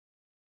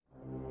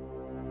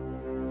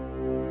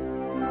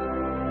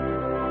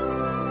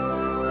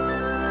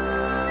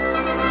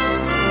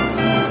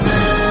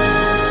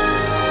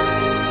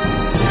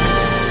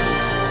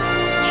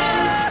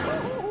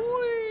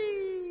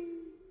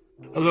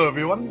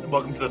everyone.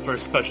 Welcome to the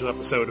first special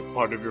episode of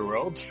Part of Your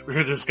World. We're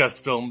here to discuss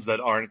films that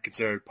aren't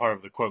considered part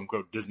of the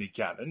quote-unquote Disney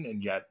canon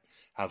and yet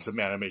have some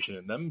animation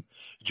in them.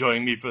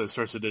 Joining me for this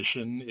first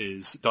edition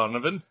is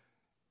Donovan.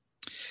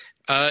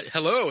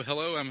 Hello.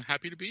 I'm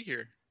happy to be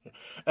here.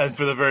 And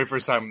for the very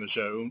first time on the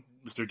show,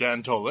 Mr.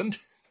 Dan Toland.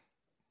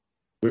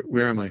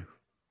 Where am I?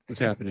 What's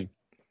happening?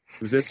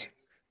 Who's this?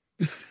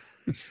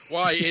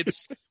 Why,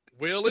 it's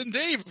Will and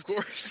Dave, of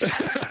course.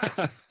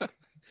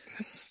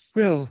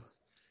 Will,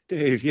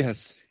 Dave,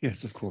 yes,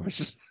 of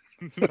course.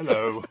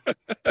 Hello.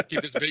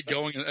 Keep this bit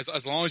going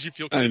as long as you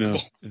feel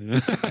comfortable. I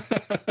know.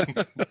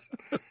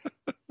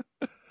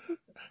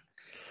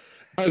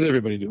 How's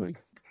everybody doing?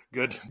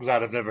 Good.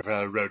 Glad I've never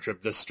had a road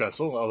trip this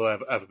stressful, although I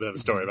have a bit of a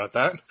story about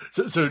that.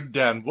 So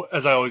Dan,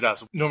 as I always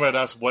ask, no matter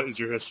ask what is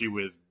your history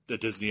with the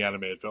Disney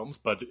animated films,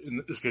 but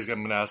in this case I'm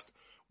going to ask,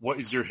 what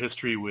is your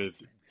history with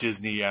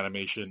Disney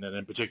animation, and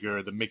in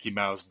particular the Mickey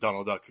Mouse,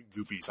 Donald Duck,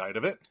 Goofy side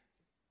of it?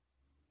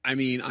 I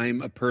mean,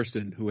 I'm a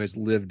person who has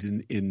lived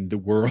in the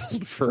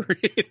world for,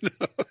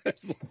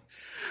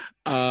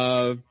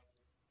 I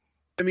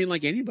mean,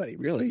 like anybody,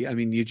 really. I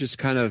mean, you just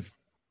kind of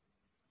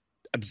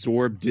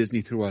absorb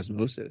Disney through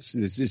osmosis.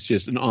 It's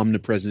just an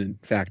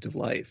omnipresent fact of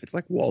life. It's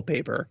like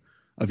wallpaper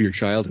of your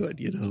childhood,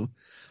 you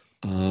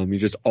know? You're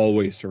just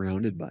always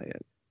surrounded by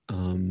it.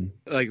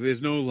 Like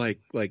there's no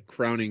like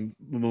crowning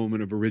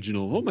moment of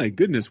original, oh my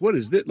goodness, what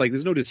is this? Like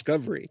there's no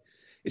discovery.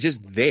 It's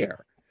just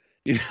there.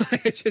 You know,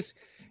 it's just,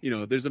 you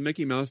know, there's a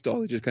Mickey Mouse doll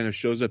that just kind of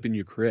shows up in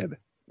your crib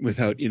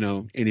without, you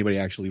know, anybody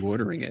actually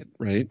ordering it,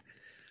 right?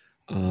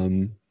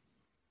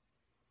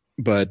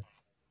 But,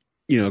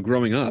 you know,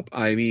 growing up,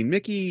 I mean,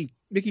 Mickey's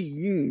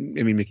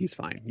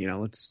fine. You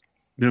know,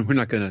 we're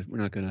not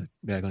gonna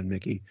bag on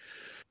Mickey.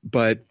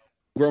 But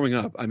growing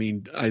up, I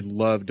mean, I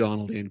love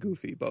Donald and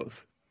Goofy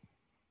both,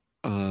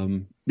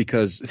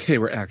 because they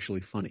were actually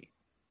funny.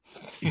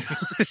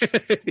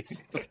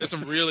 There's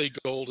some really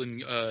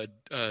golden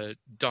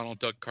Donald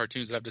Duck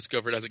cartoons that I've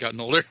discovered as I've gotten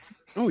older.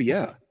 Oh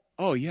yeah.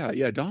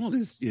 Donald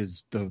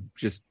is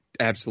just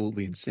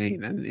absolutely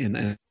insane,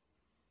 and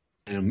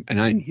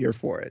I'm here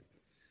for it.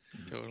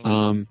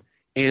 Totally.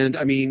 And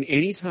I mean,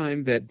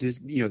 anytime that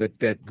Disney, you know,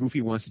 that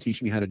Goofy wants to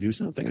teach me how to do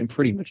something, I'm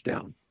pretty much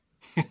down.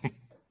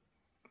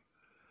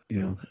 You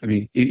know, I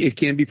mean, it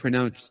can be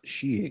pronounced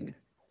sheeing,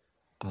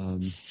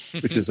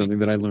 which is something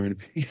that I learned.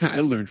 Yeah, I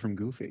learned from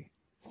Goofy.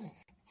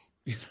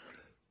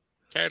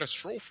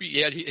 Catastrophe.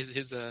 Yeah,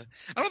 his I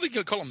don't think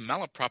you'll call them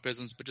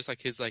malapropisms, but just like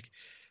his like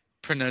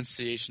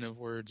pronunciation of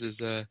words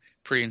is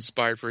pretty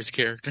inspired for his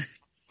character.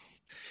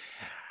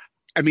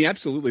 I mean,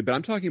 absolutely, but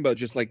I'm talking about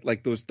just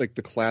like those like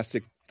the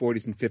classic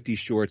 40s and 50s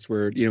shorts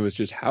where, you know, it's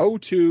just how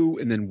to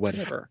and then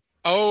whatever.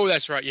 Oh,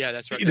 that's right. Yeah,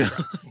 that's right. You know?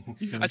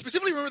 Yeah. I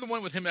specifically remember the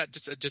one with him at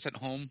just at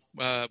home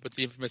with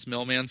the infamous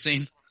mailman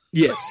scene.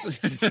 Yes.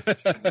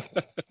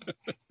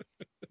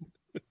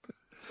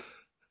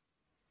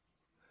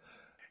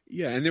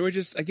 Yeah, and they were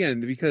just,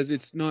 again, because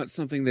it's not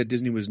something that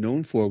Disney was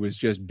known for, was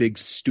just big,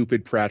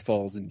 stupid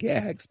pratfalls and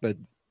gags, but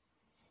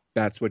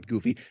that's what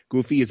Goofy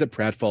is a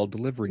pratfall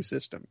delivery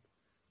system.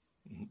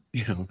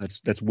 You know,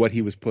 that's what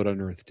he was put on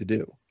Earth to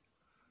do.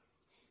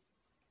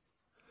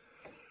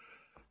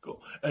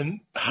 Cool.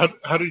 And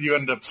how did you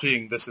end up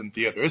seeing this in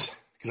theaters?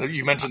 Because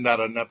you mentioned that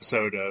on an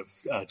episode of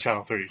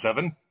Channel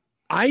 37.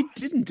 I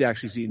didn't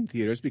actually see it in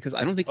theaters because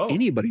I don't think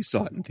anybody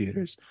saw it in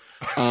theaters.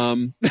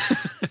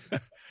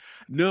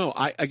 No,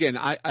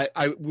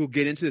 I will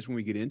get into this when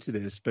we get into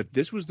this, but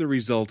this was the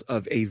result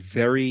of a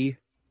very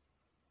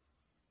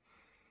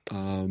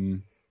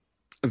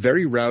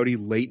rowdy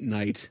late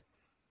night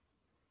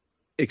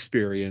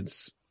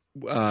experience.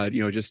 You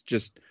know,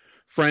 just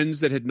friends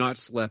that had not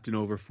slept in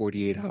over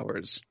 48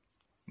 hours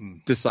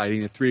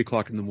deciding at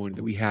 3:00 in the morning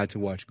that we had to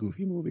watch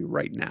Goofy movie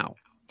right now.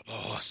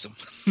 Awesome.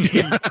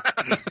 Yeah.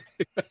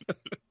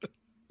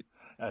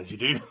 As you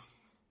do.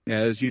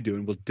 Yeah, as you do,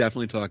 and we'll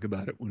definitely talk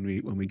about it when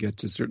we get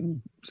to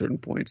certain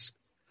points.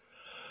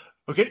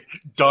 Okay,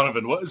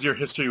 Donovan, what is your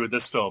history with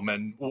this film,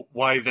 and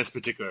why this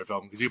particular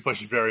film? Because you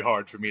pushed very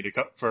hard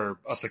for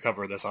us to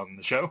cover this on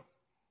the show.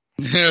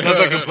 Not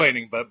that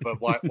complaining, but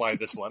why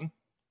this one?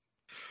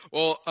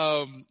 Well,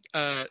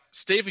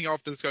 staving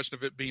off the discussion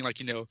of it being like,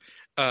 you know,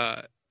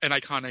 an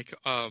iconic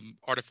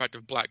artifact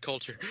of Black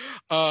culture,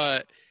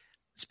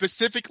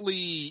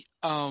 specifically.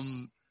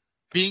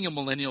 Being a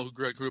millennial who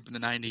grew up in the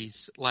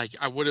 90s, like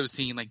I would have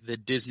seen like the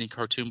Disney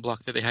cartoon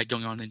block that they had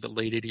going on in the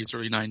late 80s,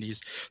 early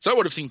 90s. So I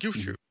would have seen Goof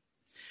Troop.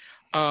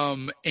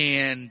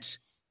 And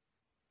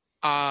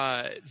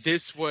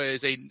this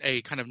was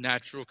a kind of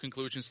natural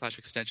conclusion /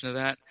 extension of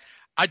that.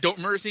 I don't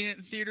remember seeing it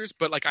in theaters,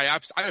 but like I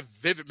have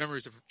vivid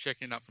memories of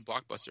checking it out from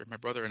Blockbuster, my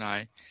brother and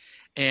I.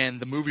 And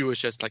the movie was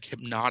just like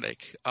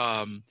hypnotic.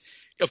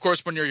 Of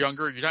course, when you're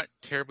younger, you're not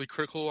terribly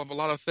critical of a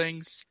lot of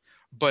things.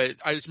 But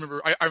I just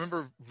remember, I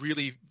remember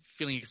really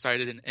feeling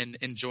excited and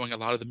enjoying a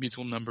lot of the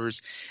musical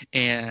numbers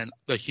and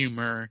the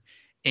humor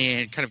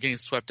and kind of getting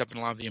swept up in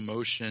a lot of the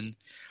emotion.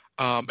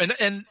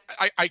 And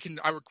I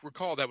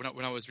recall that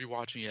when I was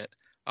rewatching it,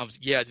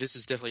 Yeah, this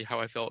is definitely how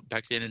I felt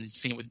back then, and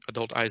seeing it with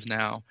adult eyes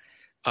now.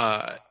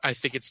 I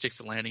think it sticks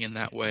the landing in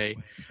that way.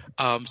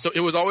 So it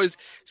was always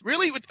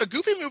really a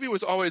Goofy movie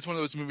was always one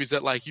of those movies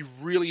that like you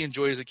really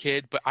enjoyed as a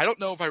kid, but I don't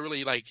know if I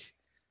really like,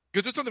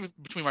 because there's something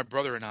between my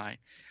brother and I.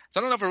 So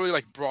I don't know if I really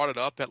like brought it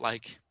up at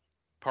like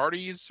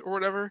parties or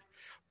whatever,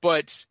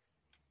 but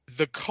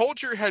the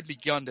culture had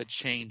begun to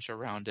change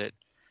around it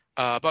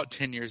about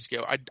 10 years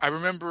ago. I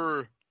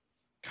remember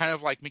kind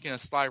of like making a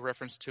sly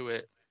reference to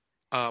it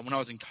when I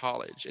was in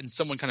college, and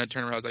someone kind of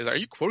turned around and was like, "Are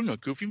you quoting a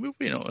Goofy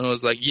movie?" And I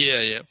was like,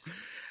 "Yeah."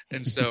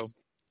 And so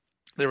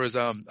there was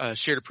a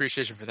shared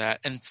appreciation for that,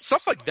 and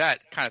stuff like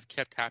that kind of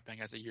kept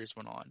happening as the years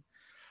went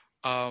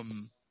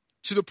on,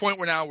 to the point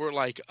where now we're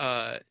like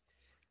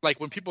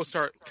when people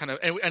start kind of,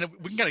 and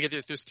we can kind of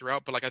get this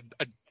throughout, but like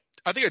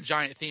I think a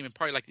giant theme, and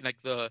probably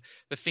like the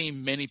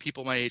theme many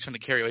people my age trying to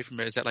carry away from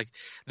it, is that like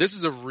this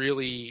is a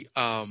really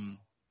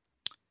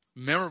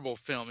memorable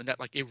film, and that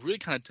like it really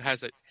kind of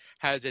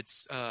has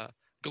its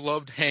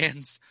gloved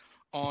hands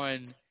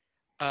on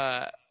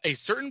a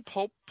certain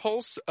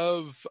pulse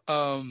of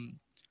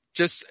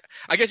just,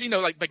 I guess,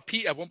 like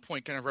Pete at one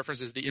point kind of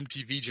references the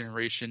MTV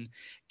generation,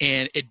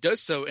 and it does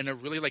so in a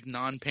really like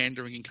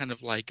non-pandering and kind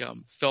of like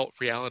felt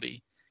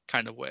reality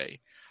kind of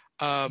way.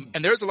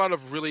 And there's a lot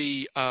of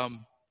really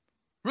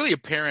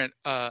apparent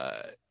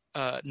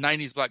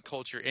 90s black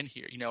culture in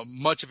here.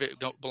 Much of it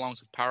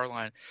belongs with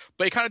Powerline,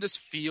 but it kind of just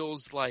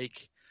feels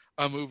like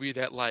a movie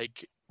that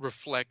like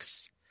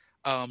reflects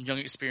young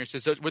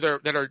experiences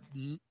that are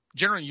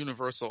generally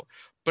universal,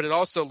 but it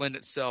also lends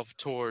itself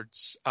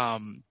towards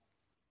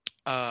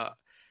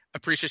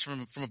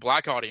appreciation from a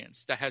black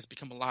audience that has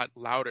become a lot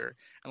louder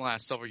in the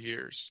last several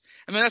years.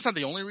 I mean, that's not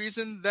the only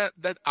reason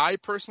that I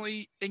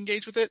personally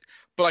engage with it,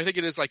 but I think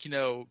it is like,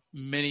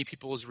 many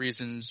people's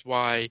reasons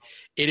why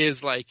it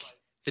is like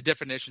the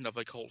definition of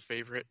like cult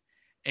favorite.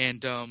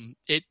 And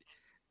it,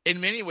 in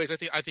many ways, I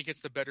think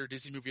it's the better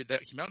Disney movie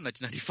that came out in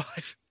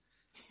 1995.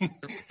 In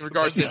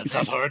regards to that's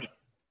not hard.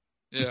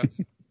 Yeah.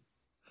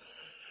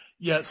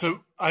 Yeah,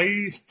 so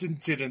I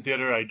didn't see it in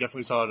theater. I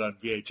definitely saw it on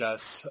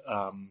VHS.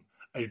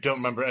 I don't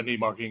remember any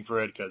marketing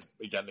for it because,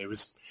 again, it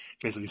was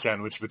basically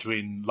sandwiched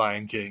between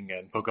Lion King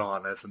and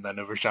Pocahontas, and then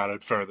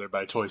overshadowed further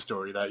by Toy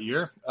Story that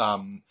year.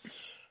 And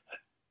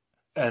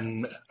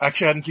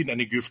actually, I hadn't seen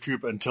any Goof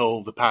Troop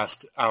until the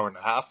past hour and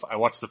a half. I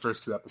watched the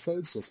first 2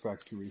 episodes just for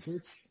extra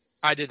research.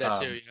 I did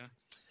that too,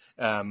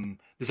 yeah.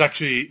 There's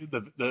actually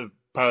the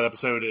pilot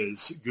episode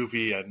is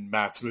Goofy and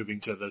Max moving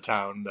to the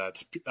town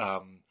that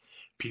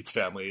Pete's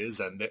family is,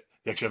 and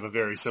they actually have a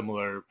very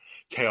similar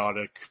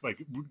chaotic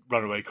like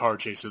runaway car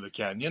chase through the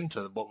canyon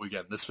to what we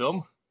get in this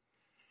film.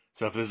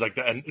 So if this is like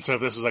if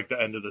this was like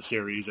the end of the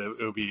series, it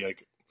would be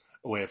like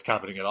a way of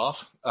capping it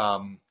off.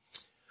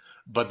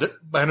 But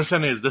my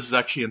understanding is this is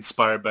actually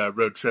inspired by a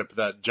road trip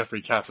that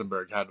Jeffrey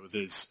Katzenberg had with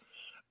his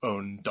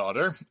own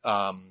daughter,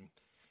 and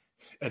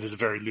is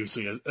very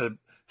loosely a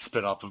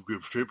spin-off of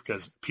Goof Troop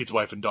because Pete's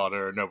wife and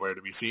daughter are nowhere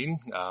to be seen.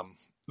 It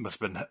must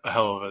have been a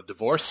hell of a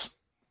divorce.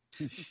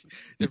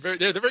 They're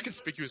very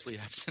conspicuously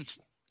absent.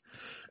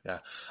 Yeah,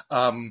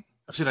 I've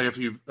seen like a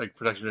few like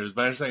production news.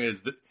 My understanding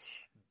is that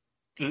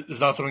it's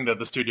not something that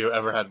the studio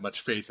ever had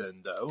much faith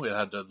in. Though it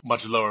had a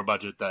much lower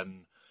budget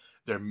than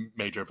their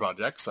major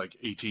projects, like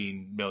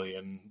 $18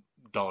 million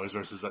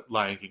versus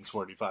Lion King's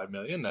 $45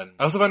 million. And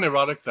I also find it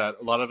ironic that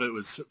a lot of it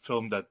was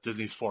filmed at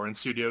Disney's foreign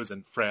studios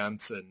in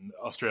France and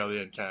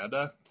Australia and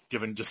Canada.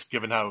 Given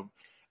how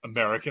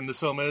American this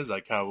film is,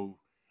 like how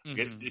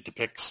it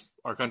depicts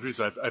our country,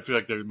 so I feel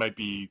like there might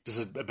be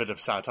just a bit of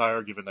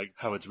satire given like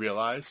how it's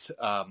realized.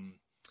 But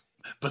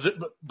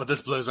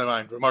this blows my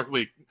mind.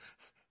 Remarkably,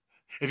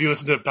 if you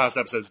listen to past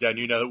episodes, Dan,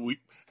 you know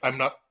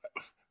that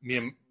me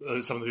and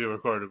some of the people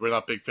recorded, we're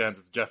not big fans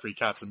of Jeffrey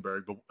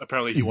Katzenberg, but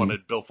apparently he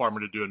wanted Bill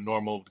Farmer to do a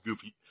normal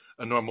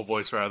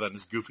voice rather than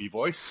his goofy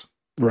voice.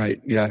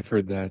 Right. Yeah, I've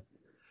heard that.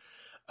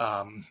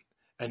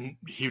 And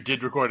he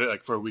did record it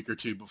like for a week or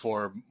two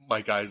before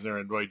Mike Eisner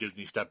and Roy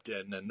Disney stepped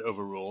in and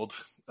overruled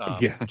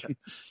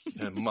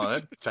him on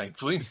it,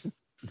 thankfully.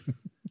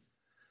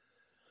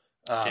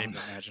 Can't even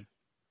imagine.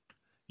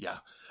 Yeah.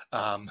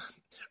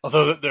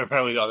 Although there are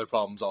apparently other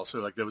problems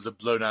also, like there was a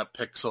blown out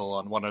pixel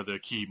on one of the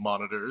key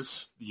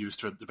monitors used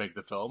to make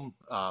the film,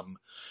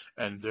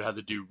 and they had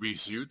to do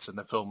reshoots, and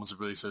the film was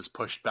released as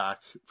pushed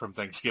back from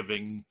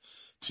Thanksgiving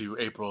to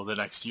April the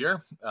next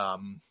year.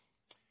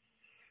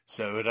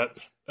 So it had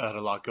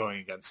a lot going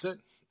against it,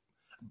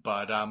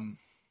 but and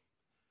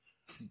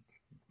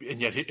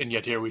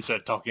yet here we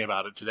sit talking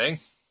about it today.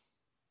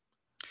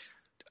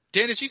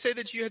 Dan, did you say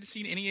that you had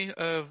seen any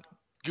of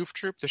Goof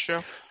Troop, the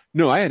show?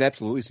 No, I had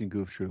absolutely seen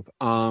Goof Troop.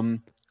 I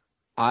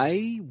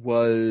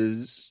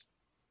was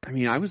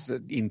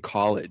in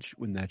college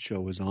when that show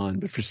was on,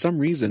 but for some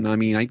reason,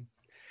 I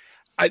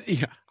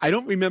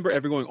don't remember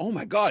ever going, "Oh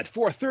my God,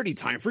 4:30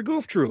 time for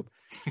Goof Troop."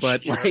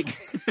 But I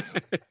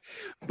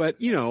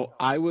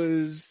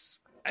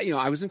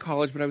was in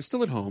college, but I was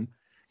still at home,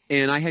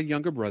 and I had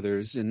younger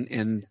brothers,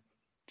 and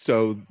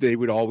so they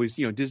would always,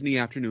 Disney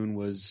afternoon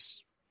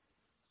was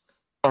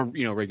a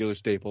regular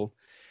staple.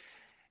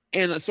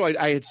 And so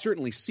I had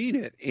certainly seen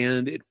it,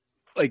 and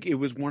it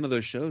was one of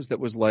those shows that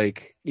was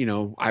like,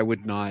 I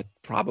would not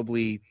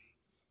probably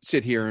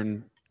sit here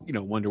and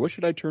wonder what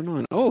should I turn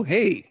on. Oh,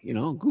 hey,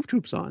 Goof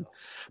Troop's on,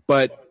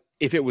 but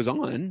if it was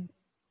on,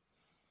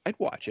 I'd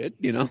watch it.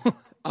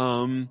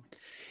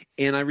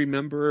 And I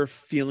remember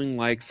feeling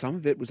like some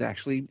of it was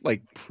actually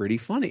like pretty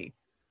funny,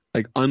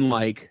 like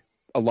unlike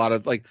a lot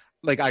of like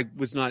I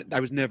was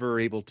never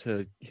able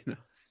to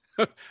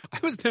I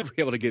was never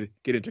able to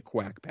get into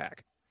Quack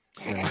Pack.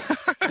 I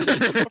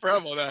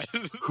forgot about that.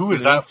 Who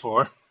is that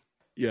for?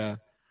 Yeah.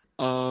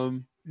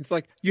 It's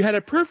like, you had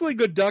a perfectly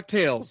good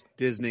DuckTales,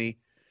 Disney.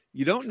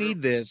 You don't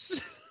need this.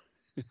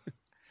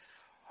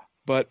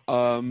 But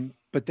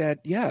that,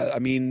 yeah, I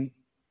mean,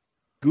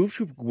 Goof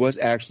Troop was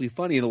actually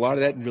funny, and a lot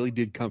of that really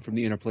did come from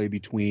the interplay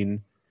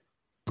between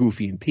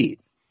Goofy and Pete,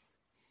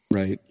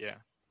 right? Yeah.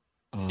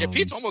 Yeah,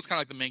 Pete's almost kind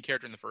of like the main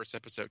character in the first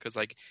episode, because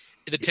like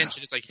the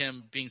tension is like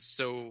him being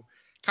so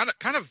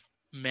kind of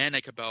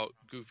manic about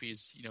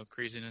Goofy's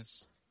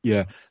craziness.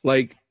 Yeah,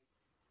 like,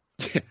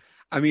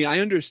 I mean,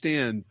 I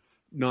understand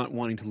not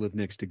wanting to live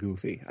next to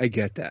Goofy. I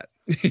get that,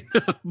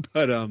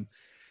 but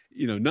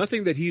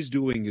nothing that he's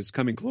doing is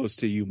coming close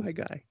to you, my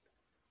guy,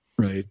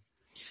 right?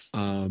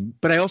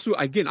 But I also,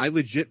 again, I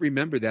legit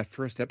remember that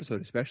first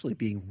episode, especially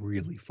being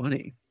really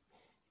funny.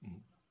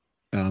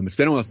 It's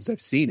been a while since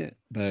I've seen it,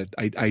 but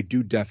I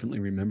do definitely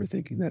remember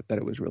thinking that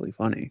it was really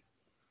funny.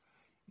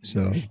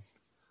 So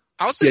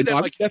I'll say that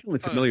I'm like definitely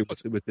familiar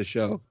with the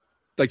show,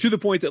 like to the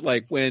point that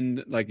like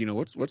when like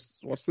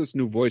what's this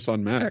new voice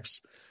on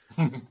Max,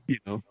 Like,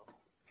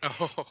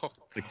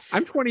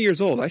 I'm 20 years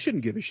old. I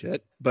shouldn't give a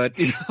shit, but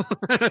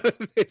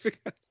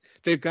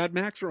they've got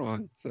Max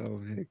wrong.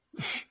 So hey.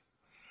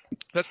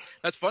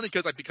 That's funny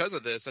because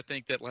of this, I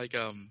think that like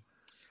a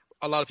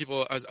lot of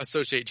people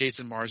associate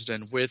Jason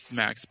Marsden with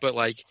Max, but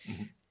like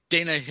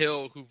Dana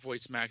Hill, who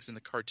voiced Max in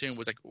the cartoon,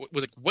 was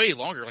way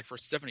longer, like for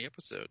 70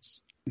 episodes,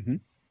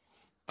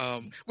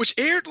 which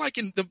aired like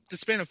in the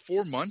span of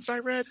 4 months. I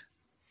read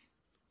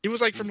it was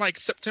like from like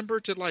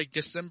September to like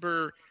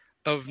December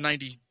of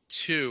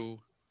 '92.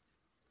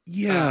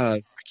 Yeah,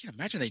 I can't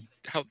imagine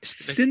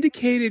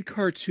syndicated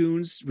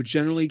cartoons would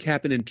generally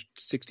happen in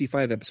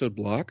 65 episode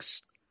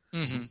blocks,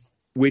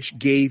 which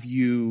gave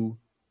you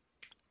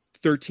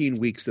 13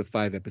 weeks of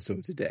 5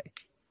 episodes a day.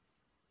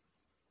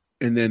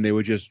 And then they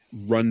would just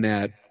run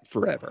that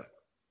forever.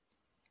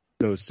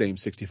 Those same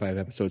 65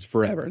 episodes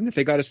forever. And if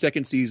they got a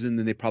second season,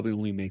 then they probably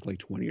only make like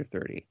 20 or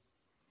 30.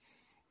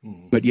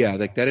 But yeah,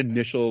 like that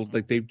initial,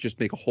 like they just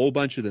make a whole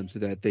bunch of them so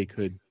that they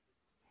could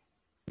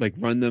like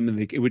run them,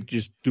 and it would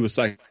just do a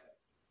cycle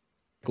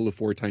of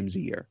 4 times a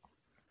year.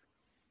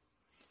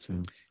 So.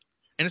 And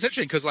it's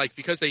interesting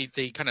because they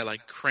kind of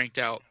like cranked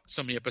out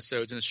so many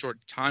episodes in a short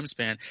time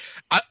span.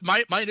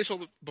 My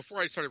initial,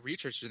 before I started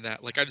researching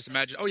that, like I just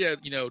imagined,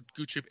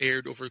 Goof Troop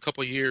aired over a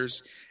couple of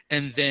years,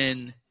 and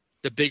then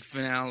the big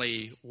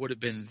finale would have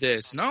been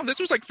this. No, this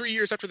was like 3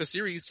 years after the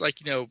series. Like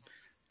there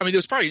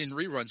was probably in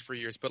reruns for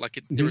years, but like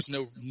there was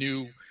no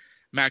new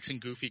Max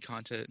and Goofy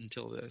content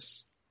until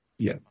this.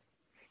 Yeah.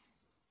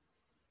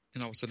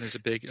 And all of a sudden, there's a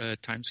big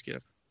time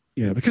skip.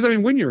 Yeah, because I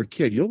mean, when you're a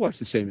kid, you'll watch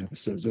the same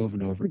episodes over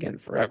and over again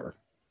forever.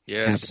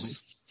 Yes.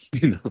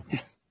 Again,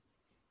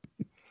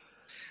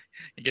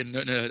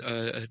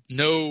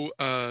 no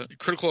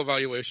critical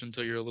evaluation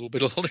until you're a little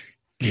bit older.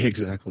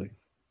 Exactly.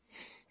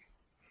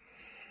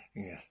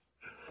 Yeah.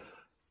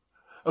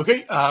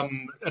 Okay.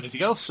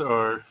 Anything else,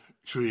 or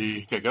should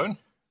we get going?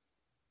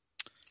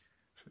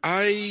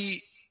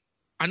 I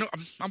know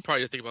I'm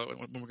probably thinking about it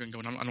when we're going to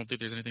go. I don't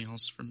think there's anything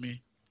else from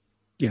me.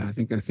 Yeah, I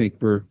think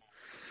we're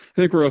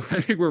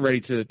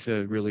ready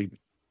to really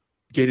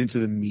get into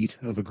the meat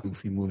of a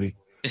Goofy movie.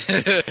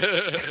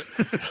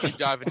 Deep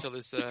dive into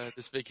this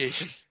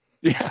vacation.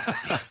 Yeah.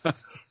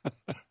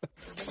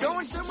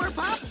 Going somewhere,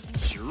 Pop?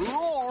 Sure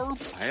are,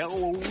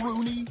 pal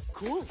Rooney.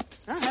 Cool.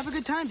 Well, have a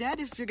good time, Dad.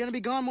 If you're going to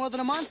be gone more than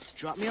a month,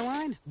 drop me a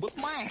line. But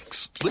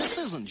Max, this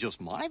isn't just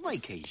my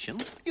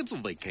vacation. It's a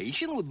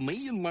vacation with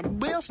me and my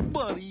best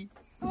buddy.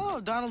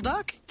 Oh, Donald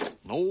Duck?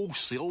 No,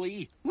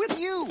 silly. With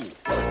you.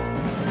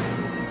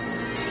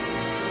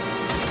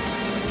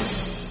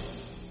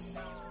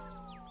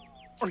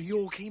 Are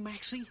you okay,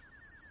 Maxie?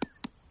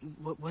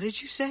 What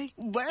did you say?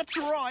 That's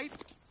right.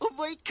 A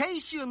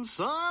vacation,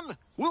 son.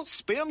 We'll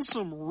spend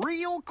some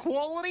real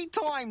quality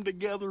time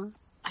together.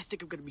 I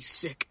think I'm going to be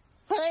sick.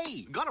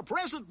 Hey, got a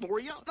present for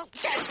you. No,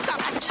 Dad, stop.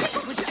 I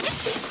can't what you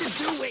things to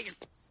do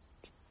with.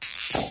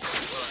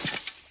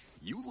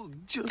 You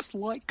look just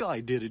like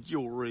I did at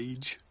your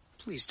age.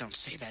 Please don't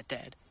say that,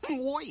 Dad.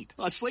 Wait,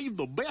 I saved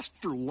the best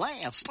for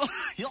last.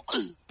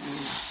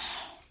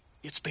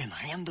 It's been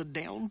handed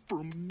down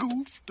from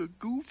goof to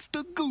goof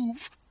to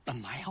goof.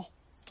 And now,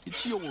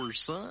 it's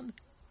yours, son.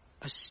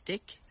 A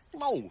stick?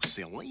 No,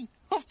 silly.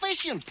 A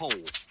fishing pole.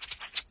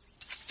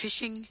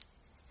 Fishing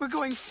We're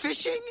going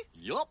fishing?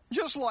 Yup,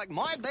 just like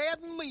my dad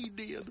and me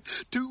did.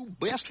 Two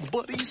best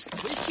buddies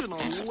fishing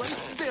on Lake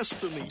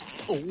Destiny.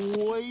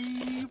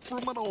 Away from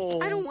it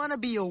all. I don't want to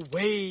be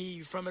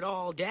away from it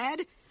all,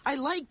 Dad. I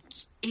like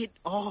it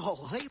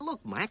all. Hey,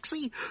 look,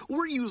 Maxie,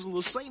 we're using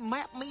the same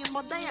map me and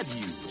my dad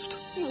used.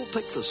 We'll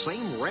take the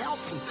same route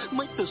and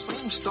make the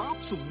same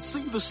stops and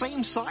see the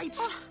same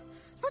sights.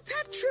 But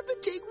that trip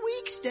would take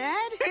weeks,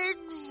 Dad.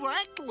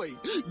 Exactly.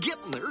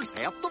 Getting there's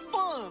half the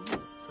fun.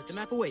 Put the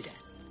map away, Dad.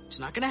 It's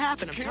not going to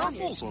happen. I'm telling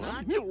you, Careful, it's son.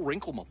 not. You'll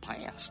wrinkle my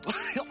past.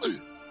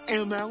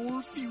 And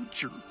our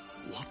future.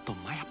 What the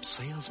map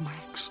says,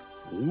 Max,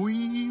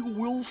 we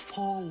will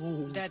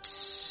follow.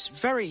 That's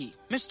very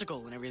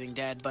mystical and everything,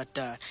 Dad,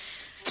 but,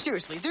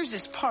 seriously, there's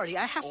this party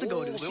I have to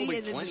go to. There'll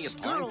be plenty of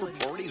time for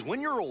parties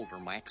when you're older,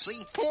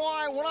 Maxie.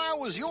 Why, when I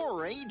was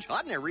your age,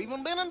 I'd never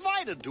even been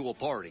invited to a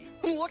party.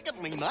 Look at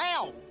me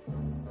now.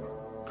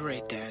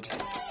 Great, Dad.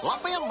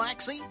 Hop in,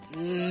 Maxie.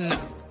 No.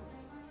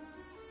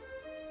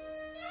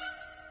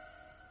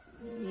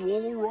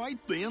 All right,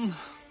 then.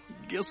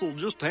 Guess I'll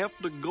just have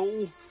to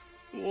go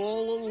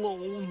all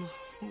alone.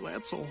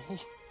 That's all.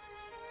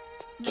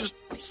 Just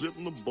sit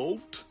in the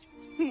boat,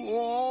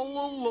 all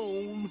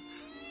alone.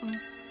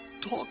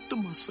 Talk to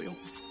myself,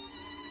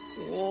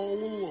 all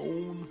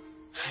alone.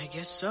 I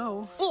guess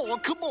so. Oh,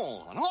 come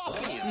on,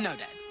 hop in. No,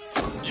 Dad.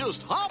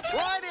 Just hop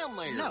right in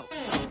there. No.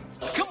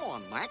 Come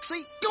on,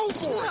 Maxie, go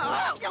for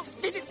it.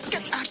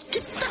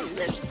 Get started.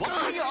 Let's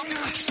buckle up,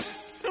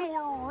 and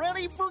we're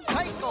ready for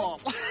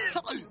takeoff.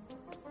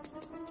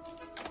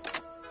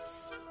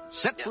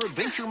 Set for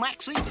adventure,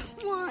 Maxie?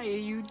 Why are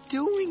you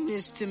doing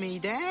this to me,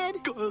 Dad?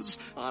 Because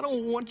I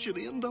don't want you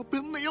to end up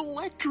in the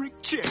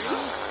electric chair.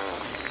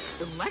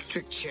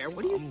 Electric chair?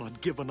 What do you... I'm not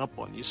giving up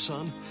on you,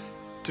 son.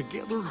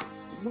 Together,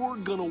 we're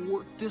gonna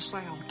work this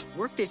out.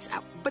 Work this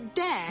out? But,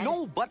 Dad...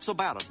 No buts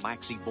about it,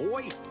 Maxie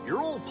boy.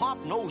 Your old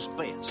pop knows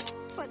best.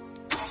 But...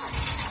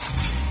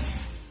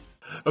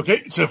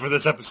 Okay, so for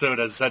this episode,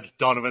 as I said,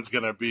 Donovan's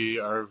going to be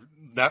our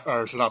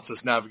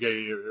synopsis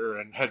navigator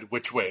and head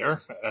which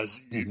wayer,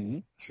 as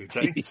you should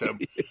say. So,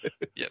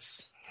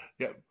 Yes.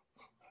 Yeah,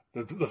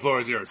 the floor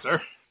is yours,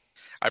 sir.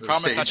 I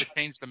promise not to stage.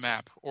 change the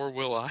map, or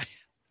will I?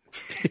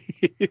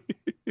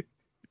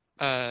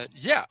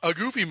 Yeah, a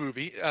Goofy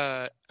movie.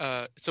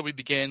 So we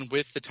begin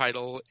with the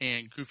title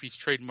and Goofy's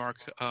trademark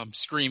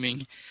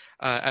screaming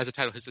as the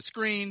title hits the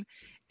screen.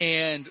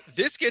 And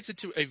this gets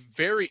into a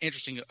very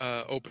interesting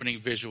opening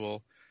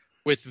visual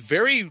with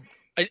very,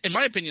 in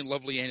my opinion,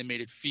 lovely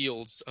animated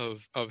fields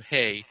of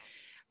hay.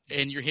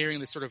 And you're hearing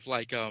this sort of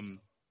like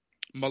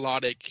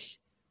melodic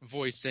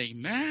voice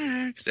saying,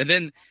 Max. And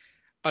then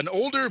an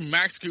older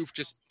Max Goof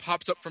just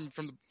pops up from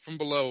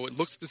below and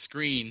looks at the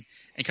screen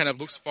and kind of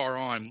looks far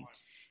on.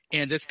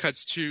 And this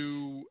cuts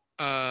to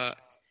a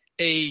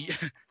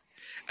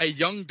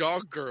young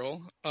dog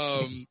girl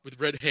with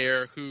red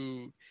hair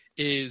who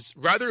is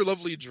rather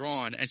lovely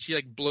drawn, and she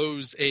like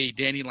blows a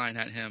dandelion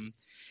at him.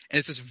 And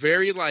it's this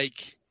very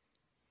like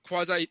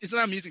quasi, it's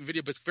not a music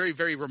video, but it's very,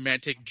 very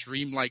romantic,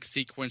 dreamlike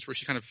sequence where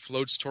she kind of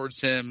floats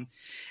towards him,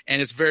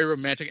 and it's very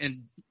romantic.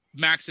 And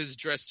Max is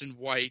dressed in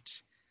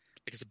white,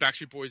 like it's a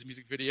Backstreet Boys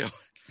music video,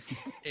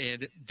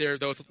 and they're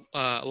both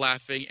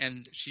laughing,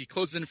 and she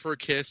closes in for a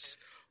kiss,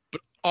 but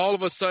all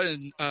of a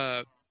sudden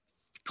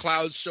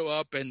clouds show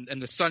up and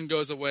the sun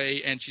goes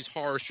away, and she's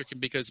horror stricken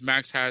because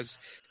Max has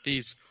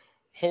these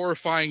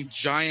horrifying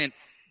giant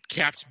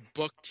capped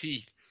buck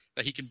teeth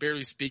that he can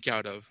barely speak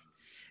out of.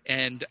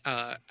 And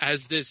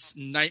as this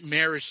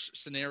nightmarish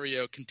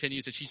scenario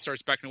continues and she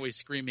starts backing away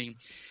screaming,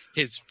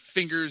 his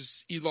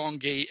fingers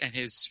elongate and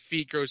his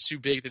feet grow too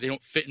big that they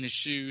don't fit in his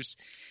shoes,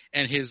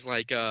 and his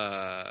like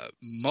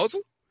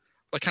muzzle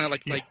like kind of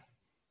like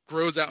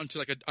grows out into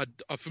like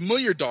a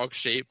familiar dog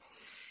shape,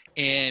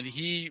 and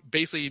he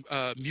basically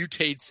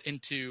mutates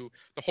into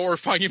the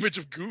horrifying image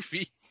of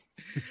Goofy.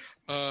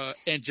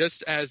 And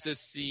just as this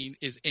scene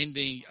is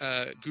ending,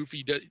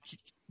 Goofy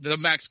the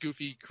Max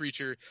Goofy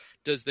creature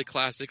does the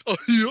classic,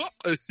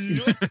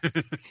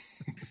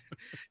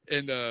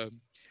 and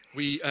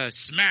we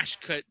smash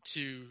cut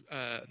to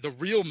the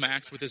real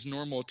Max with his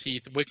normal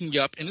teeth, waking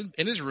up in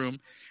his room,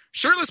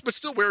 shirtless but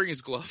still wearing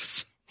his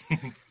gloves.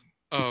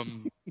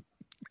 And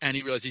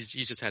he realizes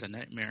he's just had a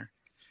nightmare.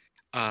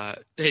 And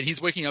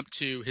he's waking up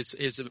to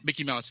his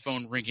Mickey Mouse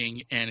phone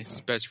ringing, and his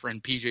best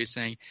friend PJ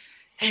saying,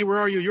 "Hey, where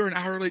are you? You're an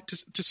hour late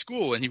to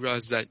school." And he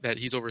realizes that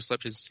he's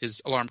overslept.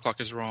 His alarm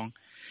clock is wrong.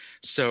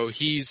 So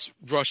he's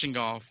rushing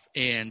off,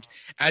 and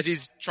as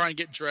he's trying to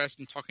get dressed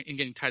and talking and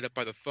getting tied up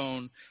by the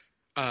phone,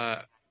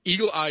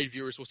 eagle-eyed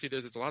viewers will see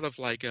that there's a lot of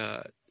like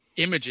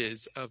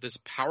images of this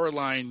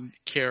Powerline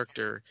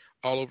character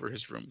all over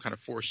his room, kind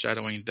of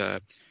foreshadowing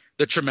the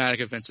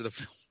traumatic events of the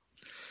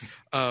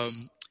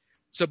film.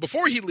 So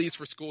before he leaves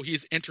for school,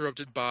 he's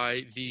interrupted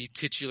by the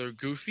titular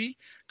Goofy.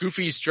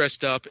 Goofy's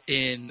dressed up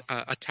in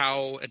a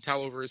towel and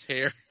towel over his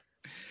hair,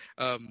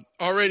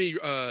 already,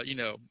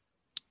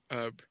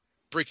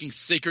 breaking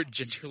sacred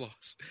gender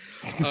laws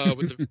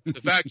with the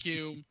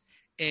vacuum.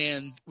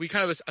 And we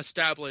kind of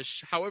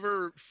establish,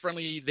 however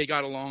friendly they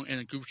got along in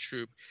a Goof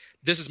Troop,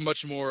 this is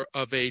much more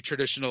of a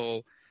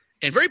traditional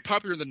and very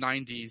popular in the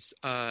 90s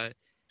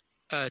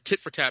tit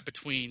for tat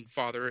between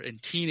father and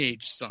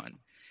teenage son.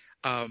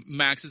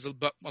 Max is a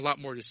lot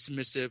more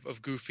dismissive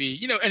of Goofy,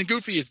 and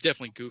Goofy is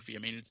definitely Goofy. I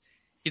mean,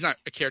 he's not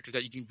a character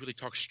that you can really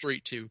talk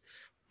straight to,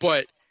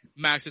 but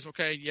Max is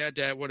okay. Yeah,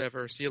 Dad,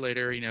 whatever. See you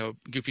later.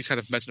 Goofy's kind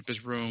of messing up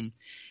his room,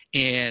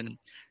 and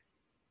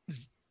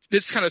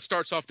this kind of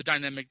starts off the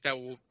dynamic that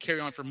will carry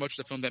on for much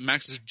of the film, that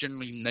Max is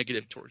generally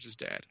negative towards his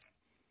dad.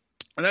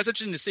 And that's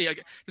interesting to see.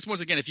 Just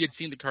once again, if you had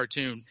seen the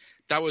cartoon,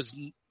 that was,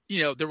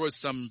 there was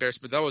some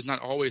embarrassment. That was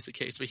not always the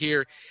case. But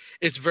here,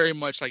 it's very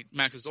much like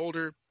Max is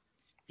older.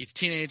 He's a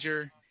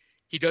teenager.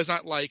 He does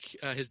not like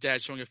his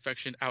dad showing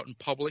affection out in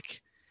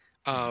public,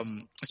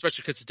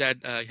 especially because his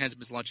dad hands him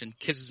his lunch and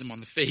kisses him on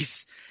the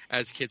face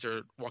as kids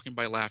are walking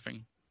by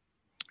laughing.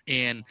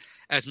 And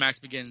as Max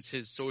begins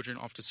his sojourn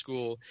off to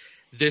school,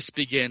 this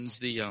begins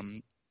the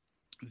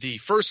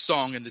first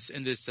song in this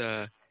this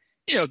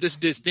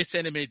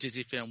animated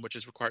Disney film, which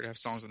is required to have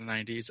songs in the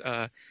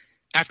 90s.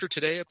 After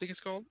Today, I think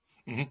it's called,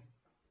 in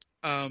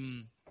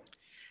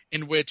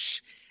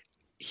which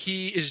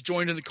he is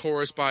joined in the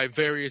chorus by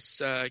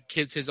various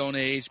kids his own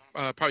age,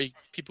 probably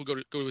people go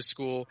to his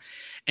school,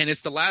 and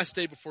it's the last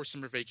day before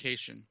summer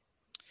vacation.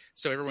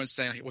 So everyone's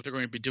saying what they're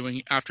going to be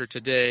doing after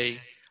today.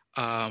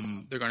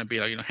 They're going to be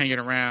hanging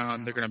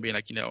around. They're going to be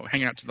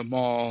hanging out to the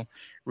mall,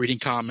 reading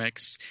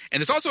comics,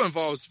 and this also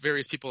involves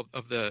various people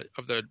of the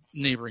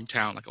neighboring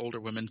town, like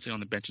older women sitting on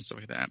the bench and stuff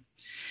like that.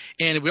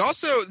 And we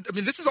also,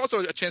 this is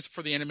also a chance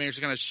for the animators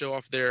to kind of show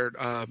off their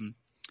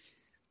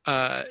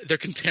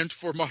contempt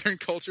for modern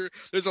culture.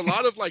 There's a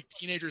lot of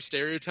teenager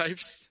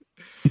stereotypes,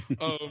 and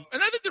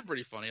I think they're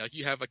pretty funny.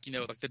 You have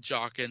the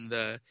jock and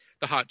the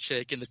hot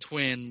chick and the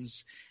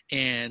twins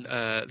and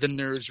the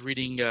nerds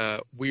reading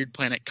Weird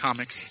Planet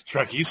comics.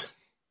 Trekkies.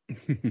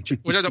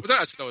 Which I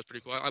thought was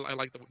pretty cool. I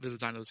like the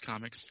design of those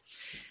comics.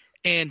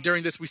 And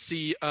during this, we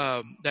see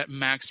that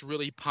Max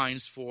really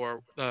pines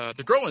for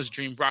the girl in his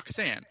dream,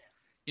 Roxanne.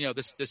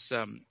 This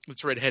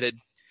redheaded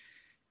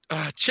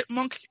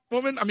chipmunk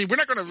woman. I mean, we're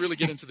not going to really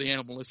get into the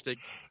animalistic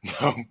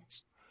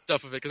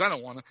stuff of it because I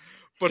don't want to.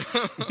 But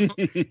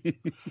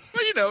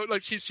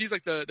she's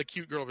like the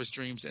cute girl of his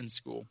dreams in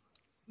school.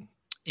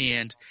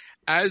 And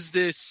as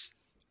this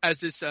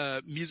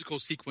musical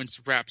sequence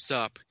wraps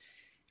up,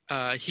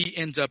 he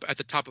ends up at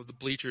the top of the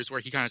bleachers where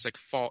he kind of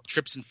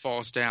trips and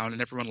falls down,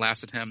 and everyone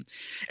laughs at him.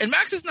 And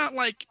Max is not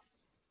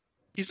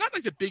he's not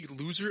the big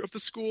loser of the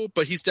school,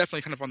 but he's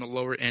definitely kind of on the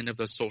lower end of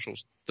the social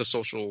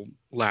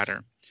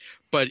ladder.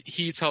 But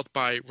he's helped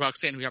by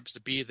Roxanne, who happens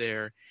to be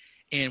there.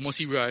 And once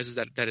he realizes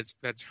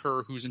that's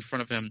her who's in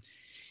front of him,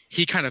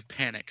 he kind of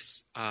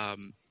panics.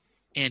 And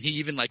he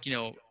even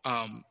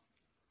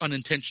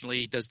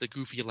unintentionally does the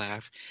Goofy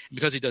laugh. And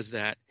because he does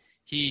that,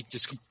 he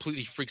just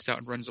completely freaks out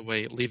and runs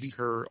away, leaving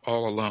her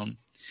all alone.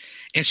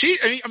 And she,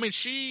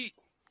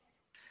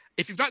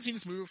 if you've not seen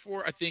this movie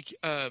before, I think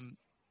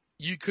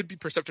you could be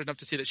perceptive enough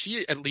to see that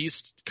she at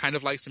least kind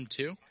of likes him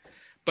too,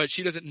 but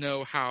she doesn't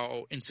know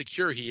how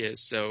insecure he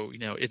is. So,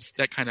 it's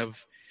that kind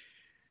of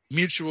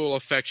mutual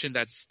affection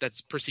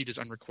that's perceived as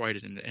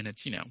unrequited, and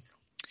it's,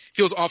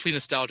 feels awfully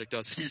nostalgic,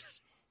 doesn't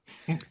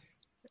it?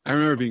 I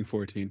remember being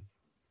 14.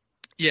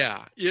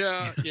 Yeah.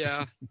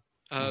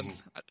 I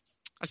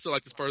still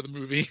like this part of the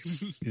movie.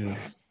 Yeah.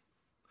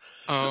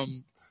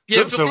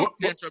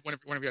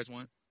 Whenever you guys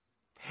want.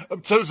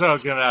 So I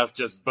was going to ask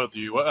just both of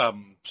you,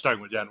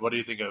 starting with Dan, what do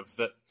you think of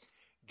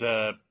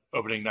the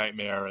opening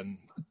nightmare and,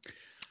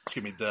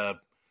 the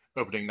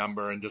opening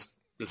number and just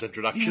this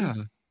introduction? Yeah.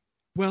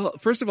 Well,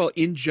 first of all,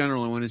 in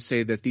general, I want to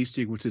say that these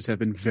sequences have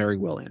been very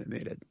well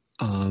animated.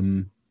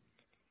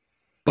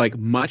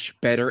 Much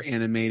better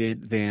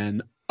animated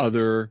than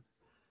other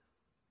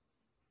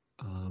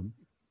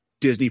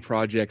Disney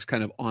projects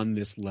kind of on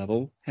this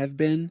level have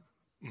been.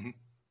 Mm-hmm.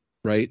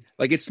 Right?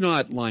 It's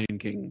not Lion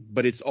King,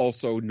 but it's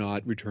also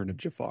not Return of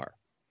Jafar.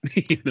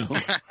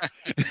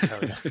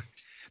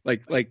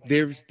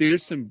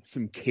 There's some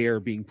care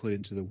being put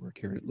into the work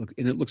here,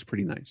 and it looks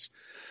pretty nice.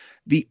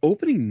 The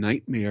opening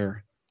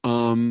nightmare,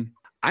 I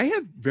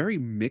have very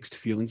mixed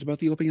feelings about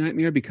the opening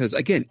nightmare because,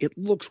 again, it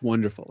looks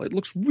wonderful. It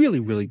looks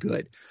really, really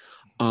good.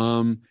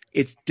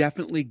 It's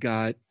definitely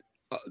got,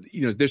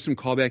 there's some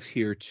callbacks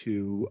here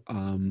to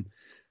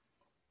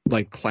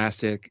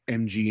classic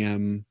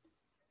MGM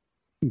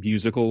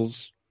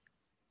musicals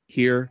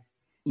here.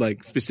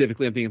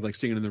 Specifically, I'm thinking of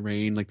Singing in the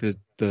Rain,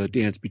 the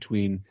dance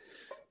between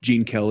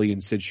Gene Kelly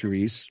and Sid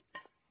Charisse.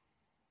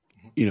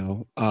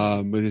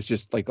 But it's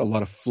just a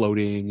lot of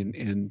floating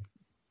and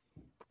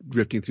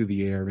drifting through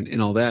the air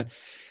and all that.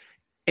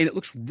 And it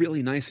looks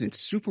really nice and it's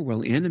super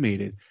well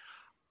animated.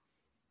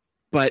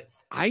 But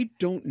I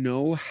don't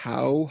know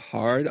how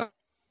hard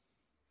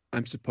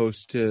I'm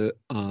supposed to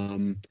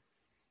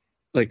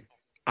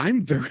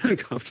I'm very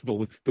uncomfortable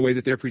with the way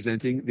that they're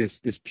presenting this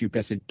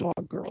pubescent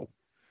dog girl.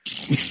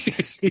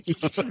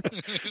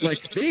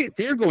 Like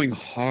they're going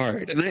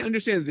hard, and I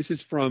understand this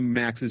is from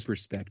Max's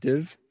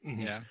perspective.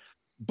 Yeah.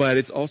 But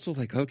it's also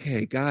like,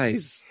 okay,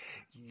 guys,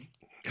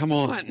 come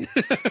on.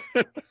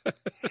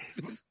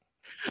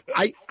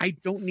 I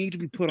don't need to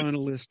be put on a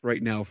list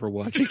right now for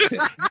watching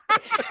it.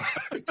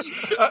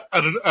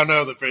 I don't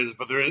know the phrases,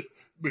 but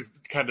we've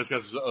kind of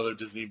discussed with other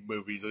Disney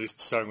movies, at least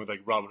starting with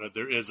like Robin Hood,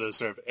 there is a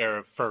sort of air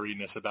of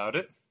furriness about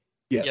it.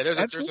 Yes, Yeah, there's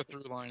a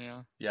through line,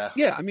 Yeah.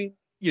 Yeah, I mean,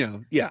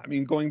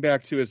 going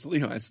back to as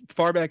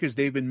far back as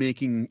they've been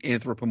making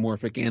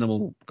anthropomorphic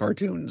animal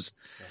cartoons,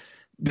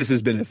 this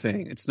has been a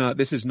thing.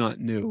 This is not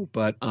new,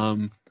 but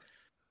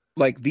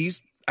like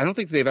these, I don't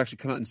think they've actually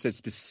come out and said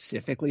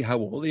specifically how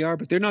old they are,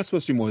 but they're not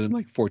supposed to be more than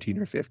like 14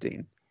 or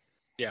 15.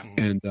 Yeah.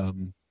 And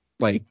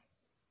like,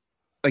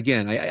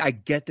 again, I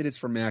get that it's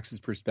from Max's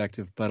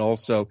perspective, but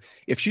also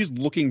if she's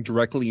looking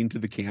directly into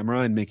the camera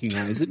and making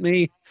eyes at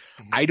me,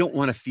 I don't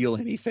want to feel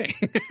anything.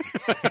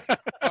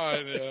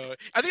 I know.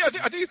 I think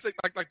it's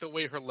like the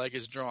way her leg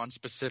is drawn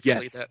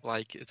specifically. Yes. That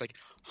like it's like,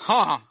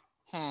 huh.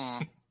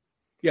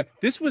 Yeah,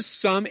 this was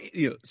some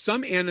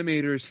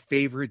animators'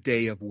 favorite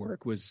day of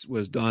work was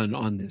done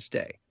on this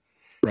day,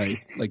 right?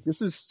 Like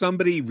this is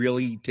somebody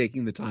really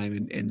taking the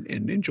time and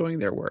enjoying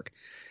their work,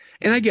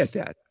 and I get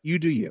that. You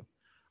do you.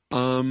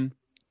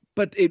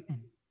 But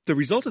the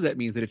result of that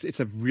means that it's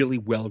a really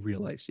well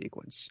realized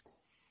sequence,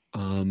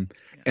 and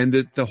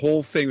the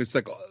whole thing is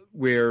like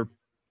where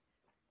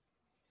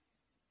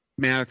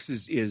Max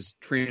is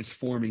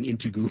transforming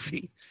into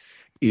Goofy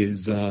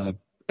is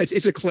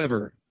it's a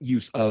clever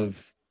use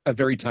of a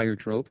very tired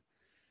trope.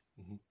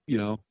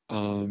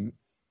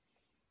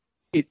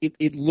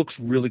 It looks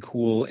really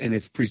cool and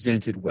it's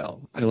presented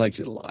well. I liked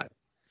it a lot.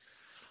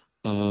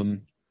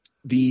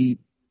 The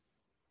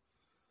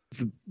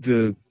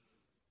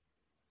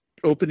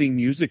opening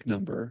music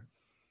number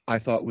I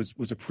thought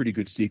was a pretty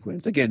good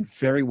sequence. Again,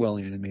 very well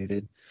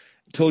animated.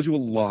 It told you a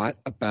lot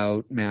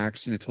about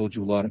Max, and it told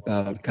you a lot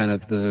about kind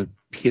of the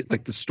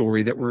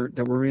story that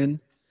we're in.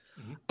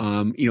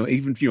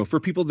 Even for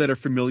people that are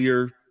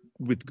familiar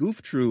with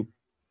Goof Troop,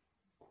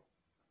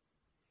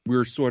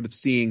 we're sort of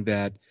seeing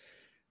that,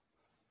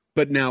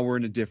 but now we're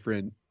in a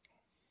different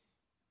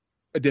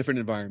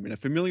environment, a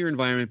familiar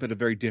environment, but a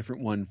very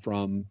different one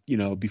from,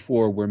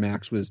 before, where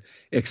Max was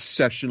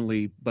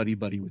exceptionally buddy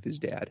with his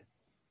dad.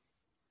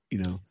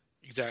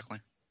 Exactly.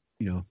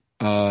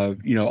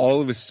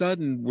 All of a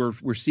sudden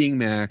we're seeing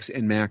Max,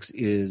 and Max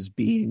is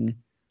being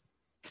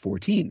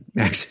 14.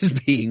 Max is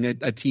being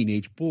a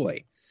teenage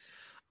boy.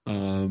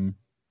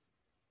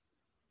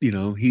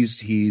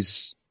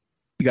 He's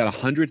got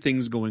 100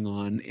 things going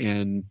on,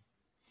 and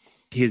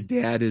his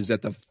dad is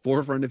at the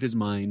forefront of his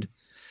mind.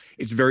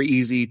 It's very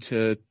easy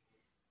to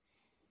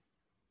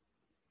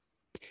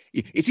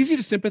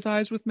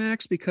sympathize with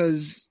Max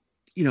because,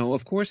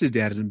 of course his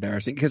dad is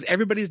embarrassing, because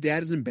everybody's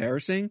dad is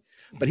embarrassing,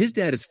 but his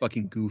dad is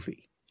fucking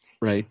goofy,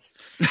 right?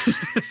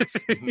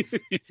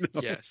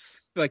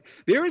 Yes. Like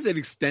there is an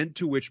extent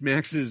to which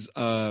Max's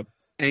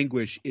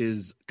anguish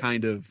is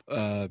kind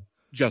of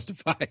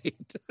justified.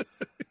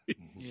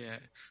 Yeah.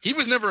 He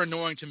was never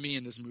annoying to me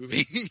in this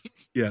movie.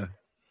 Yeah.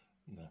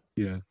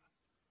 Yeah.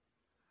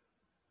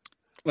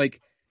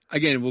 Like,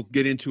 again, we'll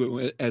get into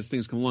it as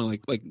things come along.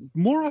 Like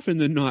more often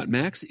than not,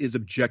 Max is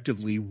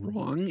objectively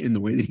wrong in the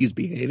way that he's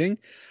behaving,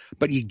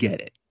 but you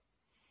get it.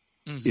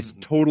 Mm-hmm. It's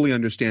totally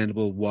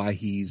understandable why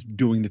he's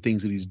doing the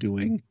things that he's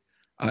doing,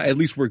 at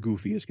least where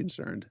Goofy is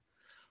concerned.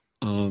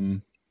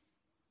 So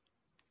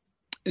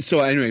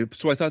anyway,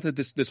 I thought that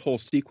this whole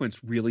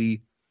sequence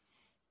really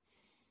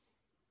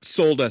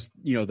sold us,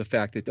 the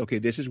fact that, okay,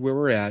 this is where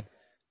we're at.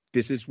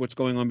 This is what's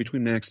going on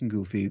between Max and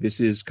Goofy. This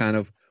is kind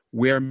of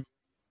where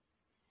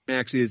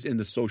Max is in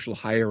the social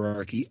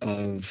hierarchy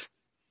of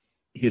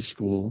his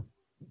school.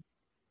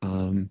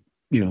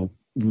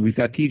 We've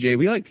got PJ.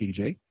 We like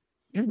PJ.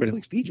 Everybody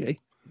likes PJ.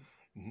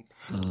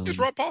 It's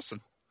Rob Paulson.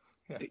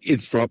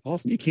 It's Rob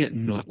Paulson. You can't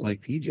not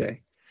like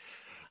PJ.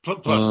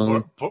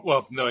 Plus,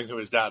 knowing who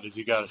his dad is,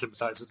 you got to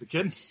sympathize with the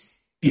kid.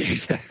 Yeah,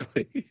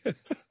 exactly.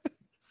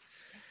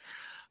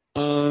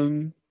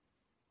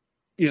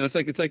 It's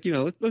like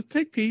let's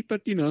take Pete,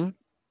 but put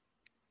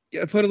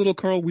a little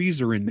Carl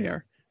Weezer in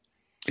there,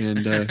 and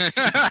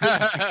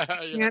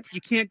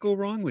you can't go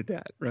wrong with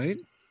that, right?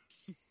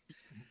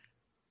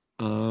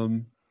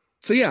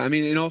 So yeah, I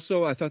mean, and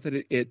also I thought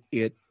that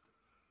it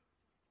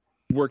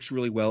works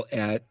really well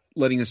at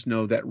letting us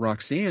know that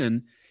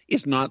Roxanne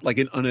is not like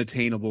an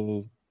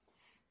unattainable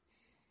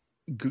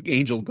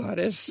angel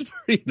goddess.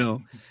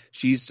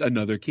 She's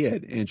another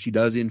kid, and she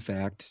does in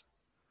fact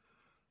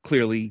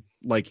clearly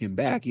like him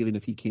back, even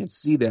if he can't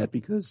see that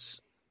because,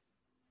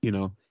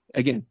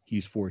 again,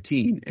 he's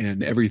 14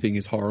 and everything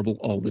is horrible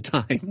all the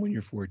time when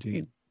you're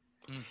 14.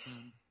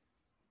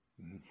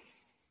 Mm-hmm.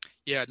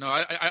 Yeah, no,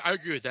 I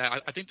agree with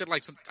that. I think that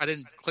I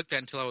didn't click that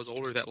until I was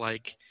older, that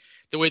like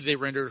the way they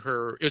rendered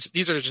her,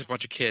 these are just a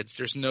bunch of kids.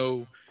 There's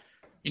no,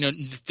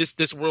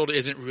 this world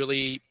isn't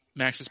really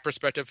Max's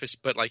perspective,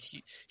 but like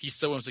he's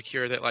so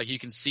insecure that like you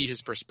can see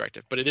his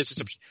perspective. But it is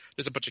just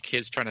there's a bunch of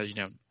kids trying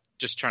to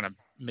just trying to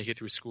make it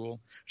through school,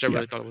 which I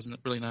really thought was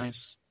really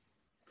nice.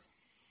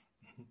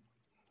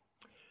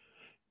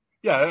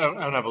 Yeah, I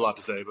don't have a lot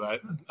to say,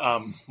 but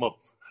well,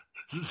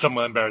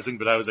 somewhat embarrassing.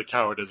 But I was a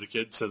coward as a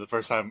kid, so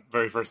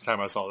very first time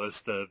I saw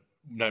this, the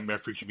nightmare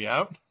freaked me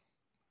out.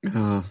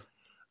 How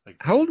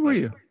old were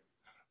you?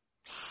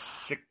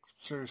 6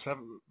 or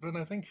 7,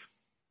 I think.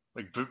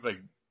 Like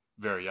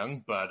very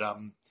young, but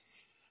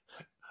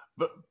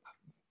not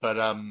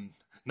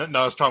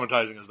as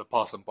traumatizing as the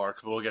possum bark.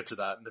 But we'll get to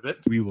that in a bit.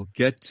 We will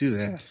get to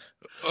that.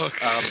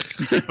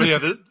 But yeah,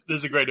 this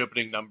is a great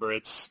opening number.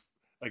 It's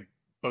like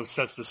both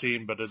sets the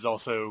scene, but is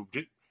also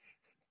this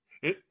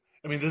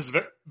is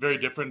very, very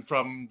different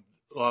from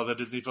a lot of the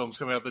Disney films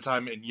coming out at the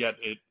time, and yet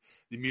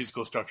the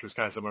musical structure is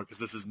kind of similar because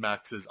this is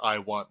Max's "I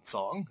Want"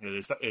 song.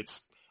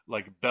 It's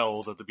like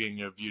bells at the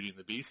beginning of Beauty and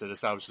the Beast. It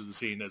establishes the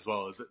scene as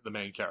well as the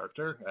main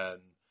character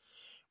and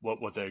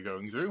what they're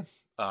going through.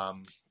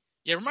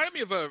 It reminded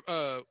me of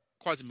a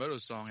Quasimodo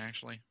song,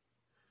 actually.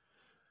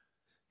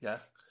 Yeah.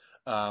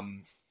 So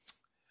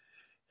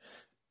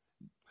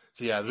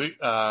yeah,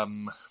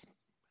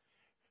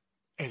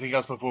 anything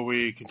else before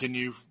we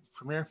continue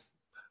from here?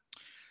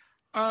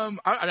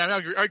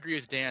 I agree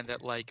with Dan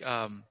that like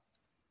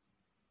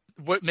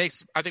what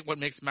makes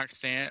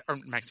Roxanne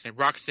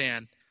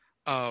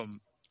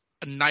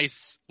a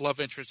nice love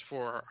interest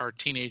for our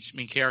teenage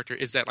main character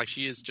is that like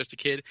she is just a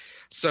kid.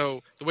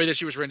 So the way that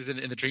she was rendered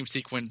in the dream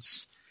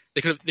sequence,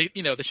 they should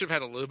have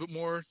had a little bit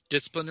more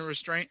discipline and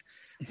restraint.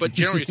 But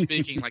generally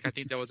speaking, like I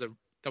think that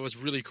was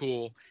really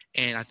cool,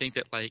 and I think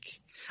that like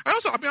I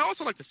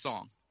also like the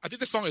song. I think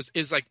the song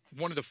is like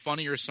one of the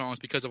funnier songs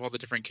because of all the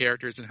different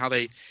characters and how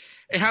they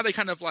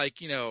kind of like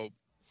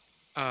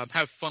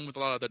have fun with a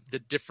lot of the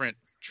different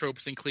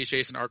tropes and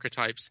cliches and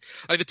archetypes.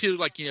 Like the two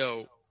like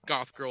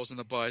goth girls in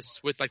the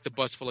bus with like the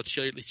bus full of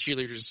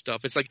cheerleaders and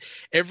stuff. It's like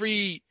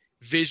every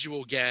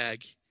visual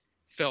gag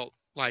felt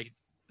like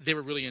they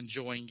were really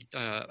enjoying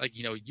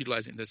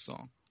utilizing this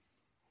song.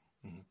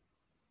 Mm-hmm.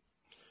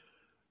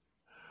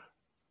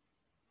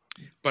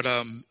 But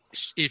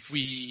if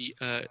we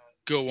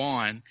go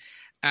on,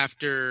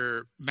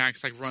 after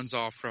Max like runs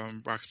off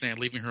from Roxanne,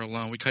 leaving her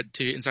alone, we cut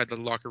to inside the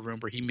locker room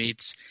where he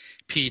meets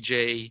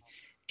PJ,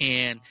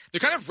 and they're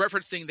kind of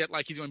referencing that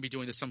like he's going to be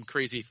doing some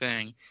crazy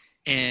thing,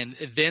 and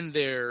then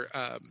they're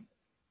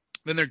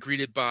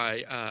greeted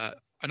by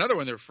another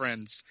one of their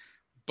friends,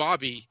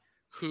 Bobby,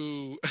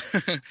 who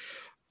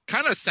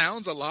kind of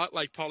sounds a lot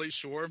like Pauly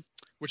Shore,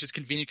 which is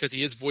convenient because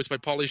he is voiced by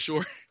Pauly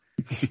Shore.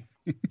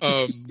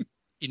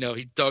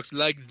 He talks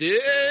like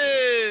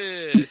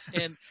this,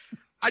 and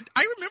I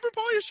remember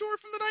Pauly Shore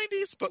from the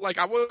 90s, but like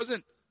I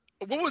wasn't.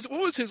 What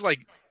was his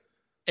like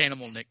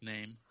animal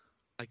nickname?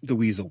 Like the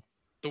Weasel.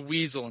 The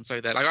Weasel and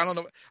say that. Like I don't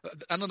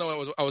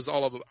know. I was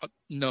all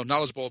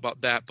knowledgeable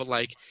about that, but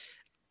like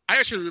I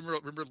actually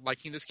remember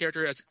liking this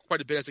character as quite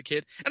a bit as a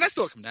kid, and I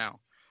still like him now.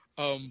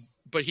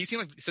 But he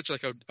seemed like such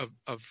like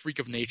a freak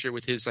of nature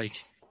with his like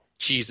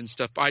cheese and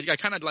stuff. I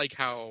kind of like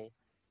how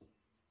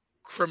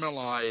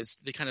criminalized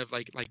they kind of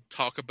like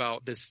talk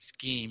about this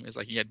scheme is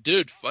like, yeah,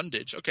 dude,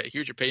 fundage, okay,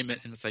 here's your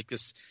payment, and it's like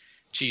this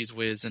cheese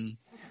whiz and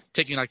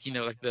taking like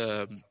like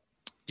the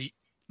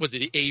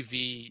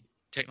AV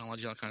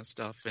technology, all that kind of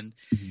stuff, and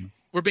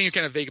we're being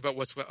kind of vague about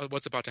what's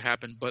about to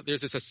happen. But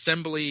there's this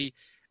assembly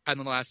on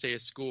the last day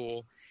of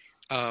school,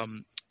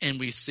 and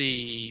we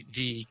see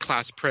the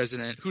class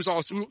president, who's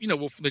also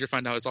we'll later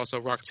find out is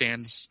also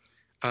Roxanne's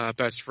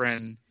best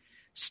friend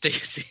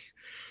Stacy,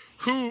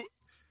 who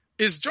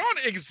is drawn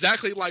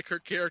exactly like her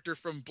character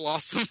from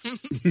Blossom,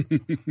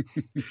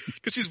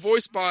 because she's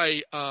voiced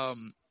by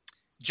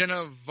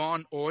Jenna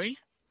Von Oy,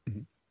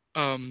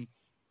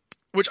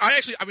 which I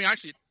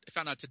actually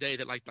found out today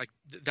that like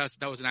that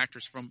was an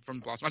actress from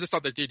Blossom. I just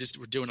thought that they just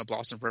were doing a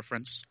Blossom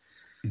reference.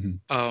 In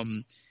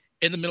the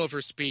middle of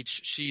her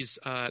speech, she's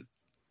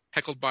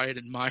heckled by an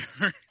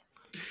admirer.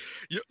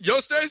 Yo,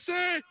 Stacy,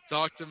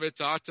 talk to me,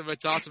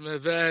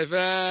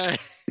 baby.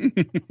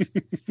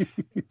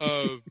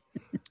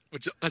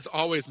 Which has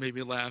always made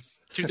me laugh.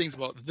 Two things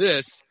about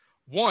this.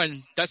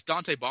 One, that's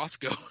Dante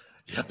Bosco.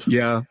 Yep.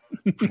 Yeah.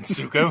 Prince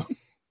Zuko.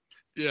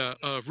 Yeah,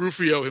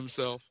 Rufio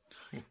himself.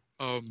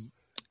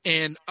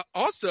 And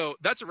also,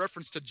 that's a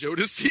reference to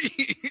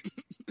Jodeci.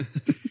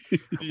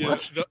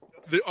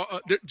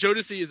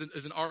 Jodeci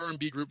is an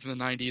R&B group from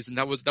the 90s, and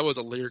that was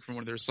a lyric from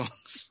one of their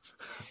songs.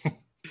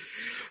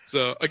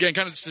 So again,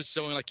 kind of just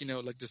showing like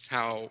just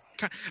how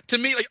to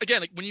me like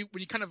again like when you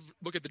kind of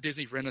look at the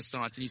Disney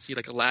Renaissance and you see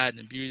like Aladdin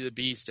and Beauty and the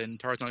Beast and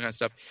Tarzan kind of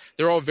stuff,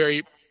 they're all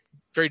very,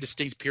 very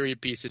distinct period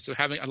pieces. So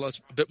having a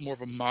bit more of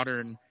a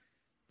modern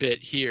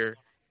bit here,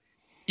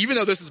 even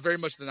though this is very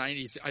much the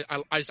 90s,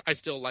 I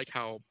still like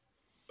how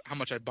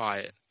much I buy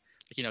it.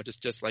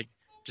 Like,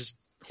 just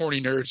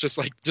horny nerds, just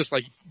like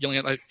yelling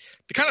at like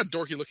the kind of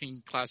dorky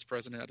looking class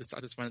president. I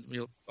just find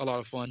it a lot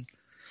of fun.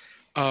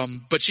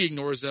 But she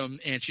ignores them,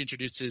 and she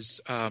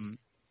introduces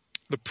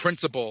the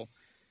principal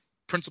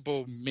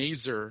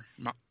Mazer,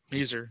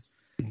 Mazer,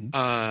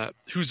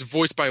 who's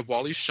voiced by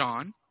Wally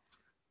Shawn,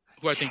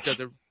 who I think does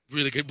a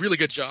really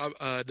good job.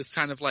 This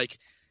kind of like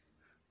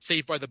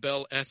Saved by the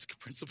Bell-esque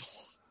principal.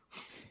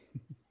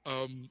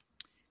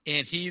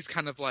 And he's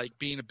kind of like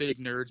being a big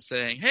nerd,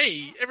 saying,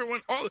 "Hey, everyone!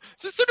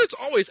 Students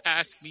always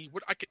ask me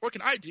what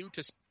can I do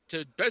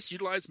to best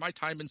utilize my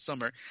time in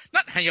summer?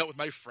 Not hang out with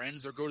my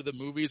friends or go to the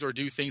movies or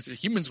do things that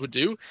humans would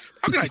do.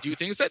 How can I do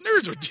things that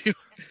nerds would do?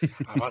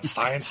 How about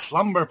science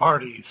slumber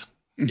parties?"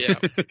 Yeah,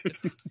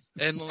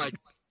 and like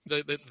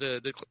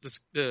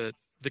the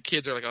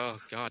kids are like,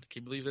 "Oh God,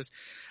 can you believe this?"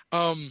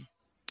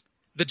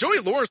 The Joey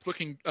Lawrence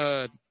looking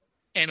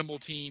animal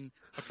teen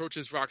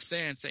approaches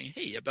Roxanne saying,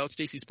 "Hey, about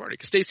Stacy's party,"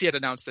 because Stacy had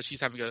announced that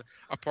she's having a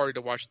party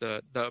to watch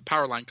the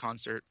Powerline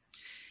concert.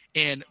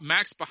 And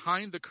Max,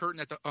 behind the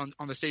curtain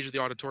on the stage of the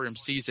auditorium,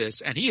 sees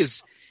this, and he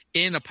is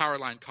in a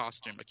Powerline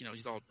costume. Like,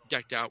 he's all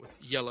decked out with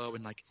yellow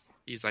and like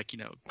he's like,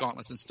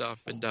 gauntlets and stuff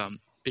and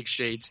big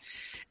shades.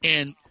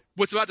 And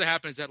what's about to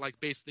happen is that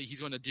like basically he's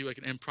going to do like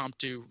an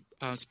impromptu,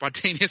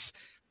 spontaneous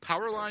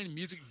Powerline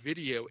music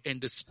video and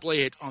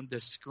display it on the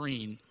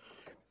screen.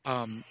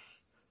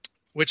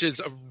 Which is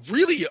a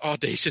really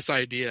audacious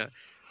idea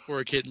for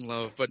a kid in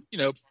love. But,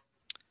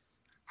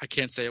 I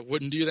can't say I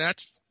wouldn't do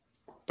that,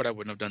 but I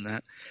wouldn't have done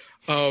that.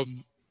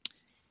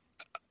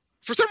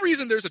 For some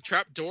reason, there's a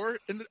trap door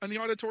in the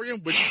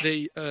auditorium, which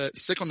they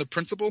stick on the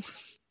principal.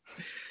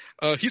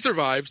 He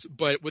survives,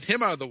 but with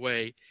him out of the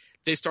way,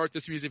 they start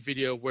this music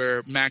video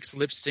where Max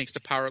lip syncs the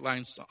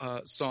Powerline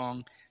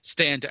song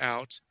 "Stand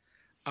Out,"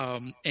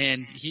 and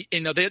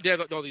they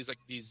have all these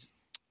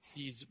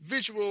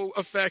visual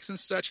effects and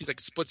such. He's like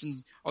splits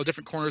in all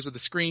different corners of the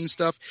screen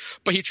stuff,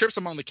 but he trips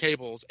among the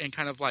cables and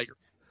kind of like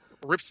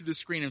rips through the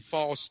screen and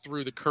falls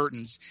through the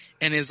curtains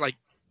and is like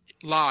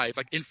live,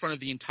 like in front of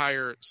the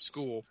entire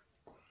school.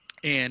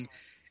 And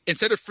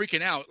instead of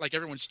freaking out, like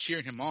everyone's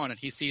cheering him on, and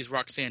he sees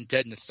Roxanne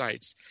dead in his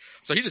sights.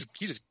 So he just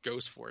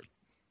goes for it.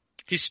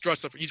 He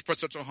struts up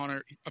on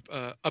her,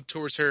 up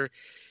towards her.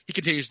 He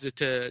continues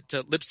to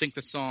lip sync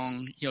the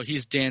song.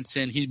 He's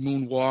dancing. He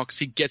moonwalks.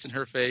 He gets in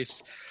her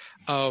face.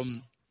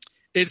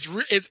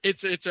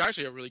 It's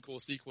actually a really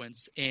cool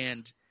sequence,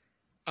 and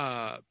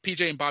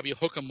PJ and Bobby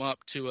hook him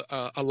up to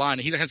a line,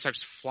 and he kind of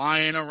starts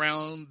flying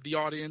around the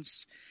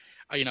audience.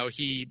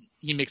 He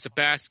makes a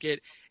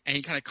basket, and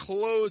he kind of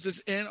closes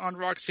in on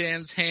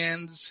Roxanne's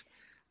hands,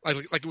 like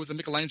it was a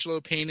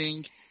Michelangelo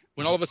painting.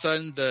 When all of a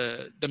sudden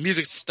the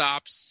music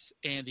stops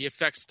and the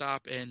effects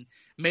stop, and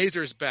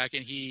Mazer's back,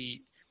 and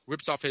he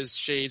rips off his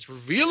shades,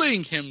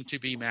 revealing him to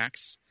be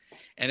Max,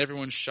 and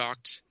everyone's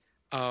shocked.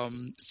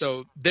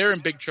 So they're in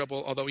big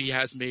trouble, although he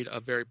has made a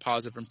very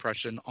positive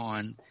impression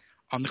on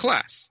the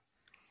class.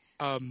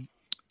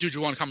 Dude, you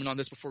want to comment on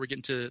this before we get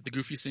into the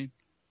Goofy scene?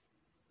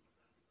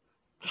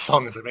 The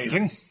song is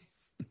amazing.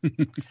 Both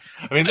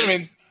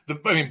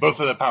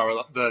of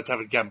the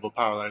Tevin Campbell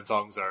Powerline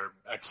songs are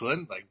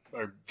excellent,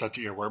 are such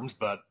earworms,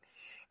 but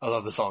I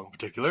love the song in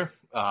particular.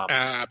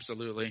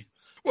 Absolutely.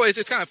 Well,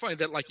 it's kind of funny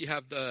that like you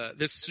have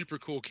this super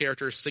cool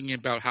character singing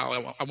about how I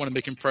want to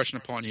make an impression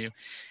upon you,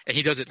 and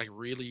he does it like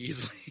really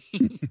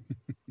easily.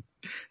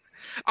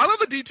 I love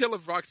the detail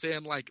of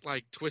Roxanne like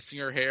twisting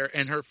her hair,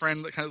 and her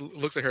friend kind of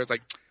looks at her as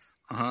like,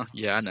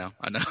 yeah, I know.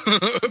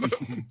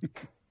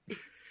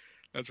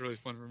 That's really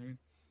fun for me.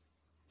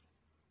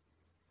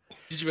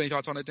 Did you have any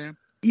thoughts on it, Dan?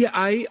 Yeah,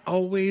 I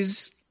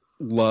always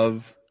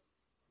love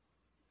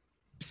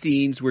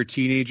scenes where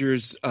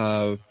teenagers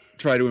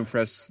try to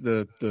impress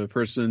the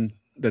person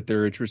that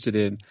they're interested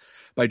in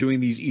by doing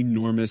these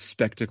enormous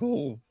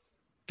spectacle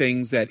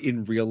things that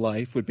in real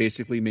life would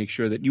basically make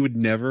sure that you would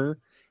never,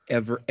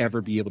 ever,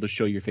 ever be able to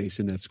show your face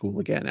in that school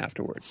again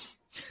afterwards.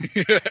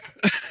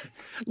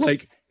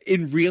 Like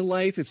in real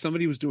life, if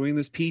somebody was doing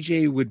this,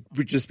 PJ would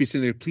just be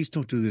sitting there, "Please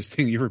don't do this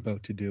thing you're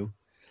about to do.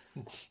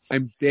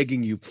 I'm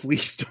begging you,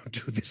 please don't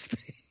do this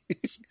thing."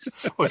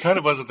 Well, it kind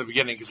of was at the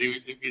beginning because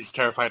he's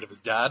terrified of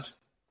his dad.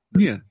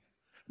 Yeah.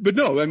 But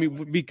no,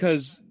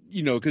 because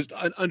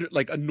under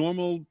like a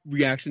normal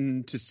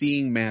reaction to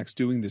seeing Max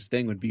doing this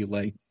thing would be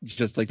like,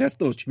 just like, that's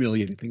the most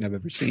humiliating thing I've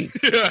ever seen.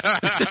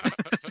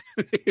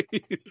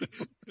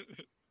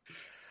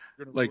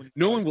 Like,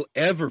 no one will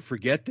ever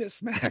forget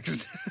this,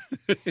 Max.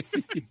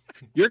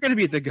 You're going to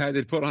be the guy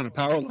that put on a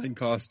Powerline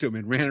costume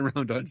and ran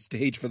around on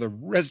stage for the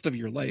rest of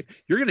your life.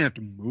 You're going to have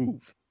to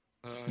move.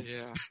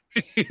 Yeah.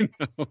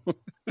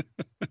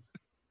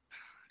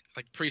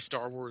 Like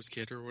pre-Star Wars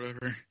kid or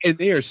whatever. And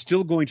they are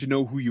still going to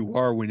know who you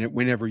are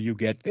whenever you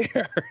get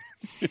there.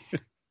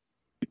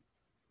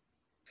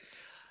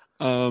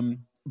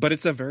 But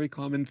it's a very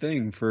common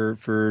thing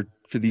for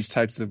these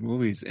types of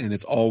movies, and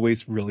it's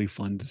always really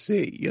fun to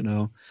see,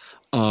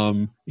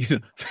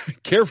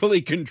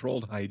 carefully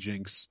controlled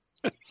hijinks,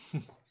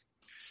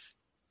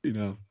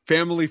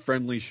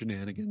 family-friendly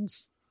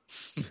shenanigans.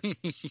 I think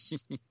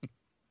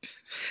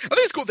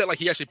it's cool that like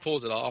he actually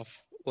pulls it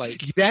off.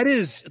 Like that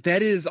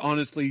is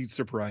honestly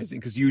surprising,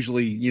 because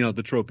usually,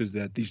 the trope is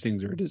that these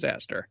things are a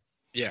disaster.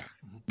 Yeah.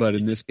 But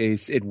in this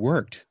case, it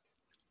worked.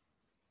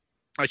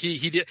 Like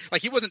he did,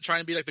 like he wasn't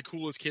trying to be like the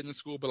coolest kid in the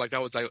school, but like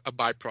that was like a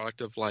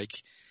byproduct of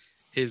like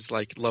his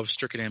like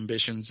love-stricken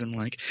ambitions, and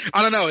like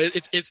I don't know,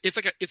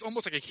 it's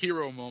almost like a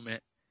hero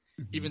moment,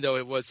 even though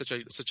it was such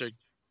a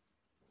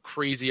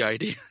crazy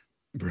idea.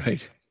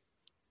 Right.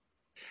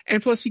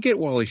 And plus, you get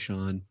Wally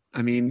Shawn.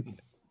 I mean,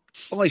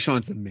 Wally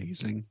Shawn's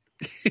amazing.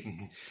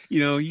 You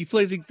know, he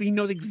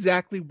knows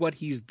exactly what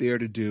he's there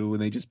to do,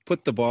 and they just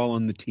put the ball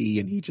on the tee,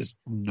 and he just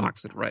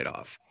knocks it right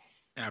off.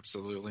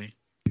 Absolutely.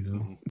 You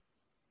know?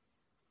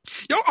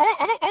 You know,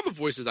 all the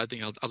voices, I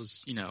think I'll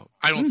just, you know,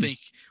 I don't think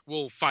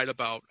we'll fight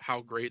about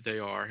how great they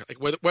are,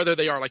 like whether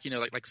they are like, you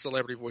know, like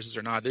celebrity voices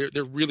or not.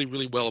 They're really,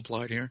 really well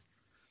applied here.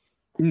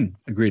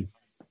 Agreed.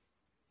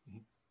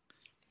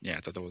 Yeah, I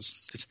thought that was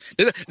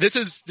this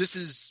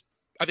is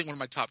I think one of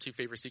my top 2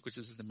 favorite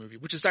sequences in the movie,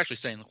 which is actually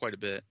saying quite a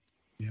bit.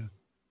 Yeah.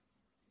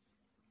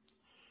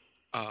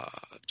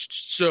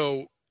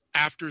 So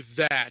after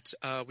that,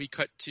 we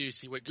cut to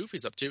see what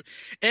Goofy's up to,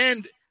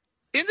 and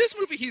in this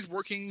movie, he's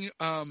working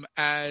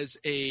as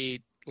a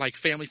like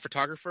family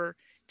photographer,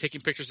 taking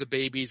pictures of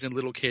babies and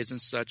little kids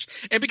and such.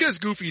 And because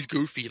Goofy's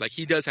goofy, like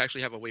he does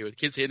actually have a way with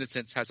kids. His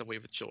innocence has a way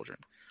with children,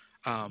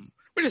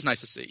 which is nice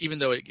to see, even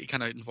though it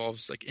kind of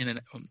involves like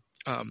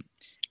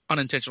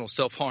unintentional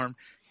self-harm,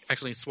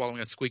 actually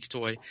swallowing a squeak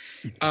toy.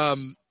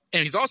 And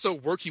he's also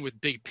working with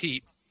Big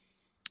Pete,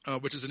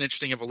 which is an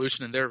interesting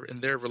evolution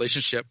in their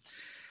relationship.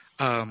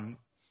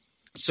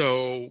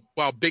 So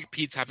while Big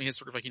Pete's having his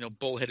sort of like, you know,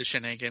 bullheaded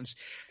shenanigans,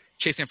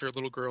 chasing after a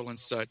little girl and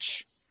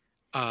such,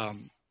 I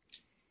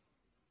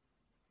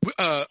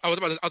was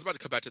about to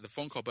come back to the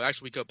phone call, but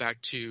actually we go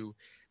back to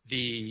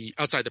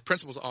outside the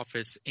principal's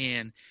office,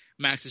 and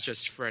Max is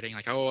just fretting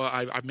like, oh,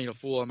 I've made a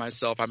fool of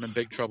myself. I'm in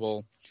big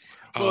trouble.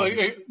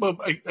 I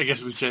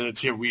guess we'd say that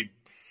here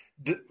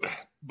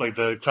like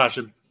the clash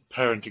of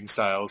parenting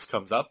styles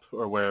comes up,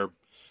 or where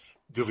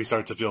Goofy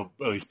starts to feel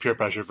at least peer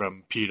pressure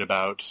from Pete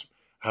about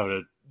how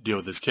to deal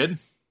with his kid.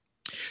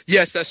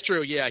 Yes, that's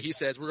true. Yeah, he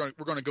says we're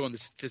going to go on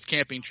this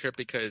camping trip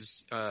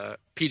because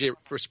PJ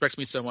respects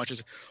me so much. He's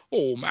like,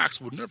 oh, Max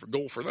would never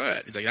go for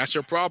that. He's like, that's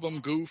your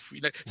problem, Goof.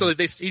 So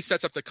he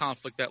sets up the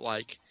conflict that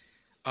like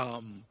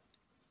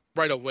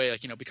right away,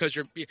 like, you know, because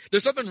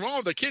there's something wrong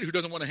with a kid who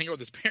doesn't want to hang out with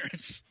his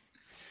parents.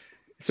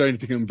 Starting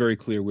to become very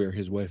clear where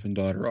his wife and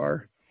daughter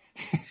are.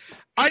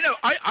 I know.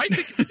 I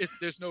think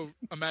there's no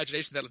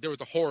imagination that there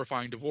was a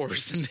horrifying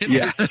divorce.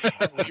 Yeah.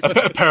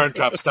 A Parent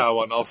Trap style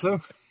one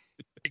also.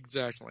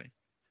 Exactly.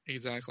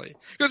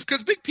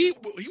 Because Big Pete,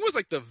 he was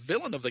like the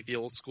villain of like the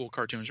old school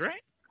cartoons,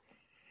 right?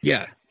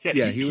 Yeah.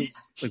 He was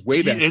like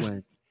way back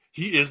when.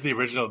 He is the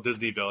original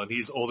Disney villain.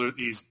 He's older.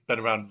 He's been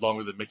around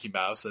longer than Mickey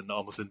Mouse, and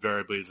almost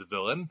invariably is a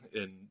villain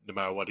in no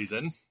matter what he's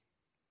in.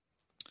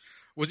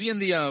 Was he in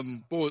the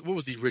what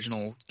was the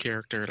original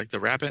character, like the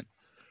rabbit?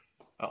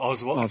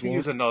 Oswald. I think he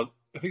was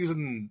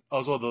in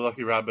Oswald the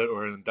Lucky Rabbit,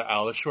 or in the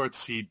Alice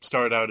shorts. He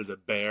started out as a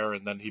bear,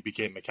 and then he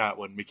became a cat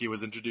when Mickey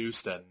was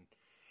introduced, and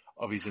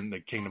obviously in the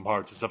Kingdom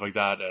Hearts and stuff like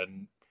that.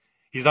 And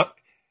he's not.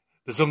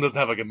 This film doesn't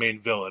have like a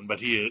main villain, but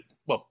he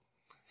wants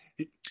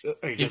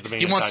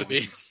to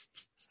be.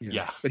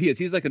 Yeah, but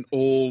he's like an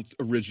old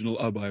original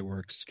Ub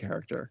Iwerks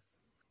character.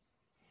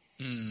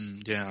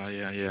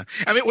 Yeah.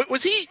 I mean,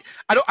 was he?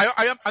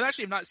 I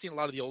actually have not seen a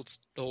lot of the old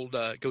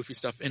Goofy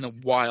stuff in a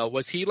while.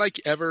 Was he like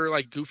ever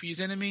like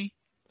Goofy's enemy?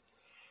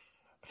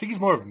 I think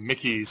he's more of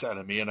Mickey's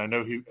enemy, and I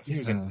think he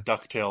was in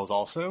DuckTales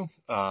also.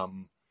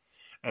 And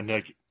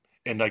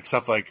like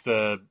stuff like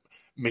the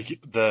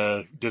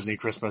Disney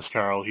Christmas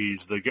Carol,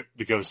 he's the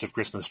ghost of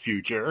Christmas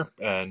Future,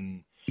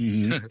 and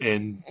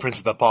in Prince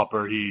of the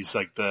Pauper, he's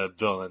like the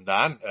villain in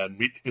that,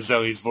 and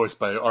he's voiced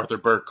by Arthur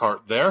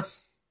Burkhart there.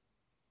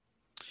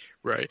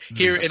 Right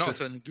here, and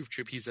also in Goof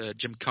Troop, he's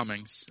Jim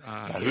Cummings.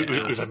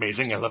 Who's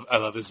amazing. I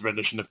love his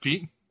rendition of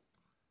Pete.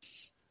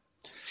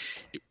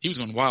 He was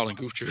going wild in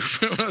Goof Troop.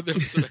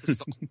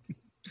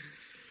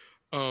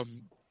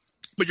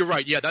 But you're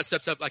right. Yeah, that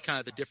steps up like kind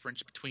of the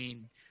difference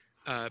between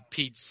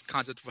Pete's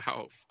concept of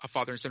how a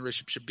father and son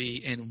relationship should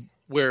be and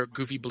where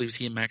Goofy believes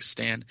he and Max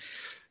stand.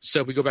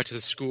 So we go back to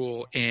the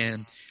school,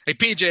 and like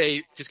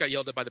PJ just got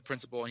yelled at by the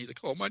principal, and he's like,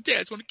 "Oh, my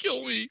dad's going to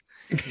kill me!"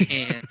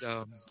 And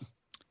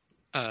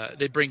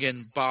they bring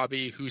in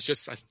Bobby, who's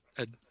just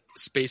a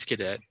space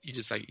cadet. He's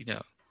just like, you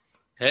know,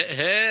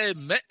 hey,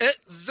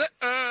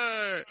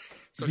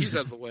 so he's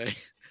out of the way.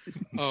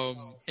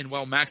 And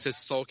while Max is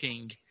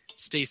sulking,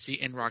 Stacy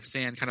and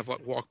Roxanne kind of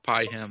like walk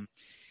by him,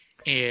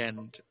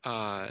 and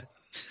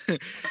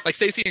like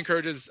Stacy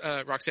encourages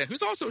Roxanne,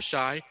 who's also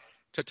shy,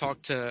 to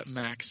talk to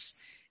Max,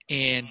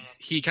 and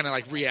he kind of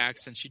like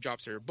reacts, and she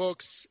drops her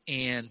books,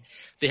 and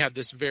they have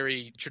this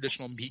very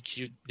traditional meet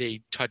cute.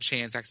 They touch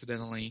hands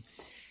accidentally.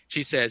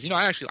 She says, you know,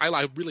 I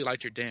really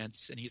liked your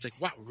dance. And he's like,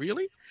 wow,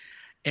 really?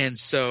 And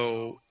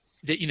so,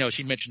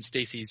 she mentioned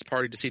Stacy's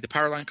party to see the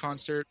Powerline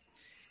concert.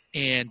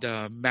 And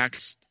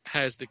Max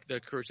has the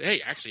courage to say,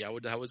 hey, actually, I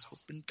was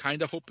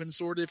hoping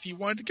sort of if you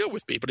wanted to go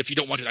with me. But if you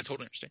don't want to, I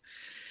totally understand.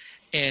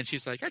 And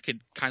she's like, I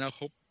can kind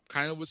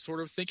of was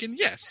sort of thinking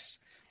yes.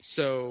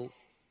 So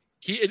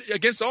he,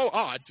 against all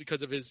odds,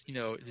 because of his,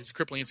 his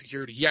crippling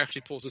insecurity, he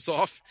actually pulls this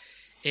off,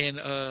 and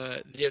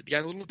they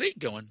got a little date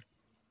going.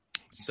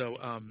 So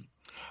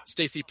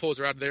Stacy pulls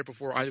her out of there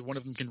before either one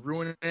of them can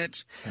ruin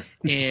it,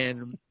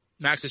 and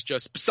Max is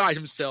just beside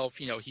himself.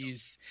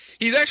 He's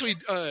actually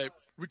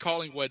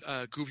recalling what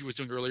Goofy was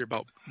doing earlier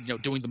about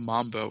doing the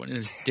mambo and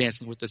his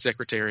dancing with the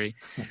secretary.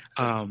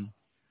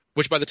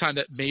 Which by the time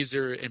that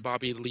Mazer and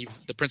Bobby leave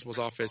the principal's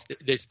office,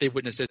 they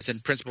witness this,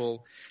 and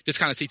principal just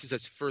kind of sees this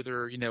as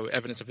further,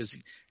 evidence of his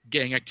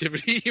gang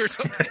activity or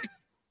something.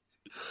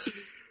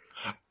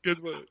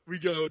 Because we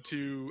go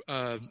to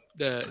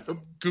the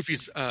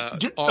Goofy's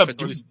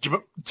office.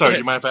 Sorry, do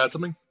you mind if I add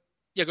something?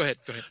 Yeah, go ahead.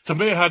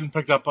 Something I hadn't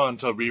picked up on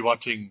until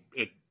rewatching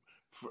it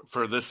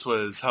for this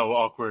was how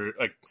awkward,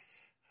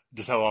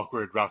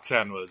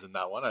 Roxanne was in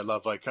that one. I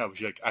love how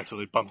she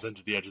accidentally bumps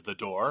into the edge of the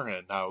door,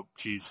 and how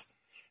she's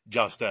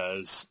just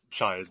as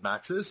shy as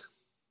Max is.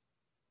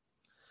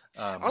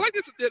 I like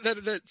this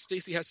that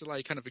Stacy has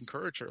to kind of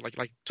encourage her,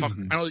 talk. I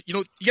don't know,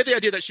 you get the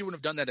idea that she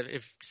wouldn't have done that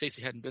if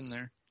Stacy hadn't been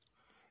there.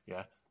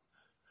 Yeah.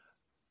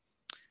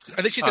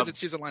 I think she says that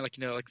she's a line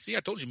see,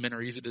 I told you men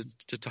are easy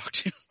to talk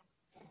to.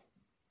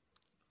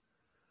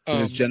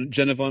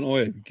 Jenna Von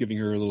Oy giving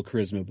her a little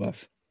charisma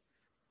buff.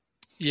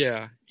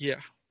 Yeah.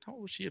 How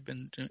old would she have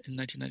been in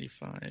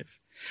 1995?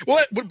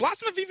 Well, would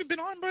Blossom have even been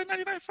on by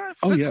 1995?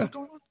 Was that still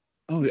going on?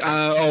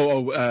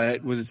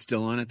 Was it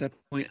still on at that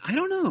point? I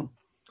don't know.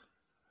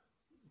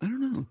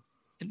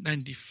 In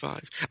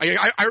 95,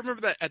 I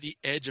remember that at the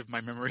edge of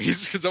my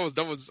memories, because I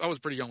was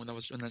pretty young when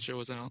that show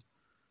was out.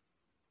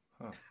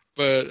 Huh.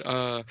 But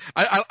I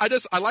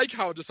like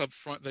how just up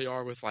front they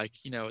are with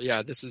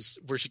this is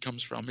where she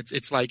comes from.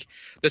 It's like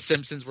The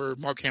Simpsons, where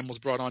Mark Hamill's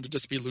brought on to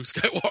just be Luke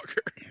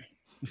Skywalker.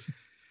 It's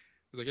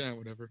yeah,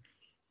 whatever.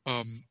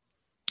 But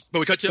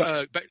we cut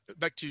to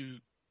back to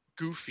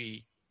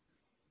Goofy.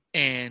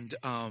 And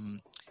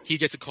he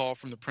gets a call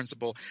from the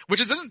principal,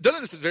 which is done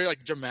in this very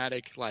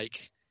dramatic,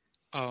 this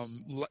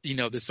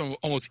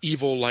almost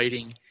evil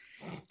lighting.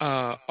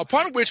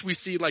 Upon which we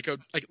see like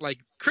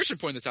Christian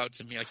pointed this out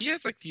to me. He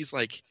has these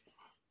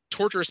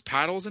torturous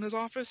paddles in his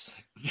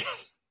office.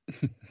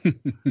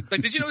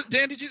 Did you know,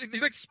 Dan? Did you see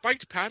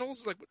spiked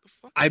paddles? What the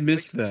fuck? I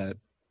missed that.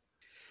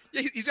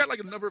 Yeah, he's got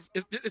a number of.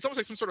 It's almost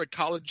like some sort of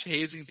college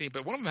hazing thing,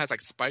 but one of them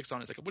has spikes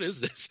on it. It's what is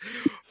this?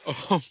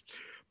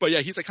 But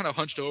yeah, he's kind of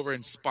hunched over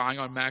and spying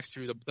on Max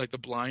through the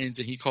blinds,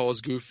 and he calls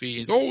Goofy.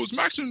 He's, is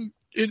Max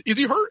is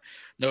he hurt?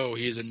 No,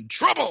 he's in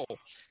trouble,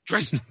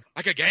 dressed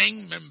like a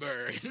gang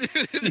member. Which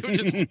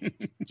is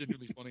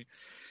genuinely funny.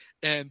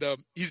 And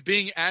he's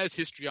being as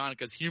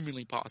histrionic as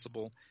humanly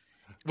possible,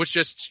 which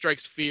just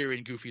strikes fear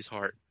in Goofy's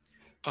heart.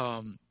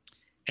 And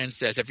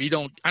says, if you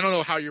don't, I don't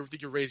know how you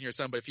think you're raising your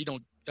son, but if you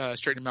don't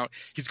straighten him out,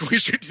 he's going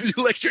straight to the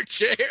electric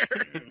chair.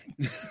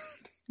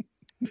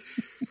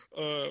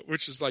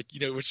 Which is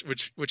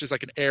which is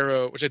like an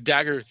arrow, a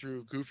dagger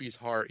through Goofy's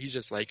heart. He's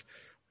just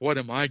what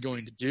am I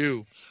going to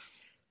do?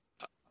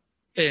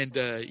 And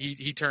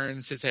he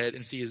turns his head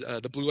and sees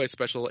the blue light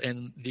special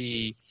and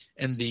the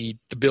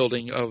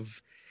building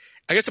of,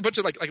 I guess, a bunch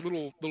of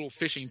little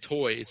fishing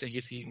toys, and he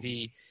gets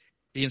the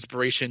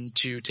inspiration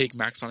to take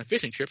Max on a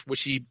fishing trip,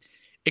 which he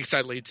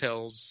excitedly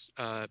tells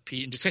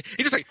Pete, and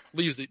he just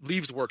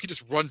leaves work. He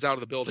just runs out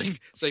of the building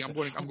saying, I'm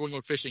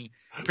going fishing,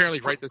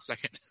 apparently right this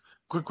second.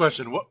 Quick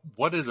question.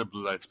 What is a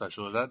blue light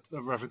special? Is that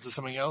a reference to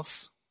something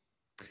else?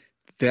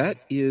 That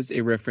is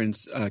a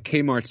reference.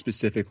 Kmart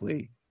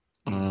specifically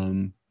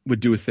would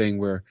do a thing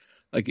where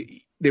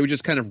they would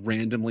just kind of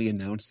randomly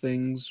announce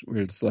things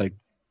where it's for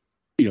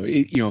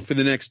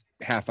the next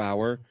half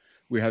hour,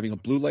 we're having a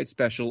blue light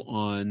special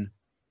on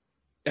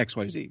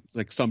XYZ,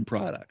 some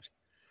product.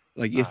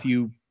 If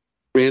you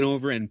ran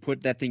over and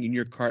put that thing in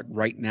your cart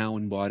right now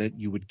and bought it,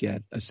 you would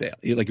get a sale.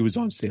 It was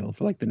on sale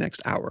for the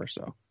next hour or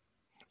so.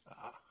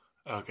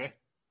 Okay.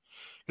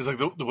 Because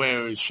the way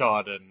it was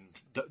shot and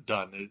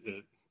done,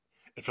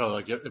 it felt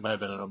like it might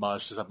have been an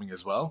homage to something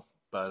as well.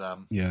 But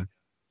yeah,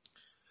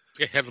 it's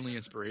a heavenly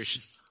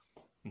inspiration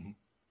from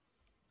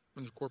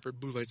the corporate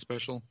blue light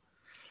special.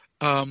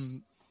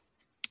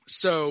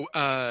 So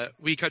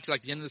we cut to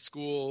the end of the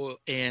school,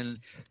 and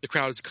the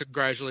crowd is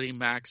congratulating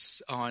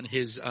Max on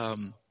his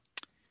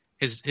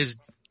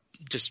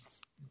just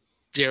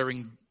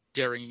daring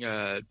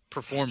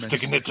performance.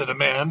 Sticking it to the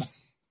man.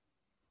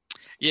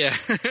 Yeah.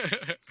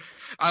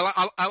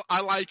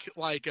 I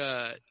like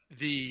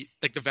the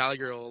Valley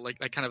Girl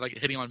kind of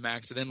hitting on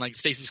Max, and then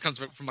Stacy just comes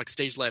from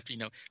stage left,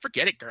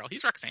 forget it, girl,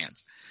 he's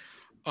Roxanne's.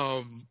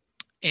 And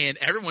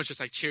everyone's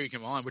just cheering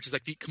him on, which is the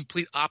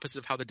complete opposite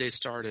of how the day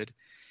started.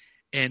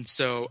 And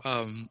so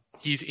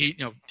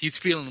he's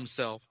feeling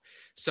himself.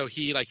 So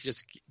he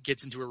just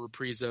gets into a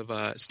reprise of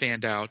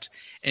Stand Out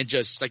and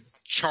just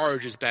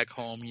charges back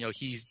home.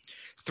 He's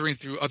throwing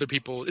through other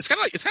people. It's kind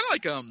of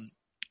like a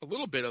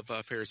little bit of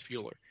Ferris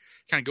Bueller,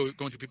 kind of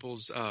going through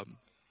people's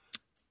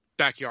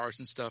backyards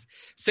and stuff.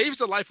 Saves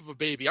the life of a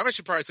baby. I'm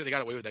actually surprised that they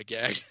got away with that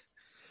gag.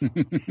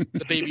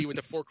 the baby with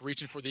the fork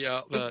reaching for the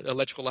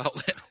electrical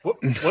outlet.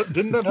 What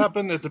didn't that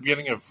happen at the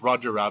beginning of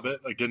Roger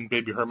Rabbit? Like, didn't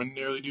Baby Herman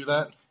nearly do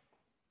that?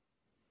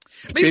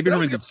 Baby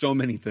Herman did so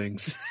many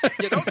things.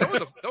 Yeah,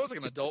 that was like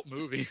an adult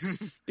movie.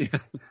 Yeah.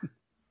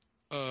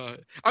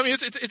 I mean,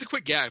 it's a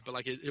quick gag, but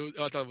like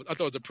I thought it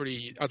was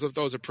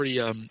a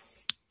pretty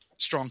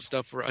strong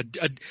stuff for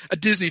a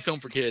Disney film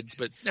for kids.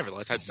 But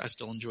nevertheless, I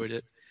still enjoyed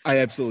it. I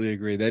absolutely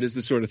agree. That is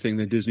the sort of thing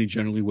that Disney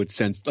generally would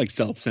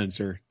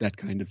self-censor, that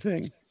kind of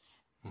thing.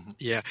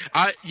 Yeah,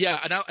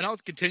 and I'll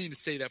continue to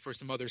say that for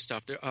some other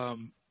stuff. Part of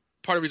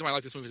the reason why I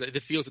like this movie is that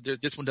it feels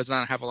that this one does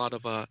not have a lot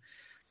of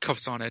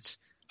cuffs on it.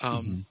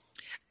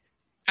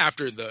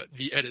 After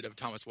the edit of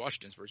Thomas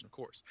Washington's version, of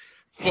course.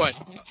 But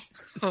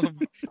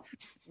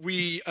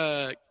we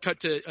cut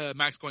to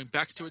Max going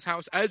back to his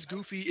house as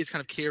Goofy is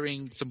kind of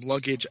carrying some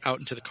luggage out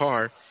into the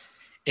car.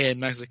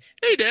 And Max is like,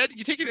 "Hey, Dad,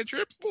 you taking a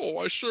trip?" "Oh,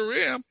 I sure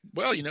am."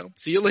 "Well,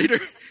 see you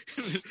later.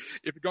 If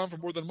you're gone for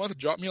more than a month,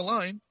 drop me a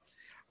line."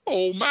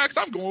 "Oh, Max,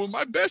 I'm going with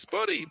my best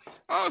buddy."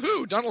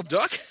 "Who? Donald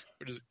Duck?"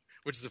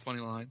 Which is a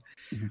funny line.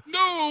 Mm-hmm.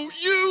 "No,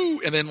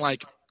 you." And then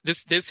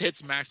this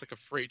hits Max like a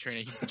freight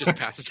train, and he just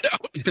passes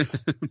out.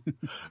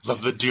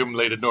 Love the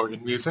doom-laden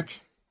organ music.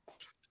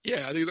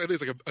 Yeah, I think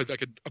it's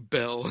like a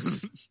bell.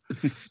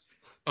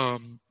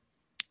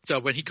 So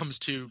when he comes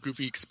to,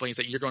 Goofy explains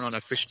that you're going on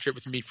a fishing trip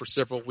with me for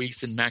several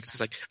weeks, and Max is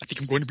like, "I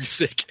think I'm going to be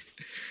sick."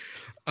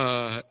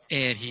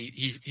 And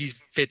he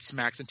fits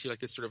Max into like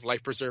this sort of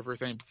life preserver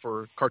thing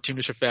for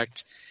cartoonish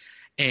effect,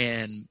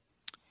 and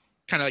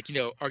kind of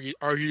like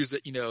argues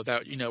that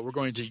we're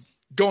going to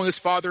go on this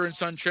father and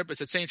son trip. It's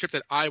the same trip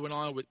that I went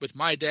on with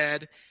my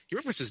dad. He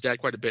references dad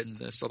quite a bit in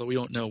this, although we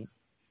don't know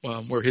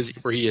where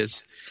he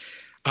is.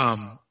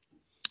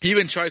 He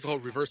even tries the whole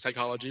reverse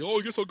psychology. "Oh,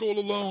 I guess I'll go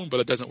alone,"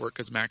 but it doesn't work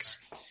because Max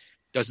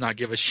does not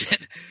give a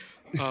shit.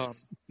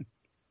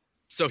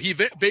 So they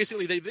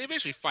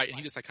eventually fight, and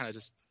he just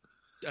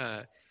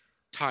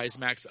ties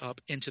Max up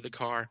into the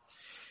car.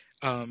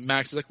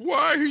 Max is like,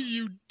 "Why are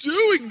you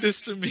doing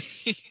this to me?"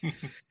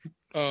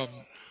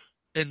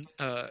 And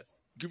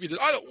Goofy says,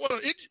 "I don't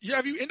want to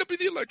have you end up in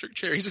the electric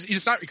chair." He's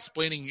just not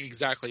explaining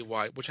exactly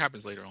why, which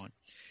happens later on.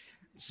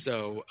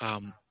 So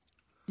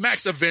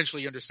Max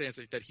eventually understands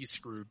that he's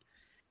screwed.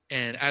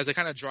 And as they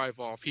kind of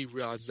drive off, he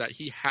realizes that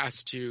he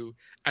has to,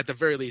 at the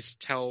very least,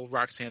 tell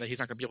Roxanne that he's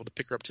not going to be able to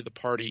pick her up to the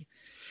party.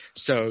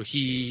 So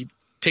he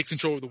takes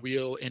control of the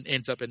wheel and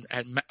ends up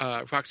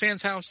at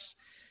Roxanne's house.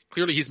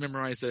 Clearly, he's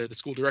memorized the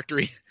school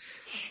directory.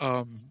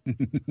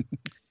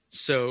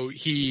 So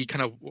he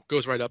kind of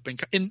goes right up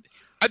and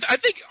I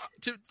think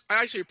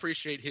I actually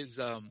appreciate his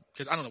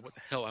because I don't know what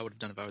the hell I would have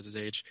done if I was his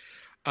age.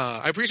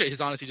 I appreciate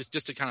his honesty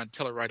just to kind of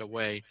tell her right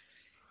away.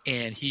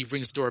 And he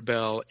rings the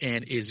doorbell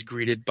and is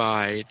greeted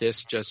by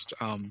this just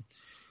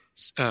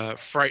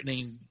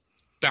frightening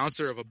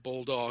bouncer of a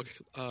bulldog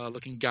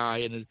looking guy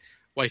in a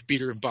wife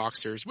beater and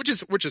boxers, which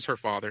is her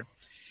father,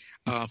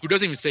 who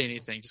doesn't even say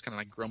anything, just kind of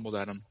like grumbled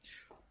at him.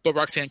 But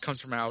Roxanne comes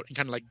from out and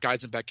kind of like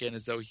guides him back in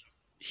as though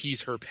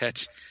he's her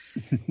pet.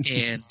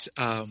 And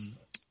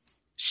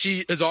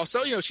she is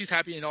also, she's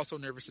happy and also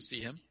nervous to see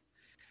him,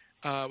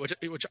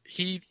 which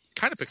he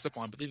kind of picks up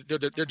on, but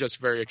they're just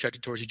very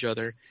attracted towards each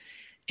other.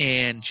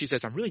 And she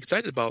says, "I'm really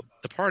excited about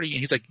the party." And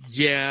he's like,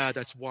 "Yeah,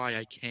 that's why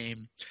I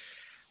came.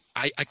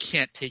 I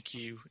can't take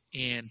you."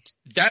 And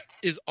that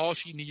is all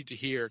she needed to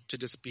hear to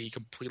just be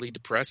completely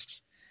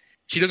depressed.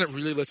 She doesn't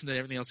really listen to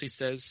everything else he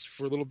says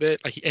for a little bit.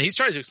 And he's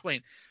trying to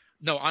explain,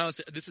 "No,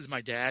 honestly, this is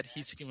my dad.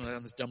 He's taking me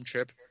on this dumb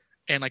trip.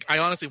 And I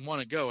honestly want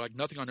to go.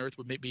 Nothing on earth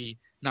would make me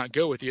not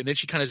go with you." And then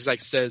she kind of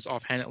just says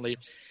offhandedly,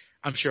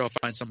 "I'm sure I'll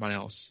find someone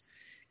else."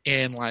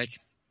 And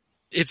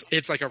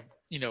it's like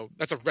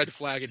that's a red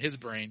flag in his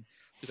brain.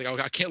 He's like,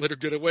 "Oh, I can't let her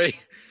get away."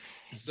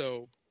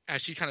 So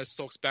as she kind of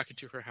sulks back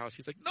into her house,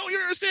 he's like, "No, you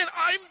don't understand.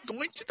 I'm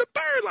going to the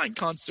Powerline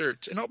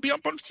concert, and I'll be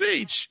up on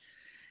stage."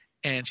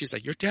 And she's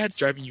like, "Your dad's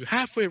driving you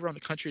halfway around the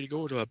country to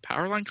go to a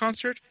Powerline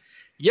concert?"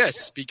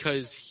 "Yes,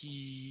 because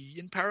he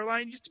and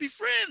Powerline used to be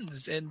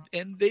friends, and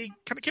they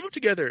kind of came up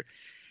together."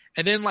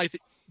 And then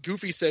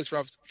Goofy says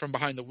from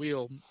behind the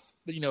wheel,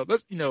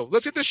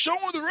 let's get this show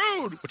on the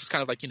road," which is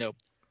kind of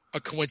a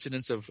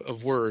coincidence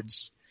of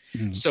words.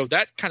 Mm-hmm. So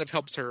that kind of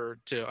helps her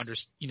to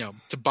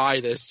to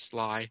buy this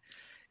lie,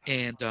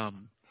 and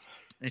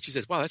she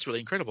says, "Wow, that's really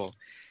incredible."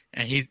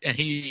 And he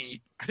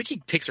I think he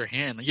takes her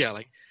hand. "Yeah,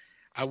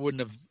 I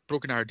wouldn't have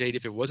broken our date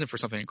if it wasn't for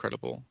something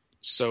incredible."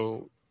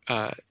 So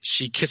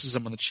she kisses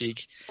him on the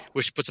cheek,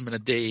 which puts him in a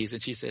daze,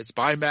 and she says,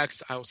 "Bye,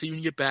 Max. I will see you when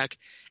you get back,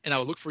 and I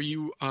will look for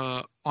you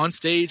on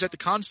stage at the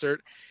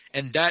concert."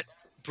 And that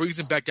brings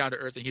him back down to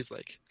earth, and he's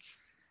like,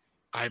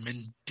 "I'm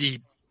in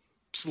deep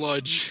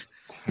sludge."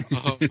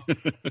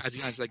 As he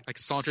kind of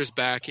saunters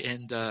back,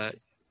 and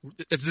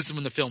this is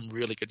when the film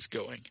really gets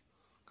going.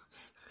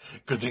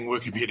 Good thing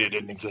Wikipedia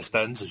didn't exist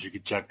then, so you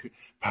could check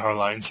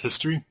Powerline's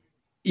history.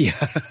 Yeah.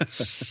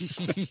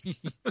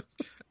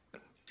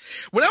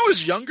 When I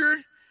was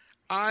younger,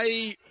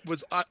 I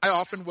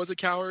often was a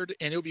coward,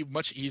 and it would be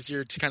much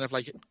easier to kind of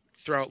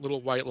throw out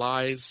little white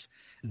lies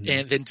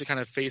and then to kind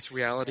of face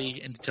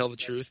reality and to tell the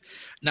truth.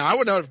 Now, I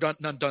would not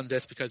have done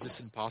this because it's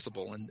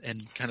impossible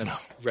and kind of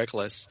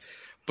reckless.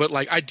 But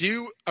like, I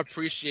do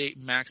appreciate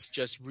Max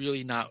just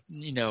really not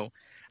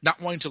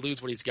wanting to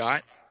lose what he's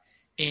got.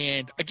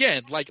 And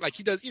again, like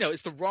he does,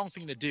 it's the wrong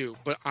thing to do,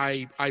 but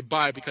I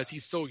buy it because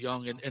he's so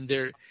young and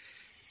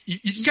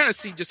you can kind of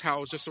see just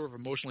how just sort of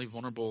emotionally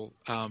vulnerable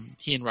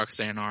he and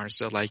Roxanne are.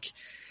 So like,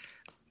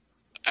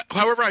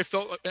 however I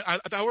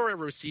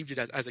received it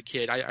as a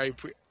kid,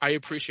 I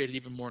appreciate it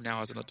even more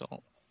now as an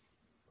adult.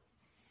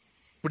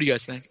 What do you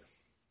guys think?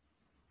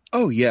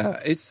 Oh yeah,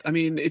 it's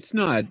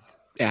not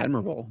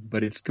admirable,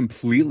 but it's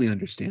completely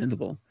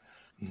understandable.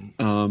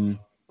 Again,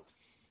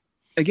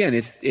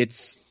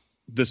 it's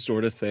the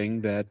sort of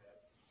thing that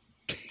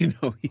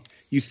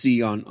you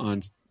see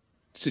on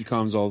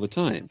sitcoms all the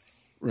time,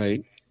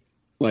 right?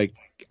 Like,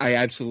 I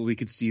absolutely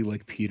could see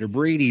like Peter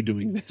Brady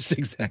doing this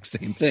exact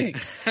same thing.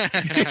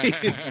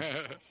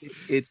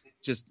 It's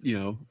just,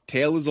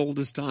 tale as old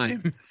as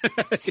time.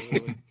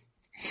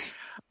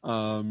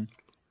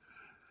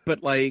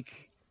 But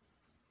like,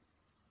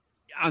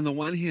 on the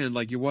one hand,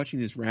 like, you're watching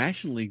this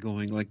rationally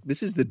going like,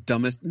 this is the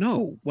dumbest.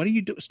 No, what do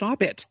you do?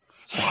 Stop it.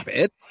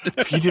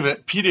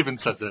 Pete even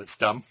says that it's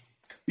dumb.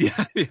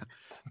 Yeah.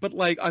 But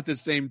like, at the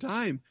same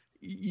time,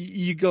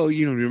 you go,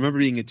 remember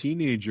being a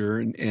teenager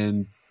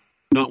and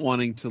not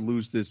wanting to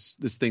lose this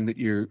thing that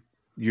you're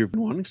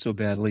wanting so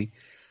badly.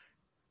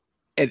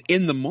 And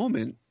in the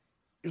moment,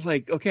 you're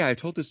like, okay, I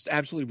told this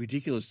absolutely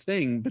ridiculous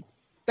thing, but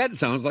that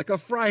sounds like a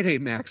Friday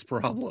Max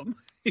problem.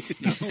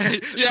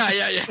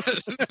 Yeah.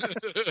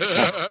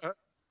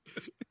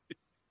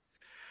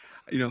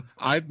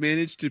 I've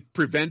managed to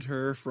prevent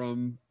her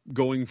from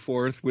going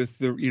forth with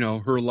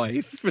her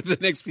life for the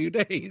next few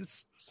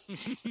days.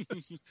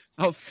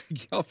 I'll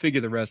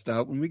figure the rest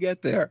out when we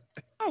get there.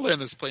 I'll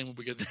land this plane when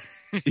we get there.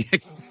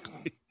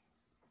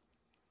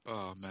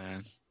 Oh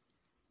man.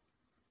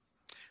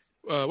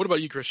 What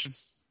about you, Christian?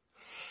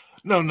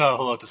 No, not a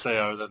whole lot to say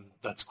other than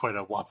that's quite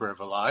a whopper of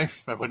a lie.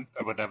 I wouldn't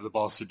have the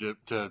balls to do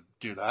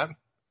that.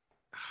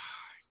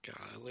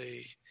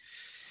 Golly.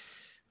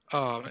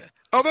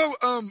 Although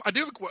I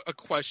do have a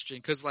question,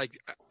 because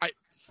like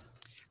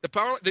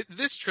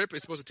this trip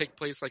is supposed to take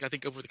place like I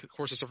think over the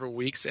course of several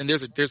weeks, and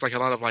there's like a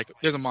lot of like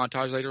there's a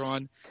montage later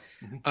on,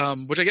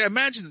 which I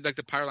imagine like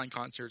the Powerline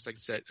concerts like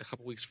set a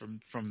couple weeks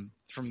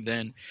from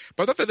then.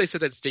 But I thought that they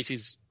said that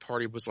Stacy's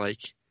party was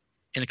like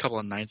in a couple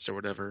of nights or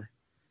whatever,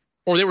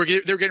 or they were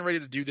getting ready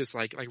to do this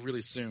like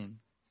really soon.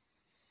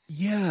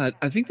 Yeah,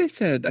 I think they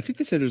said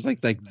it was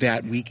like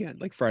that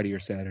weekend, like Friday or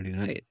Saturday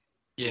night.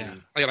 Yeah,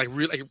 like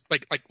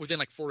within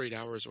like 48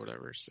 hours or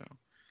whatever. So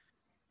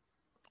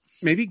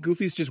maybe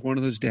Goofy's just one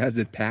of those dads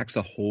that packs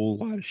a whole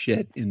lot of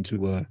shit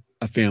into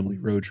a family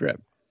road trip.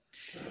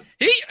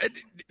 He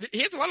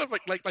has a lot of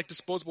like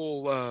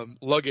disposable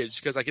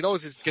luggage, because like it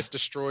always just gets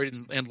destroyed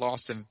and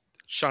lost and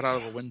shot out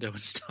of a window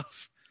and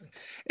stuff.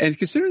 And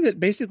consider that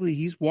basically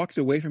he's walked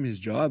away from his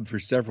job for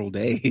several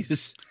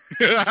days.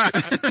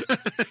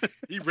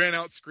 He ran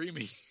out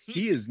screaming.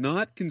 He is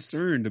not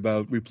concerned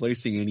about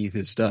replacing any of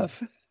his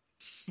stuff.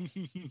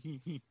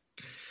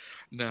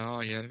 No,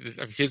 yeah,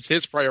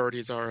 his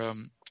priorities are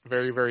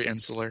very, very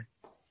insular.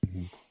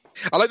 Mm-hmm.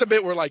 I like the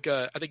bit where like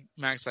I think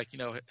Max like,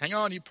 hang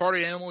on, you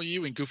party animal,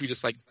 you, and Goofy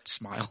just like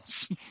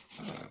smiles.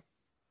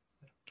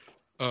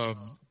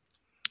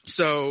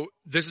 So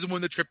this is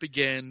when the trip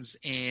begins,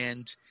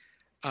 and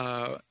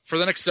for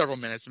the next several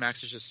minutes,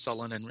 Max is just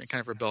sullen and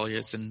kind of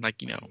rebellious, and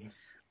like,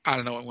 I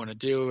don't know what I'm going to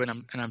do,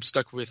 and I'm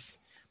stuck with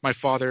my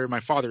father. My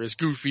father is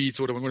Goofy,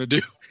 so what am I going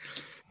to do?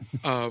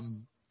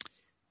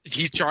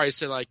 He tries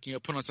to like,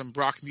 put on some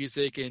rock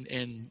music,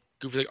 and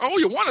Goofy's like, "Oh,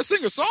 you want to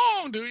sing a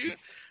song, do you?"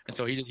 And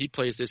so he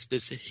plays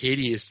this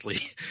hideously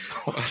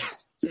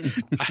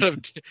out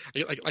of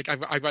like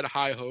I've got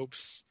high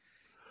hopes,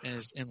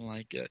 and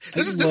like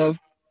I love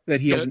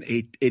that he has an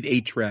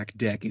 8-track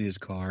deck in his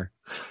car.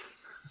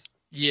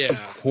 Yeah,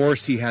 of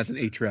course he has an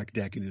 8-track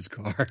deck in his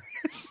car.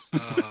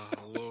 Oh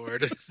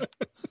Lord.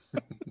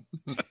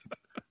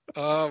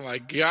 Oh my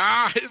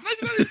God! It's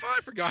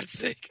 1995, for God's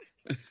sake.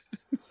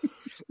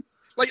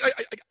 Like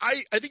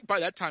I think by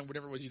that time,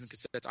 whenever I was using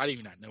cassettes, I didn't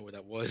even know what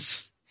that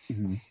was.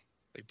 Mm-hmm.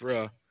 Like,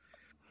 bruh.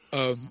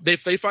 They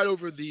fight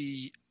over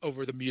the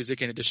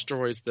music, and it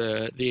destroys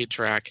the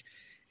 8-track,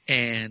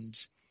 and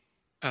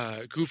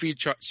Goofy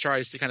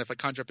tries to kind of like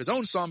conjure up his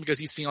own song because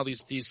he's seeing all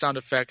these sound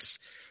effects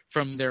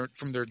from their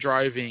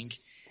driving,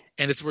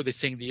 and it's where they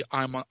sing the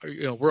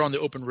 "We're on the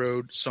Open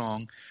Road"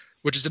 song,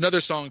 which is another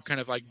song kind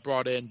of like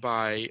brought in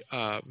by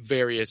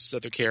various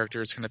other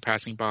characters kind of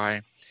passing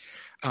by.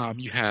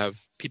 You have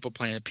people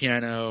playing the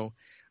piano.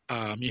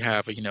 You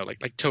have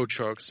like tow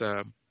trucks,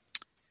 a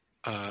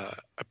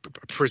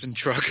prison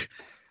truck,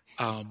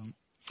 the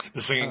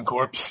singing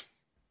corpse.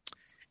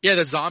 Yeah,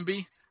 the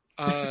zombie.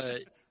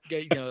 The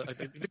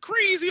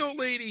crazy old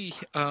lady.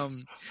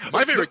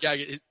 My favorite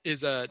gag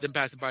is them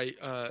passing by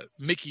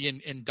Mickey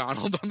and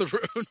Donald on the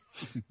road.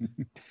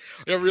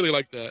 I really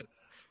like that.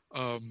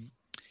 And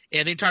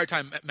the entire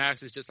time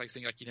Max is just like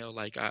saying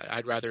like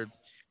I'd rather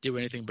do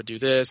anything but do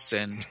this,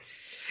 and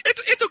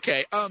it's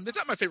okay. It's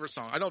not my favorite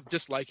song. I don't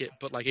dislike it,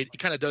 but like it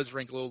kind of does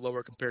rank a little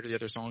lower compared to the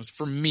other songs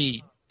for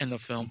me in the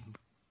film.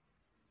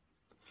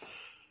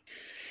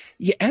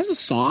 Yeah, as a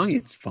song,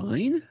 it's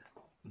fine.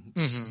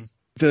 Mm-hmm.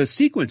 The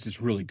sequence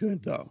is really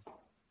good, though.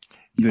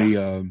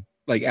 The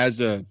like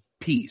as a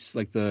piece,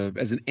 like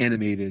as an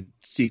animated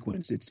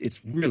sequence, it's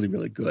really,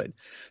 really good.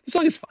 The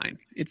song is fine.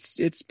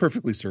 It's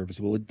perfectly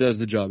serviceable. It does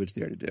the job it's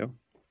there to do.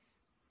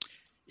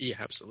 Yeah,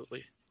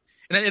 absolutely.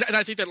 And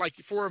I think that like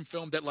for a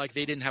film that like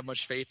they didn't have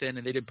much faith in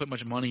and they didn't put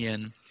much money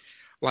in,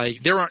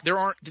 like there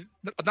aren't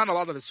not a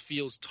lot of this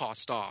feels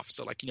tossed off.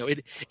 So like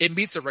it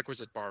meets a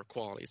requisite bar of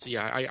quality. So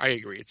yeah, I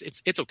agree.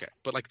 It's okay.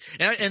 But like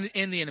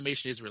and the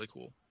animation is really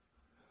cool.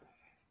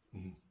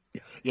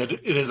 Yeah,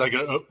 it is like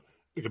a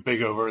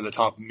big over the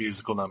top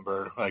musical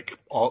number, like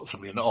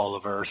something in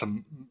Oliver or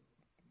something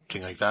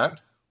like that.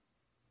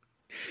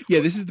 Yeah,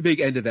 this is the big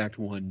end of Act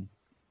 1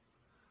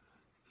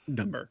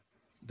 number,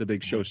 the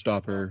big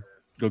showstopper.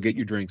 Go get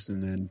your drinks,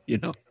 and then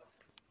we'll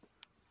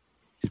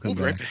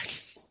be right back.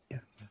 Yeah.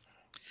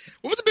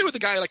 What was the bit with the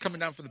guy like coming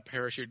down from the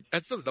parachute? I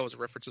feel like that was a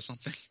reference to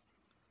something.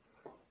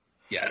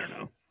 Yeah, I don't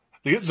know.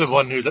 The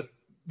one who's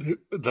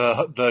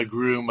the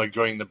groom like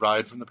joining the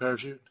bride from the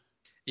parachute.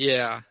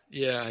 Yeah.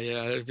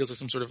 It feels like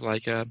some sort of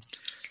like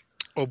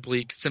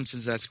oblique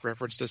Simpsons-esque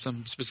reference to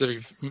some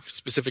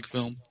specific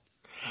film.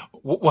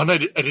 One I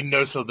didn't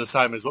know so this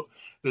time is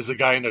there's a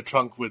guy in a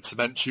trunk with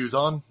cement shoes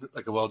on,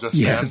 like a well-dressed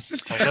man.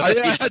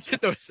 I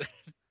did notice that.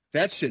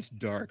 That shit's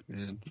dark,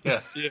 man.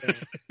 Yeah.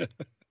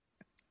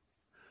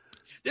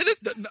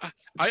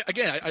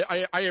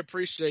 I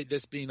appreciate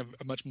this being a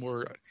much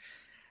more.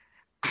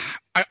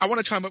 I want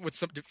to chime up with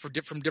some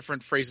from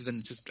different phrases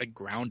than just like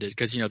grounded,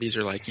 because these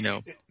are like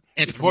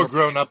it's more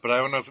grown up, but I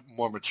don't know if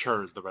more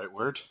mature is the right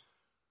word.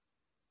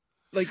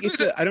 Like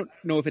I don't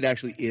know if it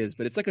actually is,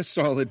 but it's like a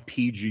solid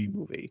PG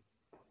movie.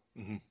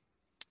 Mm-hmm.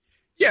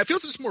 Yeah, it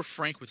feels just more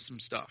frank with some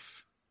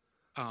stuff.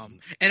 And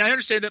I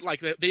understand that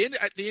like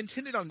they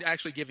intended on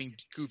actually giving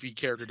Goofy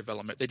character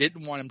development. They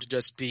didn't want him to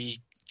just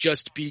be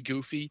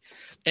Goofy,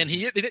 and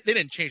they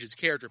didn't change his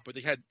character, but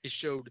it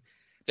showed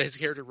that his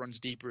character runs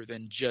deeper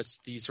than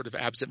just the sort of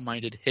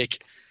absent-minded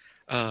hick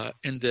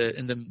in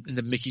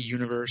the Mickey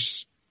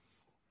universe.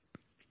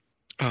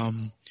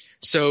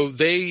 So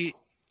they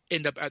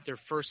end up at their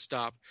first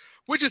stop,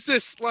 which is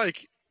this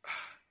like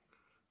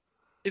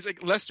it's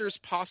like Lester's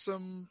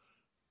Possum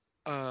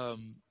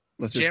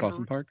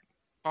Park.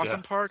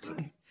 Possum Park,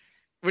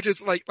 which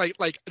is like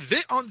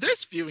this, on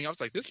this viewing, I was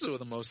like, this is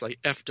the most like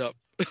effed up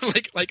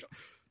like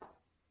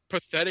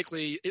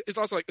pathetically. It's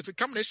also like it's a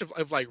combination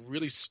of like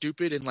really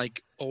stupid and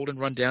like old and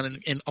run down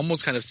and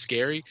almost kind of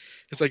scary.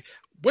 It's like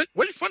what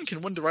fun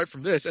can one derive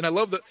from this? And I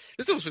love that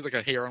this almost feels like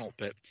a Hey Arnold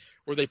bit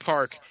where they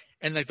park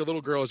and like the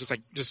little girl is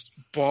just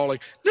bawling,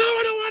 no,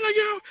 I don't want to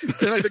go.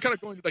 And like they're kind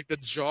of going like the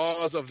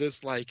jaws of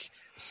this like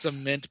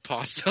cement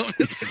possum.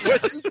 It's like,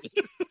 what is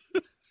this?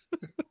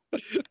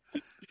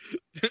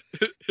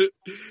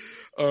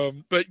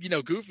 But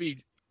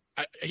Goofy,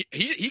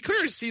 he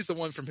clearly sees the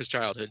one from his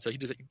childhood, so he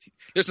doesn't.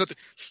 There's nothing.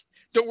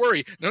 Don't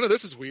worry, none of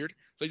this is weird.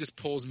 So he just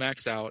pulls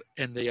Max out,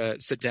 and they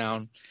sit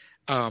down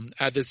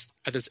at this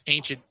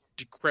ancient,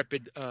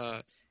 decrepit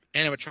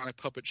animatronic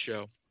puppet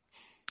show,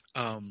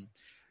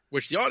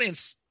 which the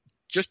audience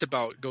just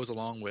about goes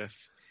along with.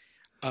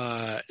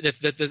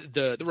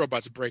 The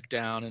robots break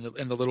down,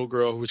 and the little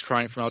girl who was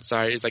crying from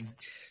outside is like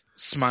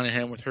smiling at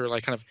him with her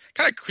like kind of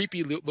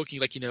creepy looking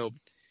like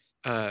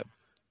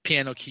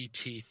piano key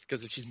teeth,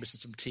 because she's missing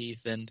some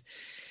teeth, and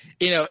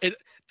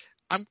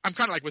I'm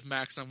kind of like with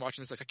Max. I'm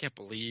watching this like I can't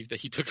believe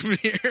that he took him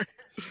here.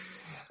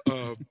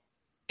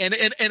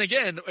 And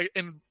again,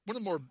 and one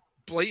of the more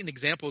blatant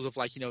examples of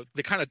like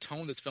the kind of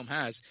tone this film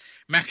has.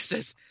 Max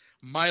says,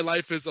 "My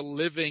life is a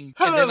living."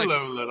 Hello,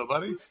 little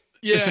buddy.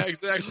 Yeah,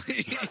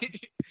 exactly.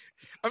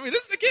 I mean,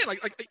 this again,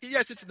 like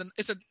yes, it's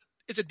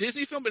a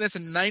Disney film, but it's a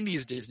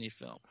 '90s Disney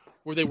film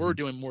where they were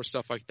doing more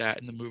stuff like that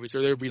in the movies,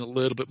 or they were being a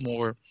little bit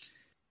more,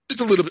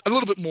 just a little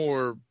bit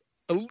more,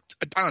 I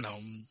don't know,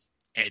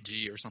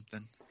 edgy or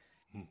something.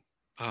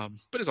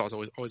 But it's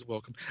always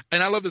welcome.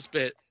 And I love this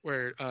bit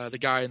where the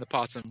guy in the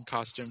possum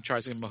costume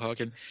tries to give him a hug,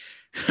 and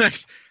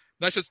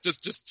that's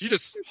just he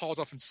just hauls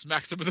off and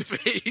smacks him in the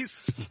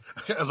face.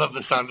 I love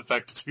the sound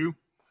effect too.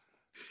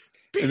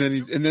 And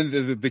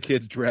then the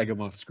kids drag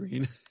him off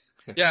screen.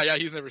 Yeah,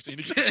 he's never seen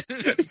again.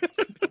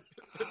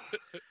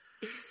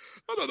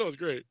 I thought that was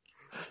great.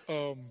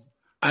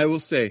 I will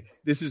say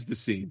this is the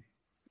scene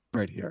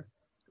right here.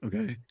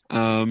 Okay.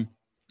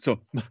 So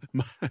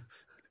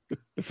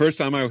the first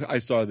time I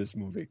saw this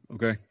movie,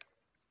 okay,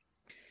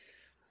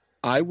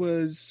 I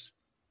was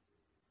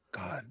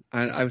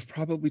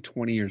probably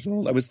 20 years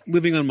old. I was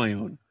living on my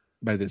own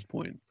by this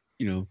point,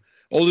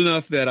 old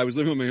enough that I was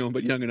living on my own,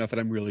 but young enough that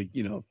I'm really,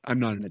 I'm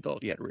not an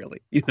adult yet,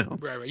 really,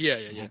 Right.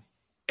 Yeah.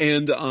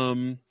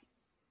 And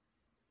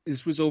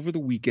this was over the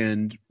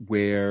weekend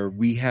where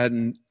we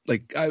hadn't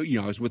I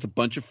was with a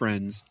bunch of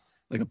friends,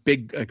 like a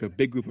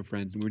big group of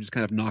friends, and we were just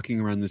kind of knocking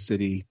around the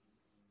city,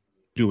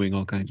 doing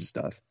all kinds of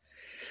stuff.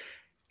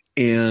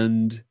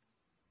 And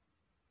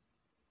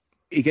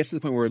it gets to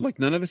the point where like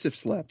none of us have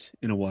slept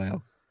in a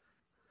while.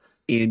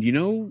 And you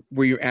know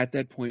where you're at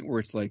that point where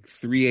it's like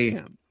 3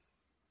 a.m.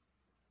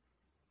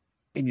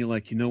 And you're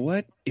like, you know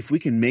what? If we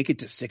can make it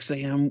to 6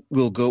 a.m.,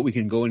 we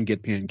can go and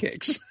get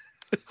pancakes.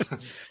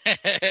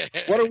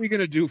 What are we going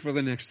to do for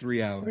the next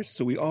 3 hours?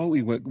 So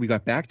we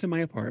got back to my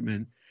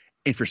apartment,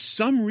 and for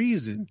some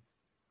reason,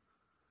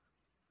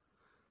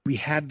 we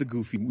had a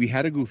Goofy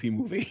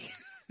movie,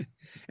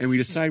 and we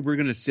decided we're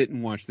going to sit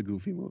and watch the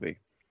Goofy movie.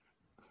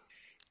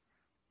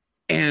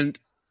 And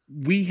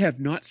we have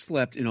not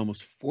slept in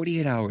almost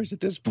 48 hours at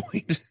this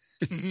point.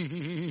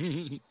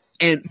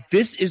 And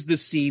this is the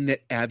scene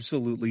that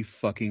absolutely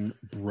fucking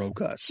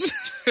broke us.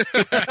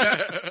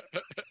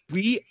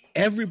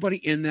 Everybody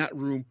in that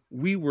room,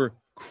 we were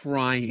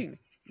crying,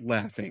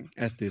 laughing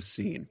at this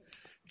scene.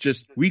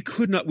 We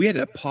had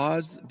to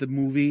pause the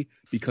movie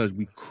because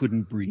we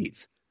couldn't breathe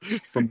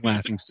from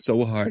laughing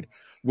so hard.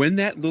 When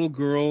that little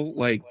girl,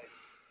 like,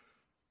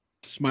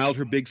 smiled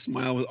her big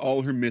smile with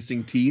all her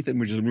missing teeth and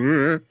we're just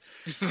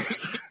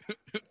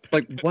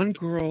like, one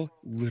girl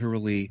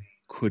literally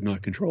could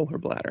not control her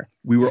bladder.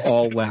 We were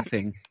all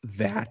laughing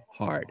that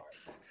hard.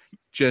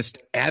 Just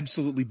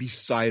absolutely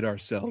beside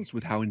ourselves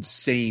with how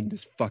insane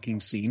this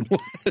fucking scene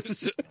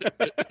was.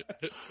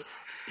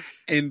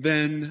 And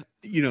then,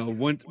 you know,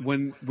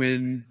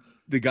 when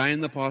the guy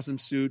in the possum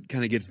suit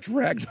kind of gets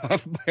dragged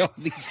off by all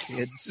these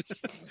kids,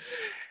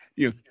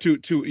 you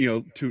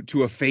know,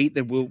 to a fate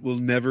that we'll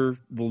never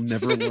learn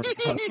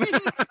about.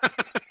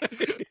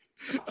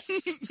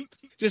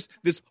 Just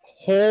this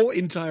whole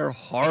entire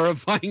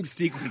horrifying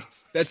sequence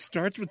that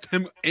starts with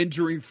them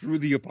entering through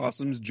the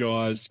opossum's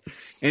jaws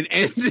and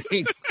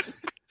ending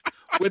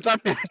with our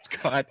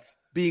mascot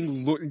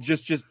being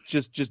just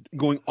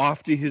going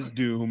off to his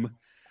doom.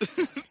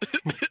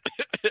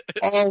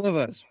 All of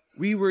us,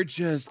 we were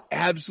just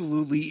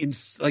absolutely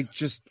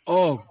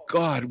oh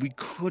God, we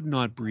could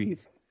not breathe.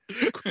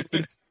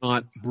 Could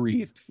not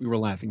breathe. We were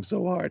laughing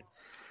so hard,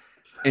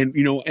 and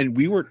you know, and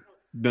we weren't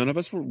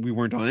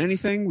on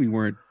anything. We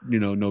weren't, you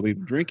know, nobody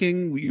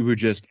drinking. We were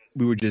just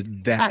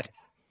that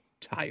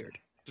tired.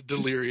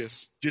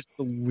 Delirious. Just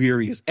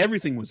delirious.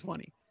 Everything was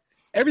funny.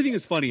 Everything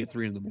is funny at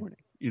 3 a.m,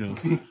 you know.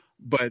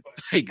 But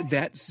like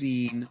that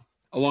scene,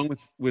 along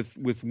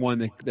with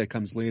one that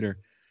comes later,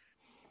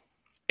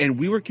 and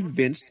we were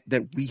convinced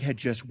that we had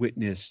just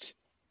witnessed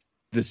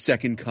the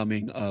second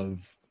coming of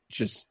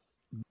just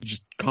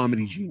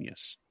comedy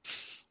genius.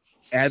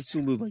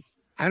 Absolutely.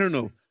 I don't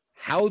know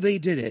how they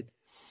did it,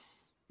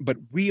 but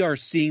we are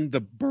seeing the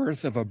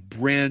birth of a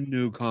brand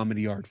new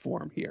comedy art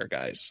form here,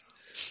 guys.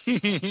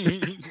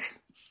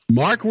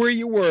 Mark where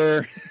you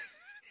were,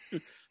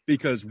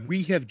 because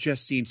we have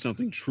just seen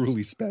something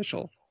truly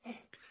special.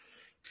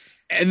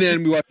 And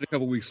then we watched it a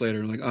couple weeks later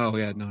and like, oh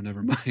yeah, no,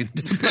 never mind.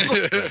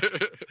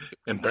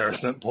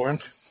 Embarrassment porn.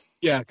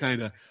 Yeah,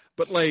 kind of.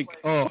 But like,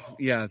 oh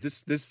yeah,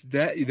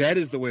 that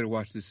is the way to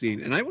watch this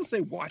scene. And I will say,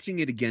 watching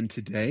it again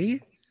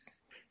today,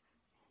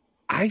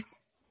 I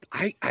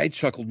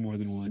chuckled more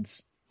than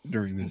once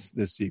during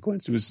this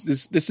sequence. It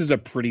was this is a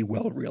pretty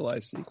well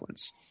realized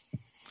sequence.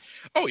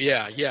 Oh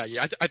yeah.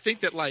 I think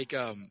that like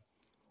I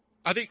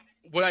think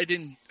what I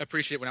didn't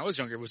appreciate when I was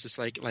younger was just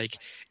like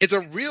it's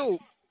a real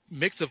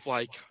mix of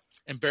like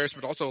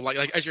embarrassment, also like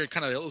as you're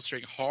kind of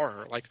illustrating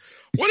horror. Like,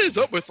 what is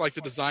up with like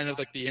the design of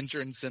like the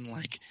entrance and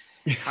like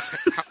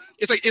how,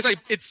 it's like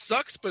it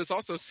sucks, but it's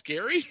also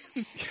scary.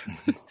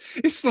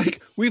 It's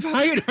like we've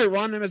hired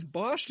Hieronymus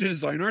Bosch to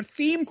design our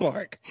theme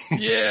park.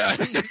 Yeah.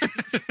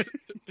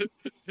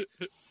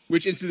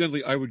 Which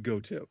incidentally I would go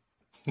to.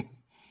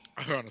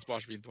 Hieronymus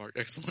Bosch theme park,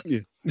 excellent.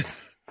 Yeah.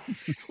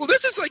 Well,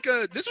 this is like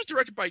this was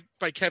directed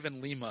by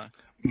Kevin Lima,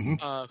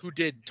 who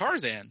did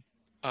Tarzan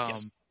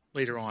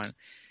later on.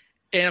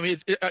 And I mean,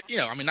 you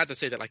know, I mean, not to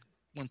say that like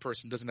one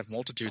person doesn't have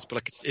multitudes, but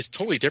like it's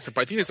totally different.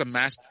 But I think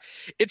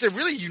it's a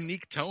really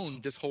unique tone,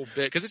 this whole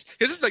bit, because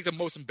this is like the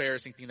most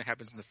embarrassing thing that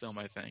happens in the film,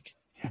 I think.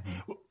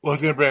 Well, I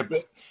was going to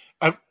bring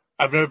up,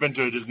 I've never been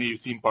to a Disney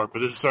theme park, but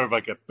this is sort of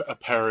like a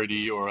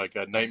parody or like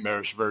a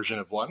nightmarish version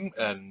of one.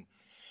 And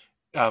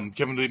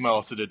Kevin Lima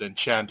also did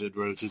Enchanted,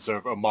 where it's sort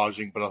of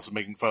homaging, but also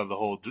making fun of the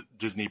whole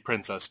Disney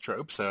princess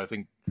trope. So I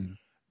think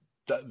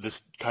that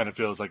this kind of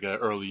feels like an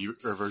earlier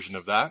version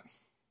of that.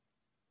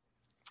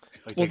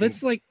 Well,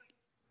 that's like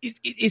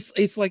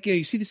it's like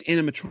you see this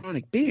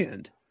animatronic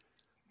band,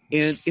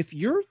 and if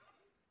you're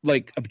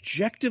like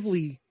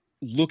objectively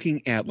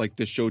looking at like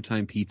the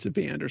Showtime Pizza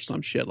Band or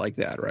some shit like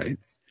that, right?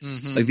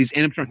 Mm-hmm. Like these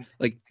animatronic,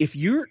 like if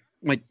you're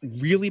like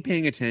really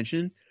paying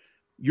attention,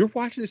 you're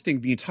watching this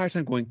thing the entire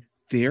time going,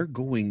 they're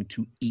going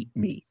to eat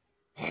me.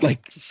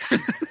 Like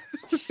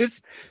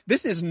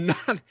this is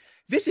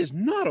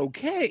not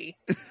okay.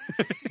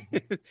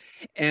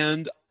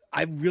 And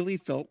I really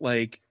felt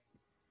like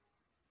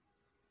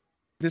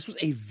this was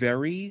a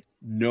very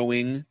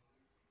knowing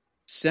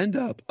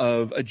send-up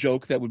of a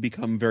joke that would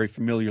become very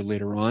familiar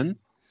later on,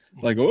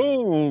 Like,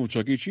 oh,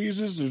 Chuck E. Cheese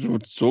is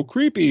so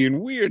creepy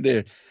and weird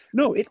there.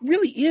 No, it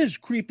really is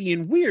creepy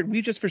and weird.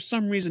 We just, for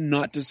some reason,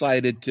 not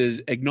decided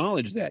to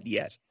acknowledge that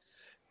yet.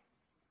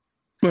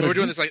 But we're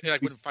doing this like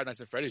when Five Nights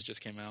at Freddy's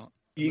just came out.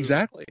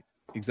 Exactly.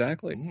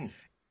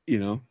 You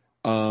know,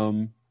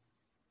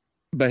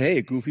 but hey,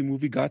 a Goofy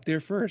movie got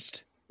there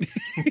first.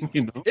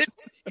 You know,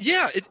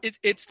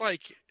 it's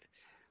like,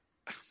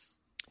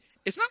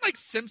 it's not like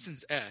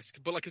Simpsons-esque,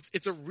 but like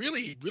it's a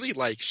really, really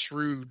like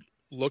shrewd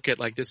look at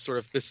like this sort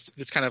of this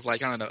kind of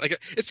like, I don't know,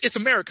 like it's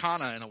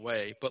Americana in a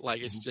way, but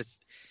like it's just,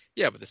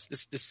 but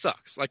this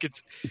sucks. Like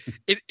it's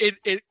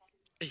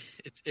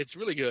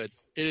really good.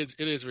 It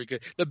is really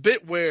good. The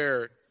bit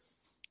where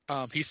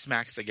he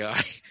smacks the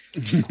guy.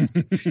 It's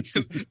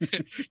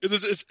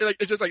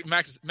just like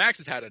Max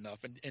has had enough,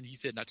 and he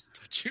said not to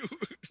touch you.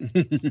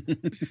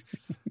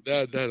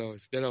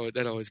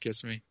 that always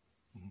gets me.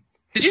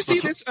 Did you see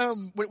this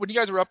when you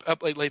guys were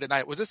up late at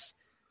night? Was this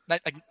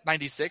like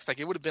 96? Like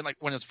it would have been like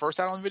when it was first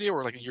out on video,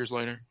 or like years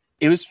later?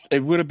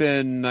 It would have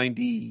been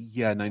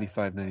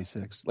 95,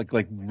 96. Like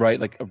right,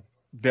 like a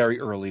very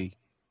early.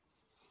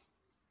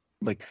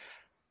 Like,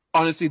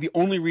 honestly, the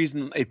only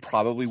reason it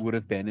probably would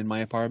have been in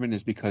my apartment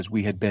is because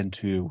we had been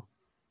to.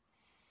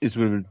 This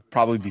would have been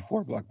probably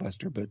before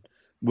Blockbuster, but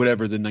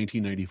whatever the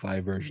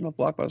 1995 version of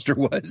Blockbuster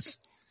was.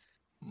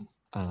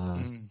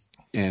 And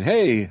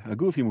hey, a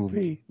Goofy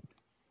movie.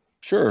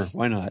 Sure,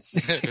 why not?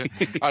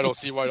 I don't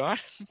see why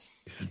not.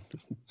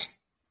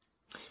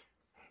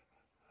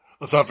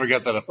 Let's not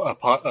forget that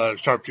a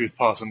sharp-toothed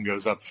possum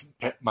goes up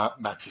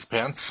Max's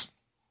pants.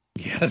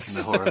 Yes, and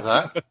the horror of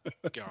that.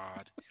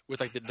 God,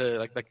 with like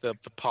the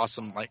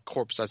possum like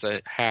corpse as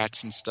a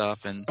hat and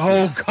stuff, and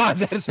oh god,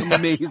 that is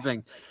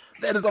amazing.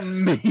 That is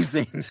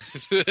amazing.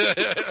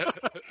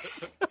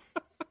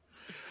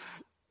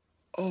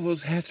 Oh,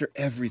 those hats are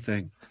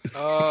everything.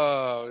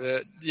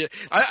 Oh, yeah.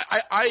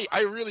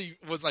 I really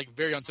was like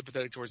very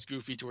unsympathetic towards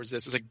Goofy towards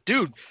this. It's like,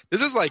 dude,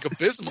 this is like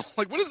abysmal.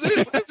 Like, what is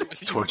this? What is it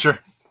with you? Torture.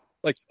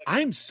 Like,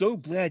 I'm so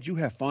glad you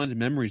have fond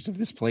memories of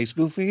this place,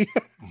 Goofy.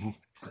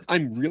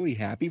 I'm really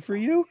happy for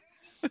you.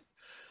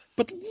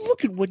 But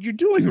look at what you're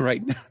doing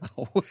right now.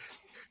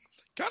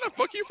 Kind of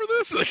fuck you for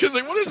this?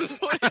 Like, what is this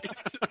place?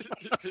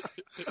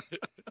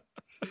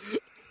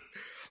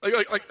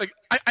 I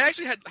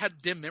actually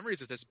had dim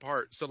memories of this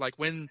part. So like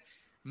when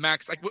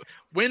Max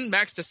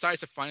decides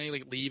to finally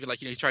like leave and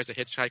like, you know, he tries to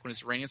hitchhike when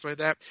it's raining and stuff like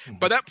that.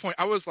 By that point,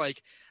 I was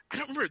like, I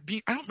don't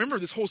remember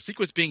this whole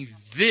sequence being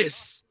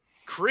this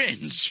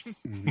cringe.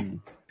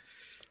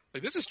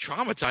 Like, this is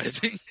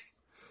traumatizing.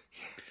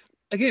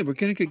 Again, we're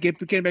gonna get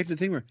back to the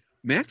thing where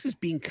Max is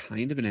being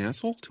kind of an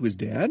asshole to his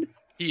dad,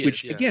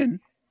 which again,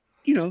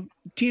 you know,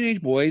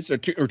 teenage boys or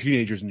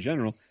teenagers in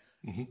general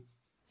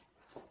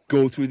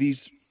go through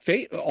these.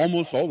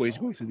 Almost always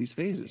go through these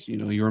phases. You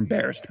know, you're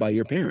embarrassed by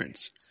your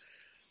parents.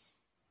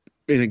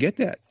 And I get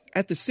that.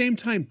 At the same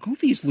time,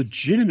 Goofy is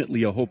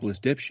legitimately a hopeless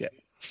dipshit.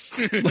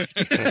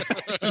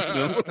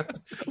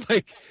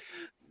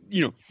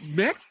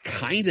 Max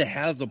kind of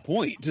has a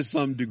point to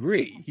some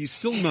degree. He's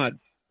still not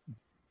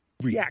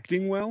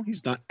reacting well.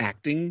 He's not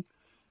acting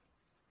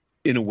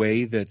in a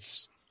way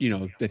that's, you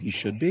know, that he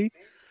should be.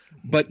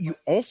 But you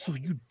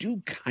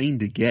do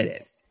kind of get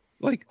it.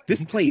 Like,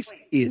 this place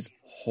is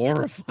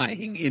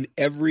horrifying in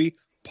every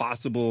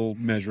possible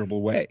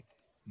measurable way.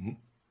 And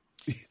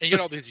you get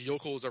all these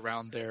yokels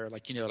around there,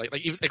 like, you know, like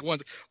even like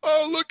one's,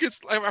 oh look,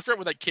 it's, I forget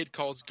what that kid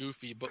calls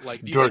Goofy, but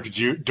like Dork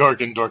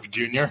and Dork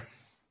Jr.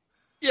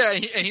 Yeah,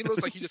 and he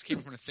looks like he just came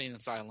from an insane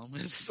asylum.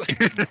 It's just like,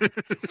 who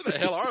the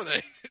hell are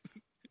they?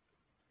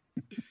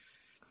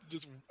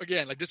 Just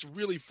again, like this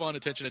really fun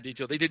attention to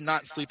detail. They did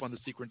not sleep on the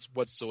sequence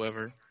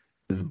whatsoever.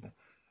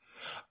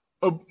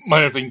 Oh,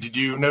 minor thing. Did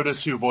you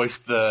notice who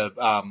voiced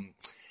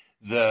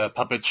the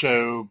puppet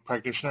show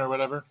practitioner or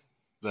whatever?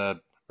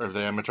 The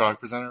animatronic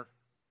presenter?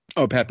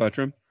 Oh, Pat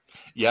Buttram?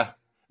 Yeah.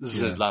 This is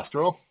his last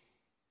role.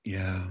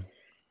 Yeah.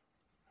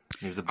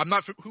 I'm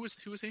not. Who was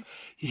he?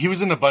 He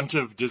was in a bunch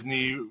of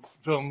Disney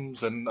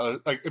films, and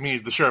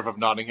he's the Sheriff of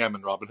Nottingham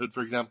and Robin Hood,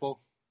 for example.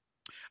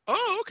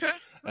 Oh, okay.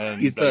 And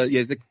he's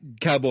the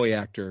cowboy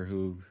actor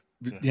who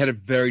had a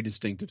very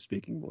distinctive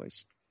speaking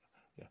voice.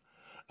 Yeah.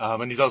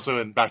 And he's also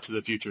in Back to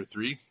the Future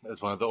 3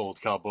 as one of the old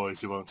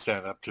cowboys who won't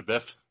stand up to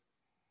Biff.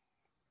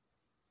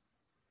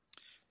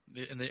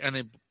 And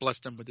they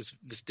blessed him with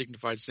this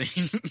dignified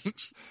scene.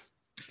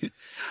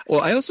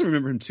 Well, I also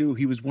remember him too.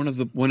 He was one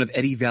of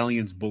Eddie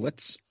Valiant's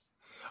bullets.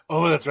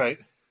 Oh, that's right.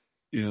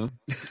 You know.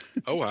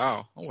 Oh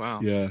wow!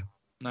 Yeah.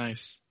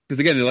 Nice. Because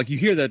again, like you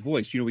hear that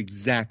voice, you know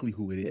exactly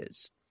who it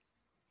is.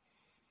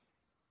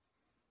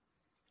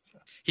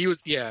 He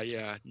was,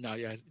 very,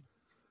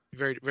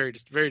 very,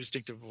 very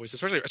distinctive voice,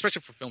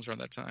 especially for films around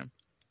that time.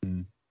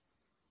 Mm.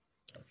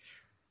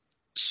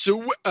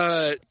 So,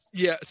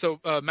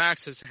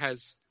 Max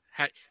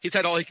he's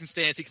had all he can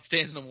stand. He can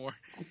stand no more.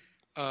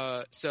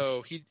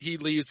 So he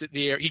leaves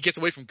the air. He gets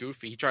away from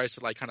Goofy. He tries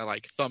to kind of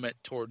thumb it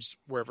towards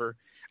wherever,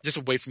 just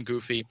away from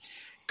Goofy.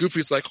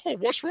 Goofy's like, "Oh,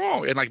 what's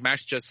wrong?" And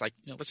Max just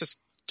let's just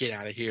get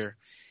out of here.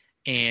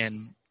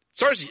 And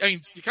starts. I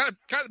mean, he kind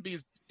of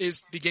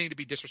is beginning to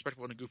be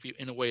disrespectful to Goofy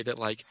in a way that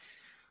like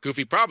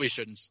Goofy probably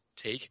shouldn't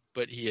take,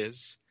 but he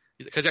is,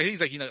 because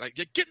he's like, like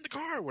get in the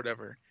car or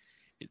whatever,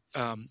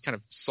 kind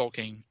of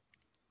sulking,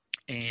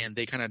 and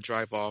they kind of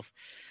drive off,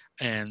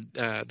 and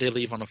they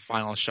leave on a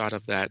final shot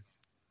of that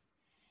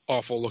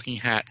awful looking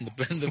hat in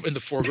the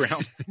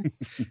foreground.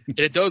 And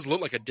it does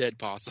look like a dead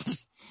possum.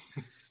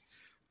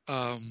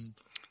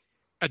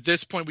 At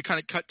this point, we kind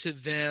of cut to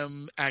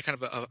them at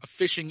kind of a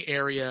fishing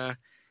area,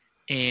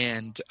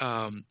 and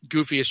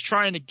Goofy is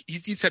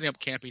he's setting up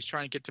camp. He's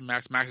trying to get to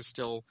Max. Max is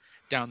still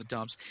down the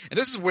dumps. And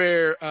this is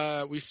where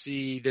we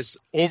see this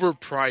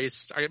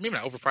overpriced, maybe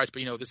not overpriced,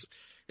 but this,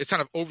 it's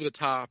kind of over the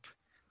top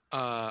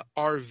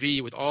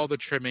RV with all the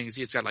trimmings.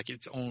 It's got like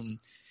its own,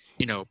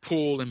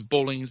 pool and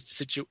bowling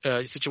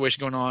situation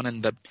going on,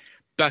 and the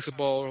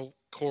basketball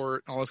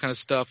court, all this kind of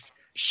stuff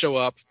show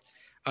up,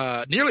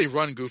 nearly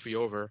run Goofy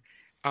over.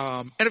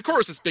 And of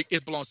course,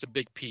 it belongs to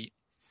Big Pete,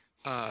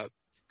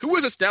 who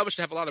was established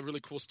to have a lot of really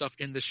cool stuff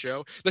in the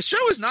show. The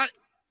show is not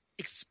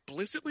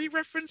explicitly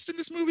referenced in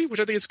this movie, which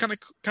I think is kind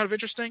of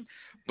interesting.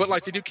 But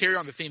like they do carry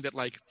on the theme that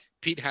like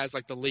Pete has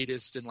like the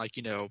latest and like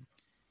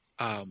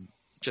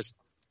just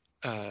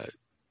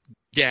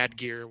dad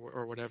gear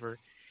or whatever.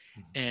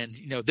 And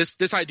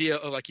this idea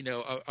of like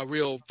a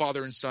real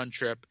father and son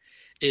trip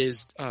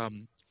is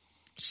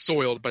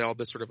soiled by all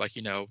this sort of like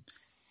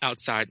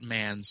outside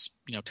man's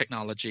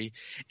technology.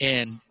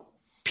 And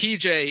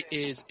PJ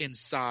is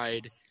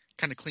inside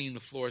kind of cleaning the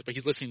floors, but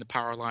he's listening to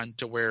power line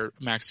to where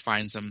Max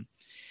finds him.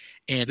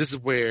 And this is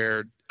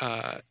where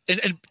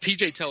and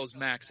PJ tells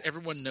Max,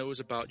 everyone knows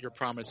about your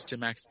promise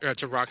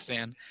to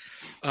Roxanne.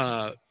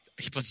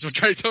 He's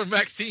trying to tell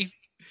Maxine,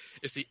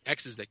 it's the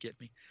X's that get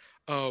me,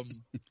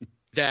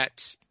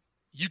 that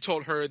you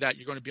told her that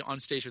you're going to be on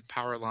stage with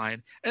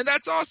Powerline, and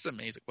that's awesome.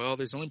 And he's like, well,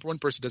 there's only one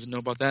person who doesn't know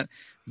about that,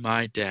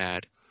 my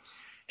dad.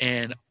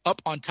 And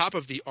up on top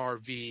of the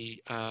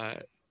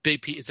RV,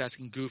 Big Pete is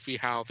asking Goofy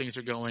how things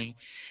are going,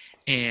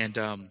 and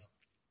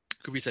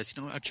Goofy says,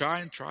 I try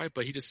and try,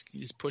 but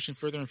he's pushing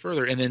further and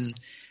further. And then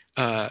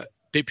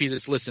Big Pete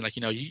says, listen, like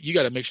you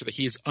got to make sure that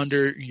he's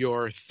under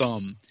your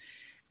thumb.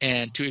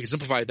 And to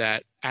exemplify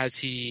that, as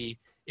he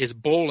is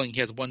bowling, he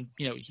has one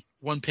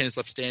pin is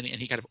left standing,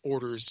 and he kind of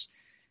orders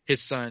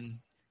his son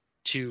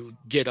to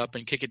get up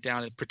and kick it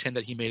down and pretend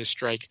that he made a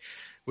strike,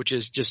 which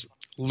is just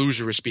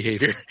loserous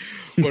behavior.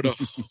 But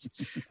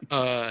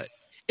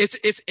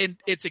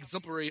it's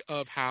exemplary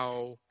of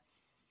how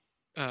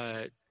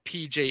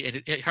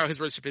PJ and how his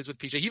relationship is with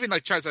PJ. He even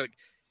like tries to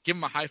give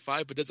him a high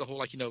five, but does a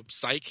whole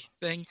psych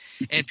thing,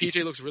 and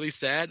PJ looks really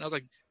sad. And I was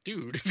like,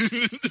 dude,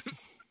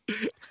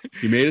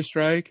 he made a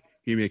strike.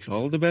 He makes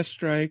all the best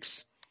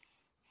strikes.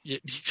 Yeah.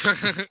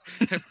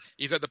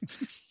 He's at the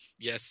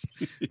yes.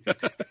 He's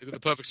at the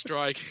perfect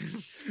strike.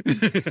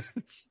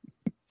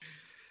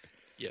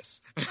 Yes.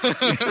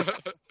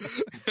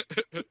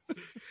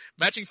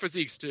 Matching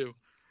physiques too.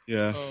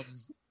 Yeah.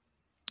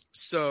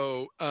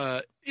 So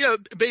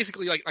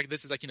basically like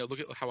this is like look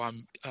at how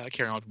I'm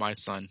carrying on with my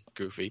son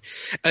Goofy.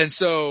 And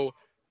so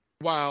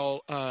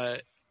while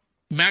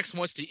Max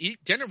wants to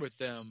eat dinner with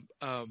them,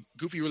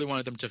 Goofy really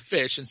wanted them to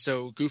fish, and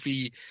so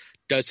Goofy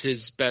does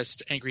his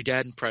best angry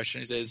dad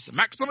impression. He says,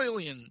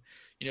 Maximilian,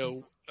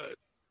 we're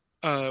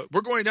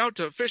going out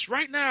to fish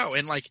right now.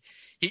 And like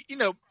he,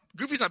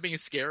 Goofy's not being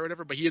scared or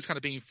whatever, but he is kind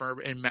of being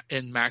firm,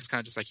 and Max kind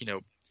of just like,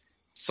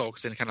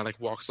 sulks and kind of like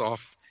walks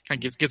off,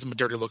 kind of gives him a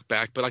dirty look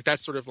back. But like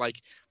that's sort of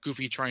like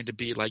Goofy trying to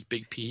be like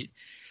Big Pete.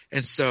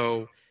 And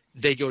so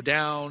they go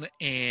down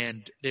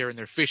and they're in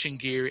their fishing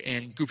gear,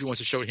 and Goofy wants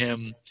to show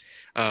him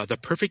the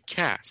perfect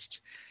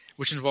cast,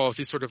 which involves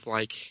these sort of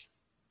like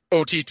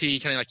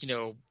OTT kind of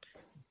like,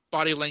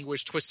 body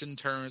language twists and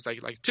turns,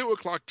 like 2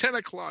 o'clock, 10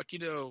 o'clock,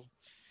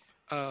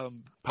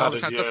 I'm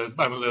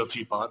a little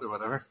teapot or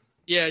whatever.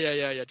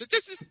 Yeah.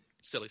 Just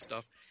silly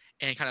stuff.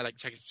 And kind of like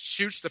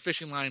shoots the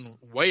fishing line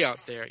way out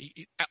there.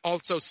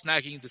 Also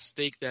snagging the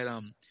steak that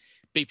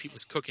Big Pete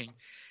was cooking.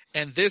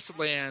 And this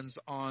lands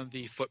on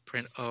the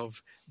footprint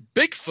of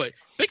Bigfoot.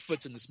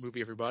 Bigfoot's in this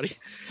movie, everybody.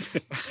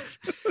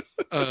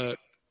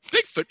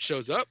 Bigfoot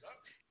shows up,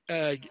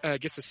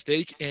 gets the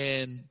steak,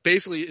 and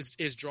basically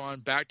is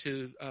drawn back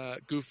to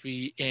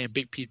Goofy and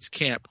Big Pete's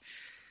camp.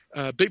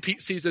 Big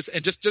Pete sees this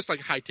and just like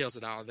hightails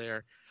it out of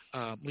there,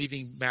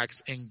 leaving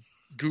Max and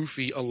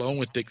Goofy alone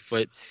with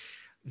Bigfoot.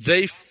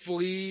 They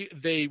flee.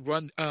 They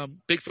run.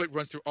 Bigfoot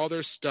runs through all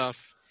their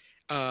stuff,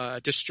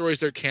 destroys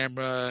their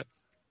camera.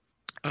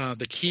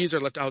 The keys are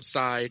left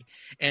outside,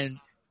 and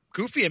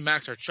Goofy and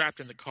Max are trapped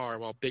in the car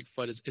while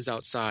Bigfoot is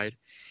outside.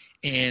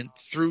 And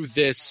through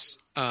this,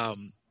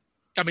 and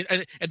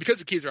because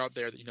the keys are out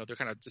there, they're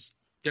kind of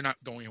they're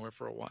not going anywhere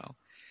for a while.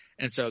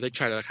 And so they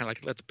try to kind of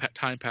like let the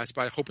time pass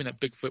by, hoping that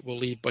Bigfoot will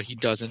leave, but he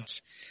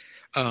doesn't.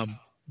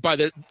 By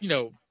the,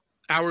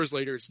 hours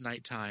later, it's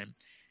nighttime,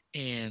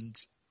 and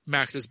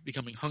Max is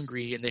becoming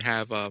hungry, and they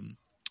have a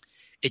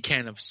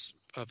can of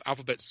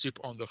alphabet soup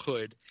on the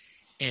hood,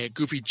 and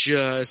Goofy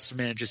just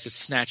manages to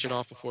snatch it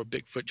off before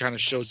Bigfoot kind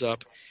of shows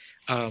up,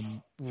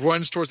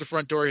 runs towards the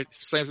front door,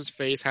 slams his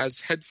face,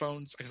 has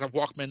headphones, like a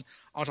Walkman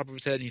on top of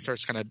his head, and he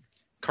starts kind of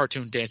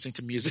cartoon dancing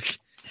to music.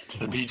 To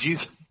the Bee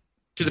Gees?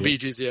 To the Bee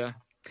Gees, yeah.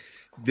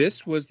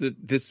 This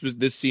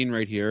scene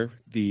right here,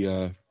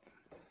 the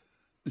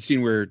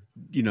scene where,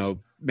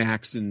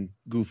 Max and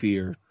Goofy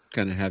are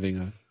kind of having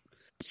a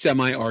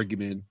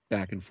semi-argument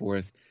back and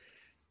forth,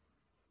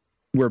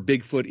 where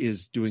Bigfoot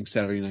is doing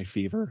Saturday Night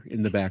Fever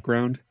in the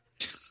background.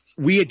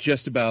 We had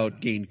just about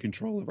gained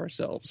control of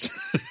ourselves.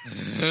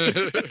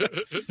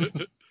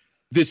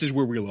 This is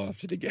where we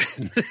lost it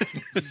again.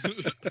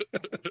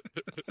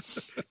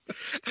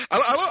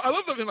 I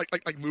love him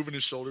like moving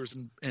his shoulders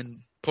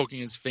and poking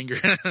his finger.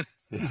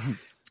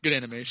 It's good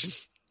animation.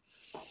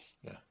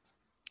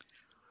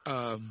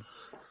 Yeah.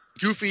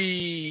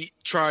 Goofy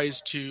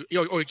tries to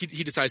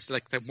he decides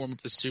to warm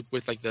up the soup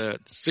with the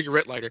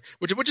cigarette lighter,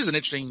 which is an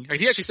interesting.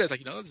 He actually says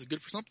this is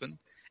good for something,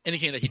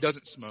 indicating that he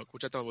doesn't smoke,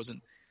 which I thought was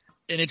an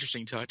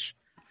interesting touch.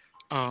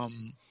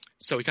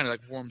 So he kind of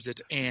warms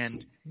it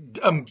and.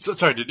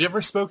 Sorry, did he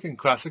ever smoke in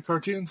classic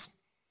cartoons?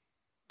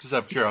 Just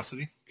out of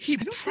curiosity. He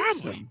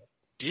probably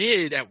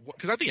did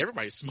because I think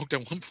everybody smoked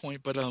at one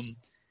point, but at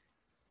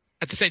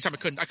the same time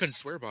I couldn't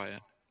swear by it.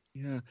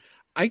 Yeah,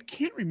 I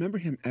can't remember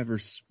him ever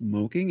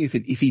smoking. If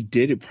he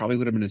did, it probably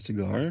would have been a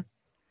cigar.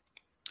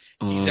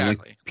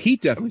 Exactly. He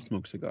definitely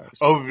smokes cigars.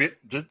 Oh,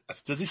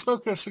 does he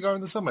smoke a cigar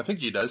in this film? I think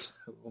he does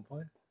at one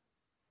point.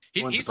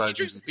 He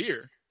drinks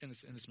beer in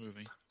this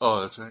movie.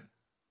 Oh, that's right.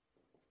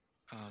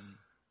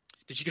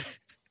 Did you guys?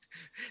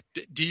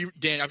 Do you,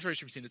 Dan? I'm sure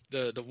you've seen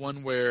this. The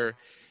one where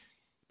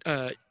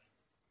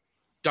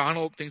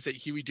Donald thinks that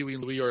Huey, Dewey,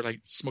 and Louie are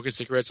smoking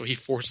cigarettes, so he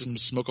forces them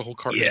to smoke a whole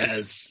carton.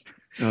 Yes.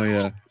 Oh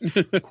yeah.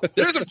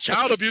 There's some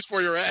child abuse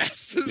for your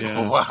ass. Yeah.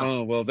 Oh, wow.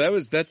 Oh well,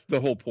 that's the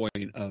whole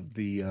point of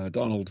the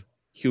Donald,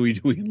 Huey,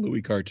 Dewey, and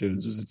Louie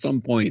cartoons. Is at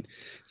some point,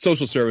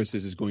 social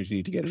services is going to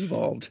need to get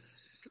involved.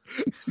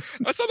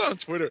 I saw that on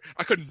Twitter.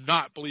 I could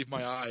not believe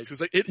my eyes.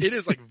 It's it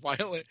is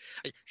violent.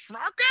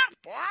 Smoke out,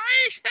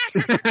 boys!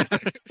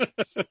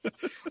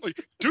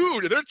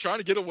 Dude, they're trying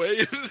to get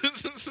away.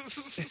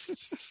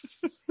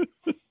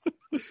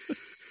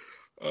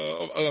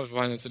 I love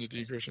violence in a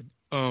digression.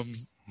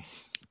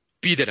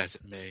 Be that as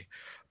it may.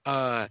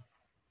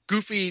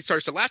 Goofy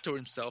starts to laugh to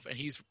himself, and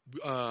he's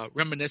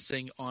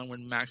reminiscing on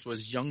when Max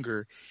was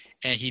younger,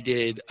 and he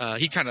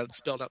kind of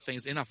spelled out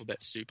things in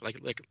alphabet soup,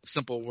 like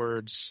simple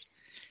words.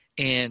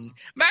 And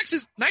Max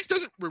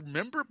doesn't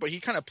remember, but he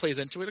kind of plays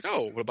into it.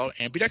 What about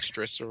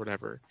ambidextrous or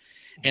whatever?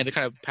 And they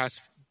kind of pass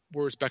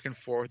words back and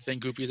forth. Then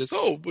Goofy says,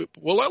 "Oh,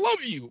 well, I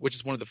love you," which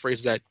is one of the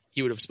phrases that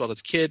he would have spelled as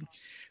a kid,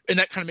 and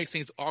that kind of makes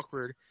things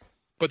awkward.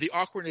 But the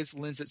awkwardness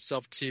lends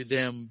itself to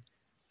them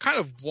kind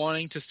of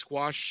wanting to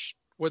squash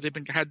what they've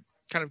had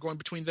kind of going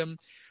between them,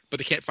 but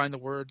they can't find the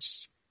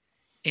words.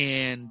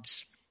 And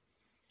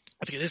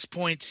I think at this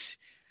point,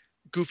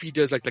 Goofy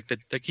does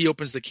he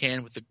opens the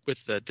can with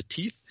the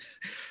teeth.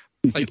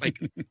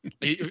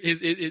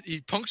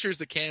 He punctures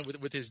the can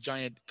with his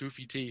giant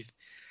Goofy teeth,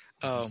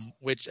 and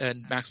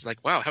Max is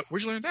like, "Wow,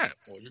 where'd you learn that?"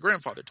 "Well, your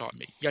grandfather taught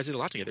me. You guys did a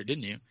lot together,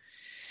 didn't you?"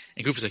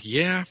 And Goofy's like,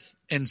 "Yeah."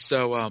 And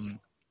so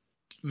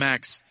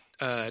Max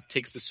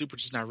takes the soup,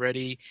 which is not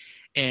ready,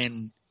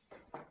 and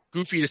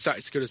Goofy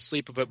decides to go to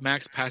sleep, but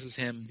Max passes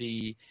him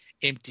the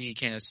empty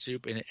can of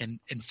soup and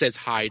says,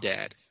 "Hi,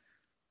 Dad,"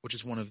 which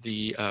is one of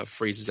the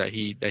phrases that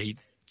he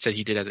said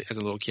he did as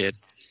a little kid.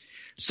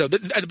 So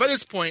by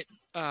this point,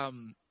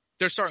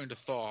 they're starting to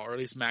thaw, or at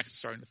least Max is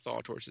starting to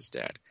thaw towards his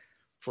dad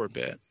for a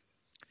bit.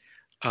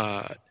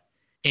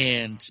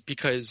 And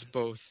because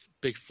both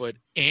Bigfoot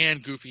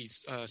and Goofy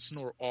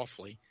snore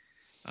awfully,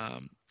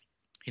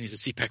 he needs a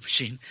CPAP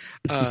machine.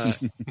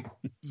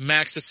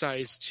 Max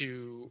decides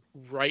to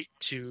write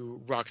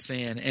to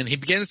Roxanne, and he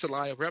begins to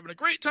lie. "We're having a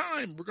great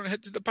time. We're going to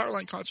head to the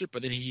Powerline concert."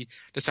 But then he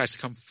decides to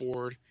come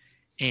forward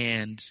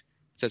and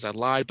says, "I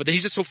lied." But then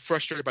he's just so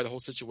frustrated by the whole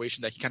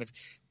situation that he kind of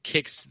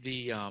kicks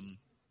the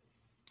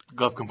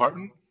glove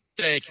compartment.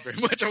 Thank you very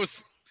much. I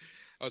was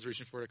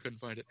reaching for it. I couldn't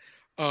find it.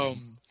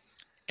 And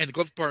the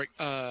glove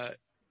compartment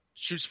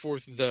shoots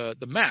forth the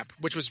map,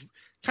 which was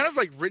kind of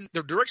written.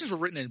 The directions were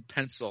written in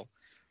pencil.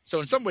 So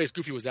in some ways,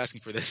 Goofy was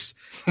asking for this.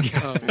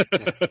 But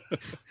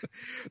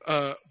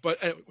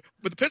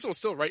the pencil was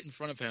still right in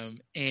front of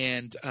him,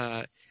 and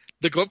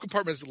the glove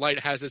compartment's light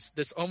has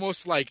this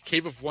almost like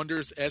Cave of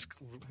Wonders-esque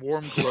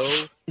warm glow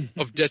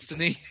of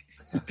destiny.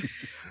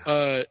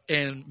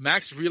 And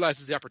Max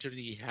realizes the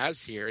opportunity he has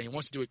here, and he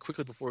wants to do it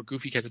quickly before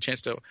Goofy has a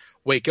chance to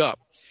wake up.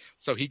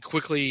 So he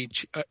quickly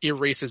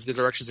erases the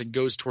directions and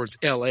goes towards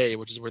L.A.,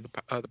 which is where the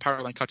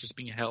Powerline concert is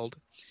being held.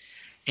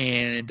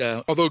 And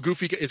although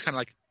Goofy is kind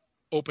of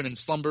open and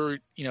slumbering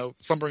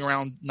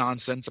around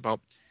nonsense about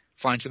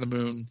flying to the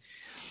moon,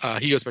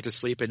 he goes back to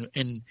sleep,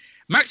 and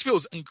Max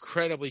feels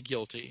incredibly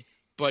guilty,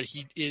 but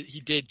he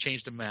did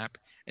change the map,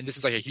 and this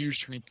is a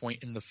huge turning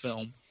point in the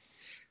film.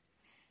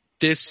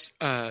 This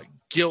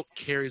guilt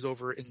carries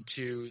over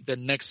into the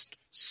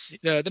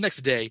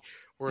next day,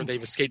 where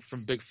they've escaped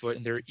from Bigfoot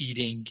and they're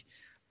eating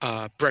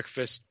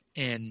breakfast,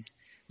 and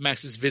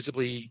Max is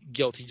visibly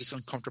guilty, just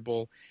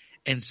uncomfortable,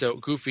 and so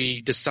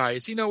Goofy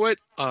decides, you know what,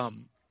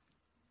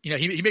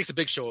 he makes a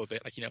big show of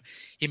it. Like,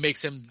 he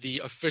makes him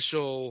the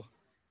official.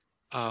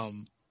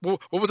 What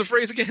was the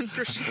phrase again,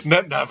 Christian?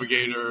 Net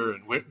navigator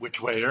and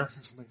which wayer, or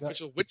something like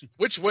that.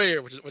 Which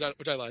wayer, which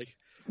I like.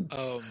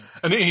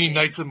 And he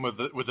knights him with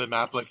the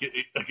map like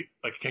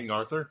King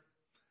Arthur,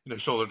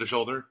 shoulder to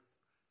shoulder.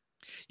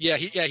 Yeah,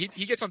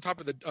 he gets on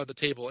top of the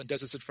table and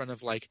does this in front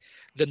of like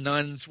the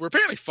nuns. We're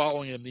apparently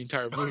following him the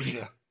entire movie.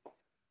 Yeah.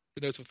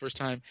 Who knows for the first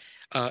time?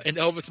 An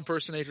Elvis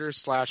impersonator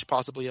 /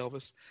 possibly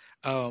Elvis,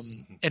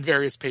 and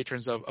various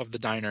patrons of the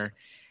diner,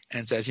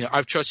 and says,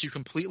 I trust you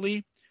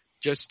completely.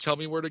 Just tell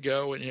me where to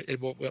go, and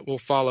it will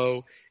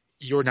follow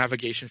your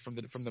navigation from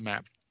the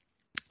map.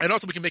 And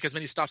also, we can make as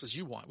many stops as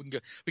you want.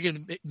 We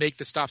can make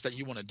the stops that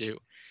you want to do.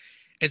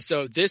 And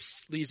so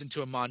this leads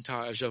into a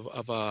montage of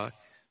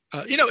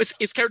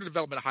it's character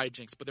development of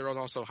hijinks, but there are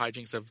also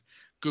hijinks of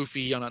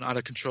Goofy on an out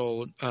of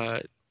control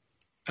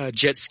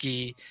jet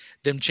ski,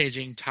 them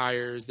changing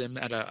tires, them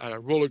at a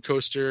roller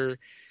coaster,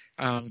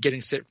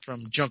 getting sick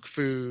from junk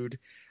food.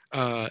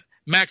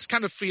 Max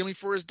kind of feeling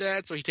for his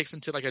dad, so he takes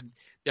him to like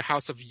the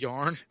house of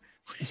yarn,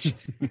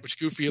 which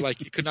Goofy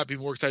could not be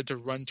more excited to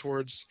run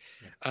towards.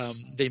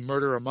 They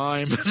murder a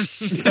mime.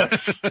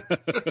 Yes.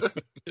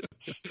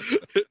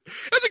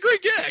 That's a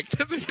great gag.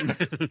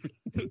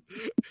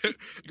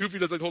 Goofy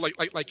does whole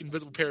like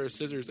invisible pair of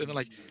scissors, and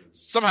then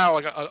somehow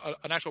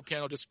an actual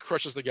piano just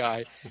crushes the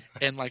guy,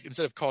 and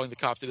instead of calling the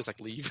cops, they just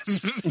leave.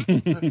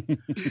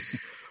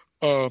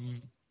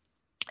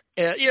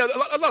 And, a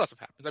lot of stuff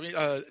happens. I mean,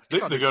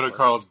 they go to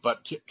Carl's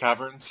butt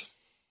caverns.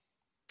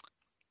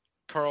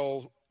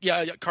 Carl's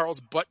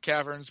butt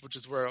caverns, which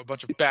is where a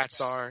bunch of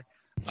bats are.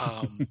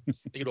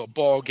 They go to a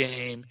ball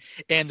game,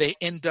 and they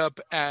end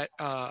up at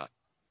an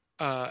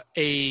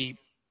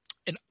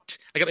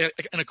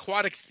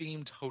aquatic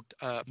themed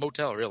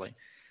motel, really,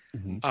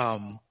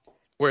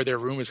 where their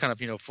room is kind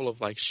of full of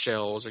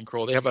shells and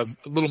coral. They have a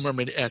Little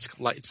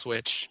Mermaid-esque light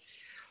switch,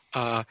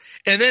 and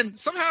then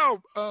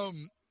somehow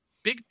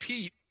Big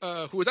Pete,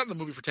 who was out in the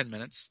movie for 10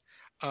 minutes,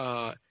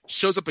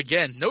 shows up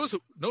again,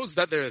 knows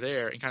that they're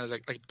there, and kind of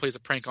plays a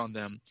prank on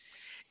them.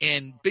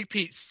 And Big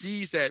Pete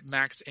sees that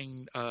Max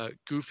and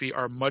Goofy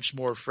are much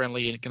more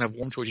friendly and kind of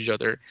warm towards each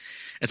other,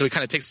 and so he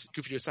kind of takes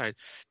Goofy to the side.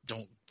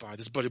 Don't buy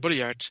this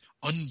buddy act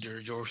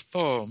under your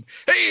thumb.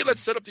 Hey,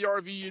 let's set up the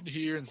RV in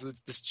here, and so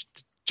this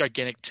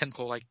gigantic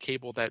tentacle-like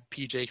cable that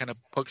PJ kind of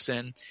hooks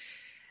in.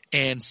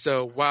 And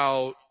so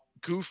while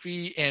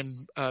Goofy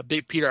and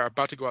Big Pete are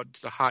about to go out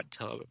to the hot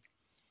tub,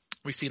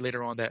 we see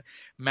later on that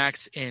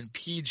Max and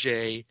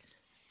PJ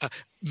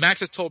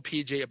Max has told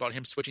PJ about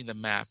him switching the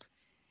map,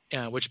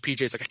 which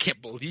PJ's like, I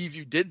can't believe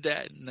you did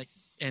that.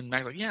 And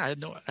Max like, yeah, I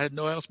had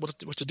no else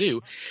what to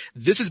do.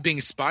 This is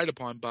being spied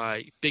upon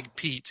by Big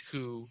Pete,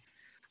 who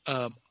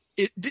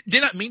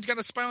did not mean to kind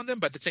of spy on them,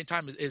 but at the same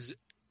time is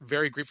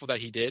very grateful that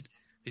he did.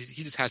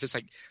 He just has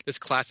this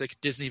classic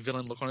Disney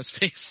villain look on his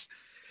face.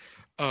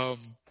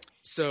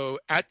 So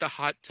at the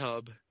hot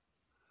tub,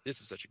 this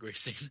is such a great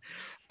scene.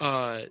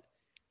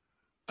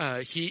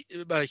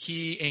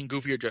 He and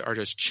Goofy are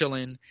just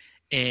chilling,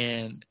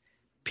 and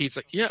Pete's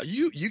like, yeah,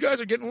 you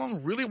guys are getting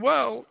along really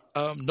well.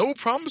 No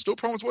problems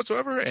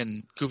whatsoever.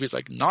 And Goofy's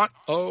like, not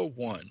a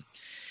one.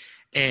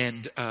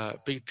 And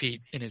Big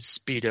Pete in his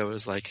Speedo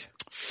is like,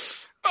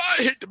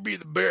 I hate to be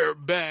the bearer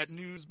of bad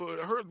news, but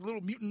I heard the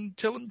little mutant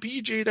telling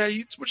PJ that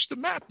he'd switched the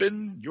map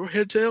and you're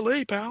headed to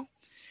LA, pal.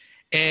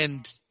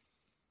 And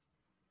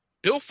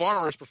Bill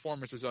Farmer's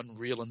performance is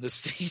unreal in this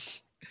scene.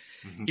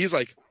 Mm-hmm. He's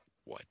like,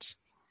 what?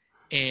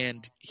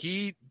 And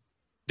he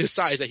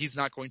decides that he's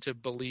not going to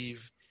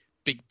believe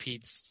Big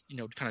Pete's,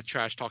 kind of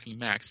trash talking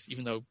Max,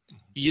 even though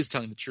he is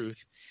telling the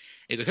truth.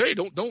 He's like, hey,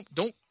 don't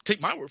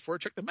take my word for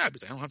it. Check the map.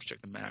 He's like, I don't have to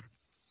check the map.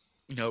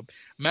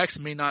 Max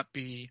may not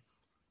be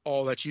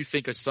all that you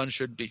think a son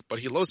should be, but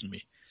he loves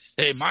me.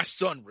 Hey, my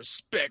son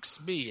respects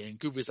me. And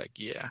Goofy's like,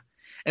 yeah.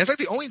 And it's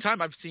the only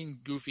time I've seen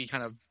Goofy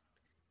kind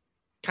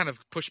of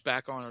push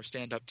back on or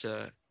stand up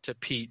to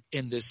Pete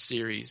in this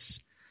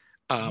series.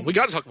 We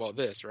got to talk about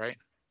this, right?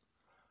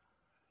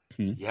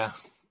 Yeah.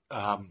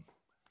 And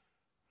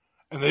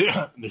they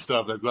still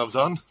have their gloves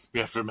on.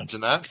 We have to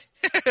mention that.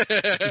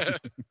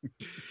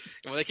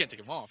 Well, they can't take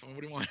them off. I mean,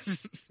 what do you want?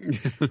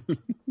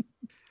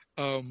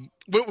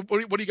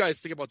 What do you guys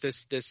think about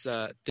this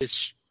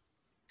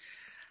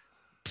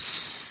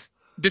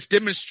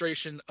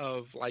demonstration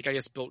of, I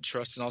guess, built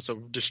trust and also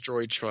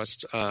destroyed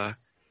trust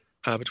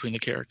between the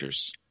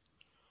characters?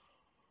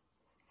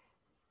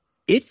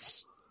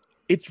 It's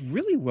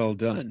really well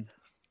done,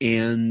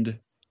 and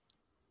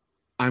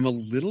I'm a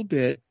little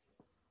bit,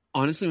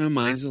 honestly, my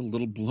mind's a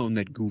little blown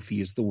that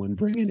Goofy is the one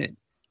bringing it.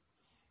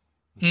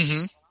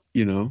 Mm-hmm.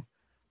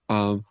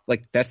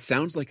 That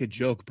sounds like a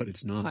joke, but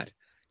it's not.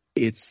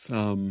 It's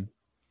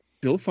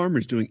Bill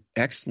Farmer's doing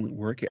excellent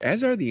work here,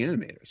 as are the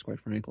animators, quite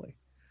frankly.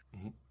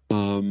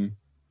 Mm-hmm.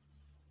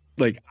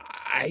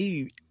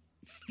 I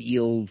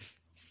feel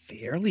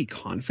fairly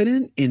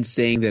confident in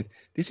saying that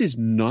this is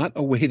not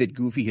a way that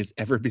Goofy has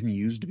ever been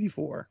used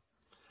before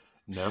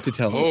to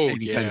tell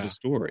any kind of a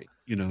story,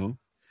 you know.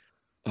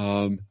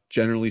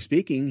 Generally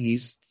speaking,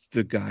 he's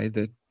the guy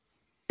that,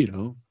 you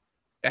know,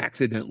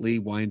 accidentally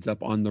winds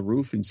up on the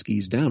roof and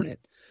skis down it.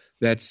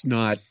 That's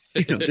not,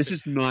 you know, this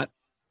is not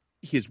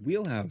his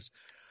wheelhouse.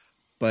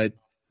 But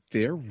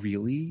they're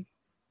really,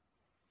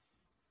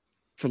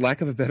 for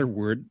lack of a better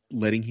word,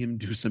 letting him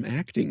do some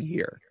acting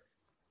here.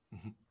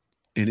 Mm-hmm.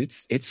 And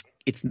it's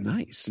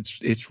nice.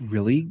 It's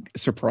really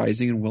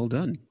surprising and well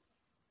done.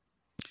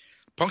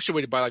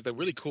 Punctuated by like the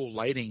really cool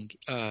lighting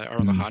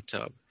around the hot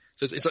tub.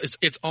 So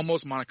it's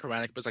almost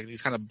monochromatic, but it's like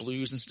these kind of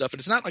blues and stuff. And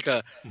it's not like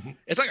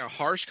it's like a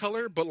harsh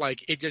color, but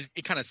like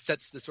it kind of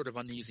sets this sort of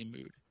uneasy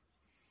mood.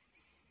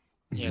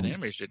 Yeah, the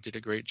animators did a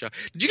great job.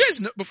 Did you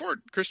guys know, before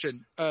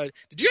Christian,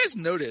 did you guys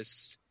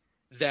notice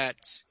that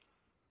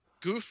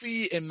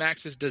Goofy and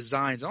Max's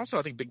designs, and also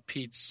I think Big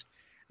Pete's,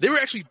 they were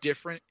actually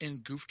different in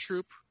Goof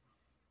Troop?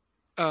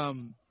 I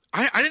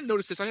didn't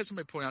notice this. I had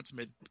somebody point out to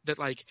me that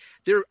like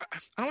they're, I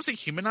don't want to say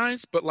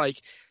humanized, but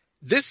like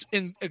this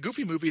in a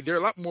Goofy movie, they're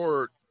a lot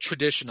more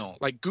traditional.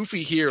 Like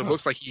Goofy here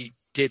looks like he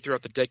did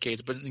throughout the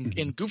decades, but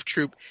in Goof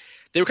Troop,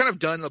 they were kind of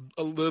done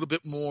a little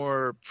bit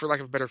more, for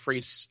lack of a better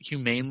phrase,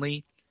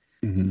 humanely.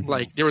 Mm-hmm.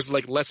 Like there was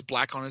like less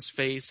black on his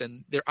face,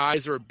 and their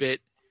eyes are a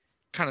bit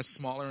kind of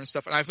smaller and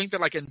stuff. And I think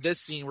that like in this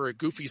scene where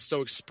Goofy is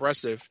so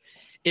expressive,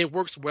 it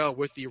works well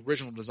with the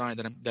original design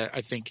that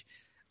I think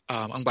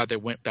I'm glad they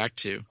went back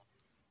to.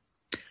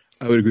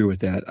 I would agree with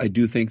that. I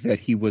do think that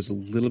he was a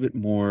little bit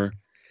more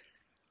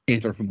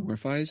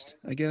anthropomorphized,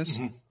 I guess.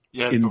 Mm-hmm.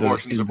 Yeah, his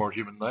proportions are more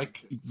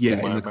human-like.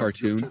 Yeah, in the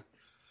cartoon.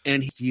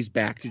 And he's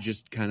back to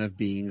just kind of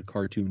being a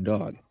cartoon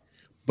dog.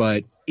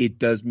 But it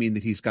does mean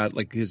that he's got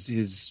like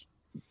he's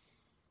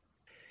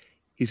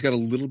got a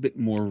little bit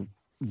more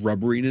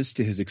rubberiness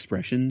to his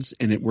expressions,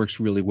 and it works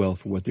really well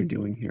for what they're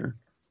doing here,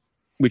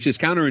 which is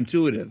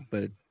counterintuitive,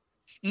 but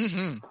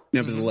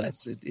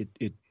nevertheless,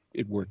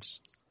 it works.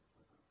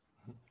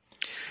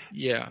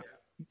 Yeah.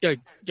 Go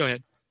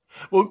ahead.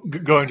 Well,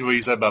 going to what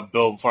you said about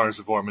Bill Farmer's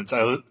performance,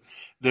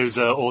 there's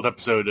an old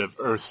episode of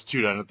Earth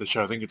 2 down at the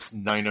show. I think it's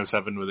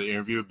 907 with an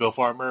interview with Bill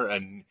Farmer,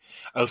 and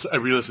I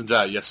re-listened to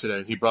that yesterday,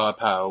 and he brought up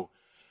how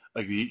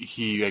like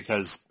he like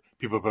has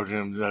people approaching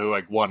him who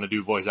like want to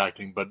do voice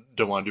acting but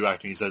don't want to do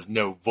acting. He says,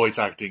 no, voice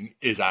acting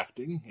is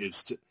acting.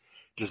 It's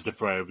just a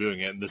different way of doing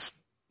it. And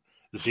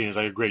the scene is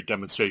like a great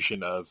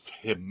demonstration of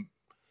him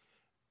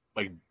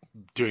like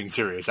doing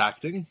serious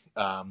acting.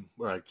 Where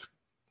like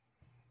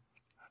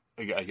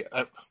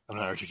I'm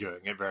not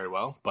articulating it very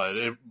well, but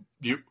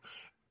you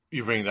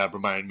bringing that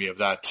reminded me of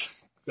that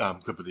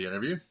clip of the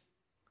interview.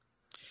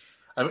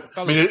 I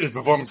mean, his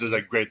performance is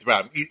like great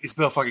throughout. He's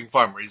Bill fucking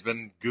Farmer. He's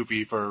been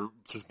Goofy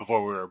since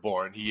before we were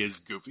born. He is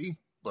Goofy,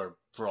 or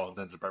for all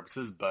intents and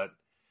purposes. But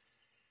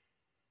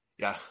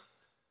yeah,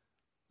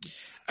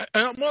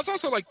 well, it's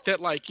also like that.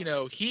 Like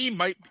he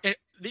might. They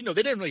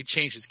didn't really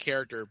change his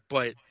character,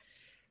 but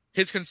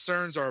his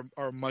concerns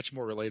are much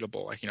more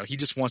relatable. Like he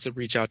just wants to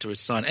reach out to his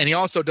son, and he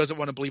also doesn't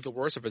want to believe the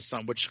worst of his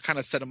son, which kind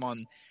of set him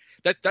on.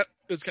 That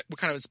was what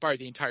kind of inspired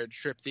the entire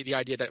trip. The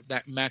idea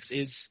that Max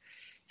is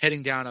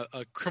heading down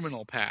a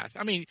criminal path.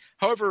 I mean,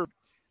 however,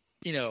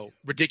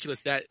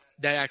 ridiculous that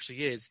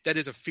actually is, that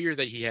is a fear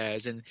that he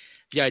has, and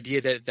the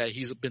idea that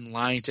he's been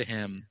lying to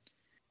him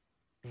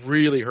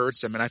really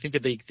hurts him. And I think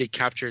that they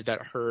captured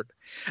that hurt.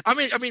 I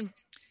mean,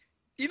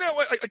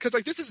 because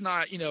like this is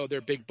not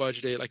their big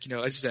budgeted as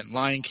you said,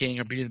 Lion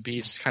King or Beauty and the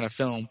Beast kind of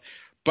film.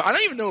 But I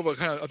don't even know of a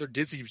kind of other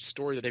Disney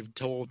story that they've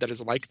told that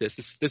is like this.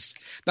 This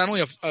not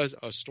only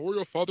a story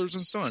of fathers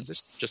and sons,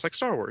 it's just like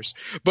Star Wars,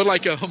 but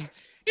like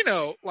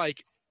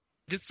like.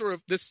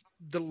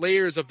 The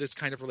layers of this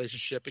kind of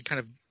relationship and kind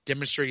of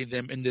demonstrating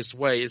them in this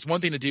way is one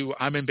thing to do.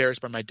 I'm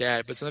embarrassed by my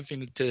dad, but it's another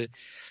thing to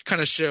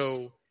kind of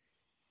show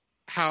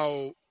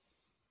how,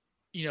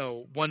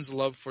 one's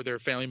love for their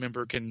family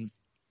member can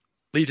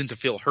lead them to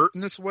feel hurt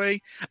in this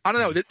way. I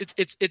don't know.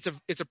 It's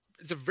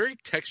a very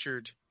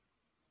textured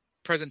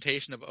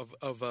presentation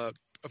of a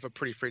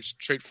pretty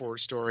straightforward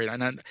story.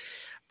 And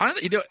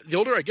the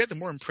older I get, the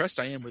more impressed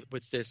I am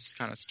with this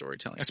kind of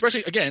storytelling,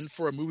 especially again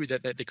for a movie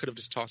that they could have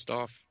just tossed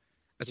off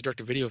as a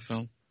direct-to-video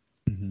film.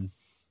 Mm-hmm.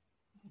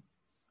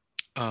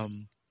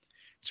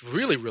 It's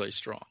really, really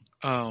strong.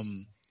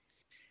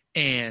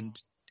 And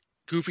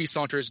Goofy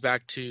saunters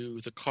back to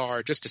the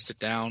car just to sit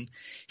down.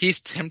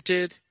 He's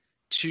tempted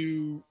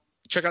to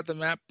check out the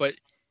map, but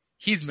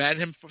he's mad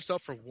at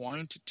himself for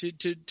wanting to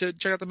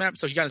check out the map.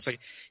 So he kind of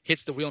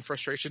hits the wheel in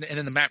frustration, and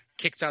then the map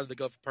kicks out of the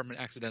glove compartment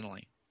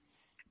accidentally.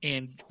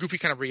 And Goofy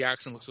kind of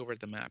reacts and looks over at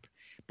the map.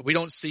 But we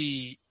don't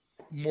see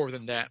more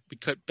than that. We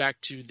cut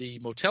back to the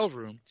motel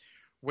room,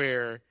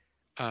 where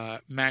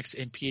Max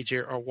and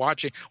PJ are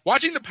watching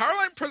the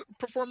Powerline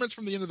performance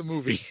from the end of the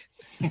movie.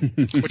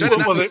 Which I did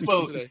not listen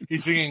to today.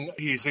 He's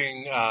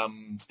singing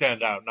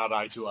 "Stand Out," not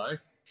 "Eye to Eye."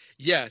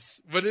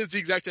 Yes, but it's the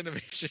exact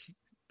animation.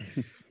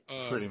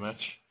 Pretty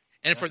much.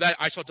 And for that,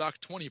 I shall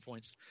dock 20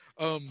 points.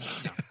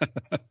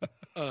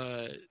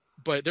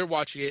 but they're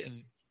watching it,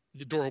 and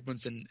the door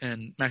opens,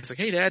 and Max is like,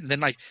 "Hey, Dad," and then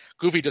like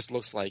Goofy just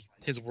looks like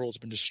his world's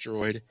been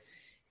destroyed,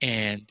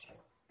 and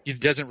he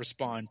doesn't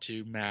respond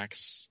to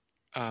Max,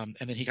 and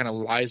then he kind of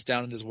lies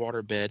down in his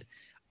waterbed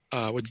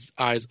with his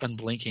eyes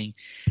unblinking,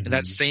 and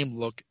that same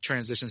look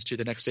transitions to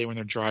the next day when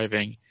they're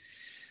driving.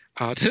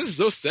 This is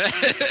so sad.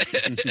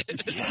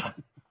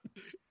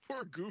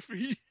 Poor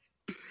Goofy.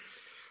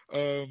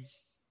 No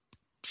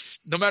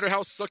matter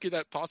how sucky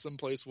that possum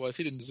place was,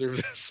 he didn't deserve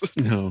this.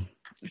 No.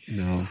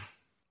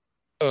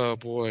 Oh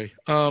boy.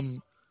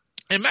 And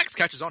Max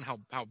catches on how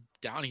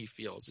down he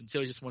feels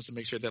until he just wants to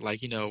make sure that, like,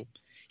 he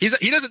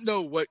doesn't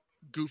know what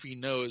Goofy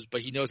knows,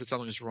 but he knows that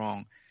something is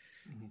wrong.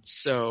 Mm-hmm.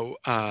 So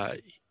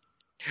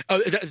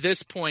at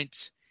this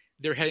point,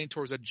 they're heading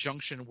towards a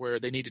junction where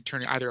they need to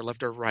turn either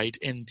left or right,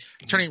 and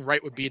turning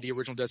right would be the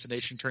original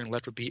destination, turning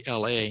left would be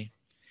L.A.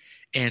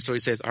 And so he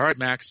says, "All right,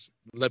 Max,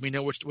 let me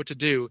know what to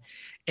do."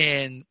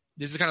 And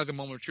this is kind of the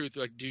moment of truth.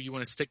 Like, do you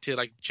want to stick to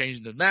like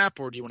changing the map,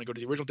 or do you want to go to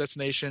the original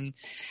destination?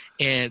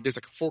 And there's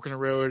like a fork in the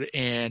road,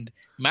 and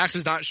Max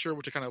is not sure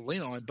what to kind of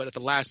lean on. But at the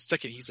last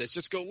second, he says,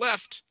 "Just go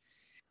left."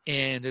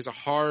 And there's a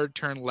hard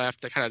turn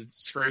left that kind of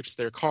scrapes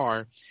their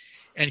car,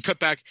 and cut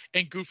back.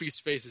 And Goofy's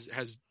face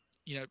has,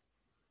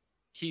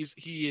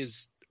 he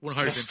is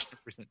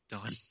 110%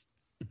 done.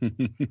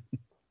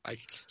 Like,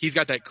 he's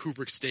got that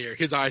Kubrick stare.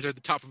 His eyes are at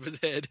the top of his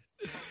head.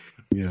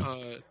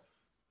 Yeah.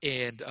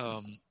 And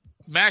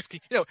Max,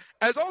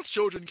 as all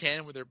children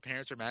can when their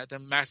parents are mad at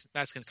them, Max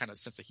can kind of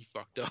sense that he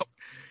fucked up.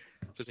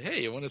 Says,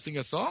 "Hey, you want to sing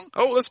a song?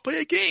 Oh, let's play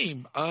a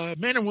game.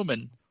 Man and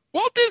Woman.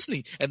 Walt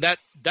Disney." And that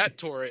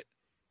tore it.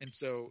 And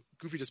so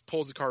Goofy just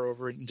pulls the car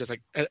over and just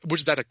like,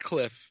 which is at a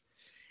cliff.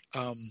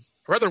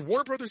 Rather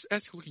Warner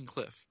Brothers-esque looking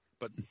cliff,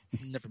 but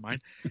never mind.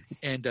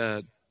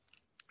 And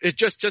it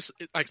just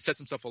like sets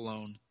himself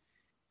alone.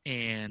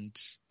 And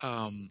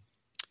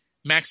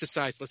Max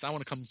decides, "Listen, I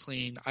want to come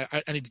clean.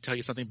 I need to tell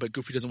you something," but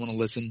Goofy doesn't want to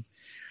listen.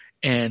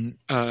 And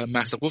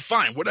Max is like, "Well,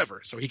 fine,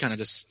 whatever." So he kind of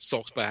just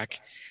sulks back,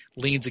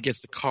 leans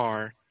against the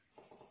car,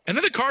 and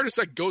then the car just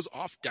like goes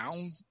off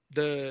down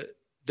the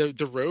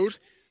road.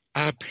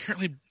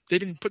 Apparently, they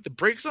didn't put the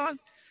brakes on.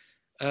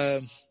 All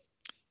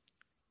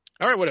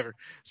right, whatever.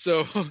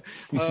 So,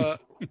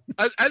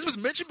 as was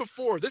mentioned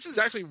before, this is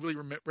actually really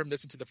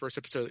reminiscent to the first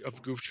episode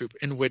of Goof Troop,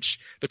 in which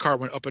the car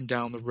went up and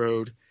down the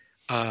road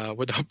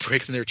without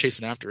brakes, and they were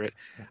chasing after it.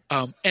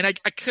 And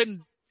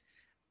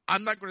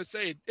I'm not going to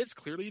say it's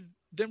clearly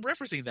them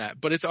referencing that,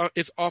 but it's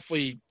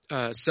awfully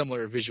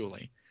similar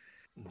visually.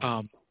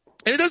 And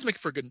it does make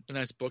for a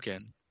nice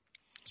bookend.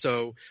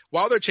 So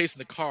while they're chasing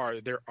the car,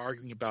 they're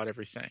arguing about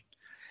everything,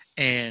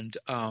 and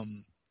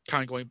kind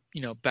of going,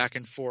 back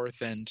and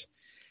forth, and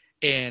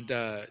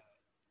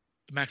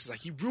Max is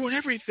like, "You ruined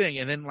everything,"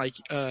 and then like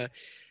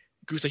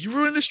Goof's like, "You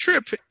ruined this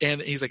trip," and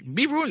he's like,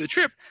 "Me ruined the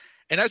trip,"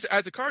 and as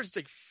the car just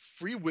like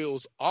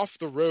freewheels off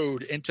the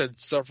road into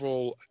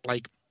several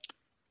like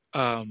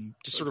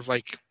just sort of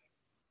like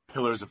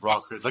pillars of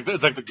rock. It's like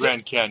the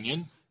Grand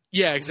Canyon.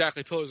 Yeah,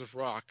 exactly. Pillars of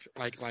rock.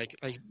 Like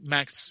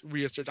Max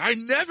reasserts, "I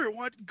never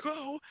want to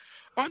go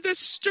on this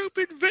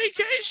stupid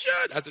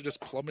vacation," as they're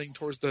just plummeting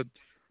towards the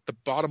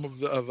bottom of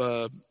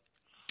the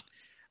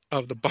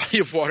body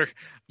of water.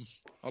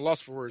 I'm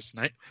lost for words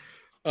tonight.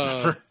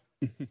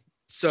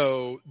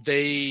 So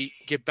they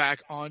get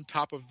back on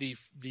top of the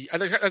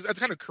as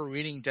kind of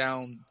careening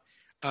down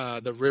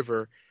the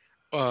river.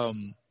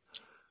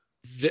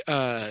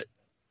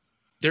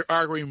 They're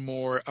arguing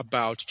more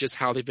about just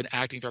how they've been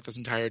acting throughout this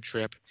entire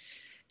trip.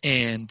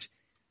 And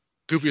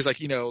Goofy's like,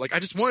 I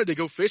just wanted to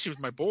go fishing with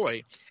my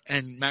boy.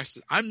 And Max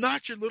says, "I'm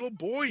not your little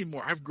boy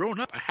anymore. I've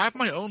grown up. I have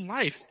my own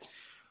life.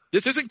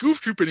 This isn't Goof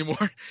Troop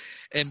anymore."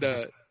 And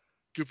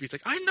Goofy's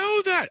like, "I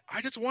know that.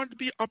 I just wanted to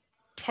be a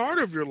part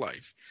of your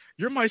life.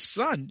 You're my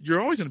son.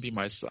 You're always going to be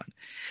my son."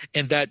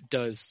 And that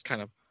does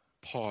kind of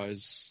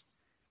pause,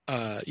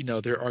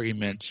 their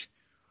argument,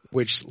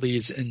 which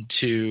leads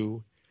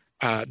into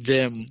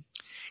them,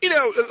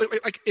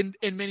 like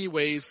in many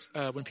ways,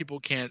 when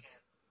people can't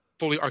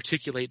fully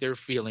articulate their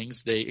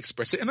feelings, they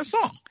express it in a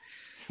song,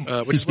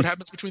 which is what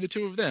happens between the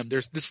two of them.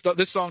 There's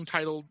this song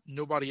titled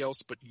 "Nobody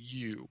Else But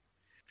You,"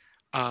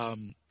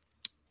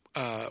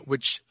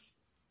 which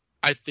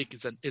I think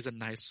is a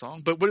nice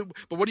song. But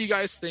what do you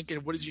guys think?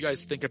 And what did you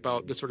guys think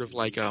about the sort of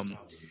like I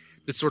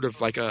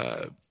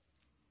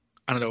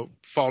don't know,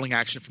 falling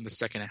action from the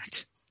second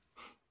act?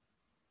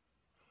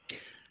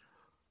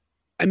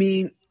 I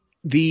mean,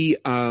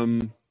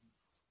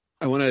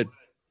 I want to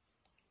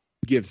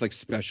give like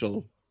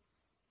special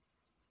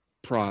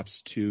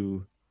props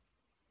to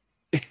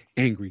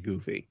Angry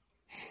Goofy.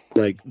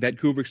 Like, that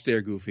Kubrick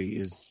stare Goofy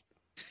is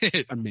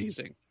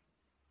amazing.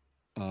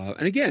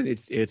 And again,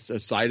 it's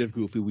a side of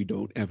Goofy we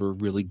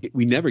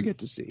never get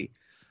to see.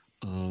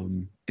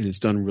 And it's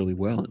done really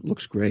well. It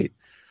looks great.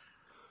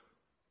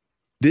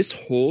 This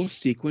whole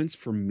sequence,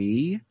 for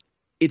me,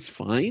 it's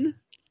fine,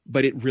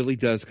 but it really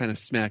does kind of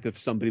smack of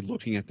somebody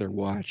looking at their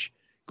watch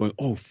going,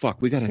 "Oh fuck,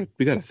 we gotta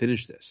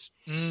finish this.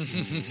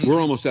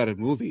 We're almost out of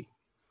movie.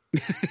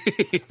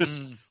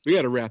 We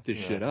gotta wrap this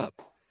shit up."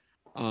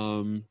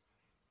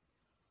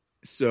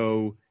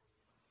 So,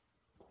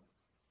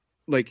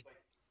 like,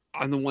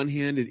 on the one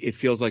hand, it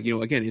feels like,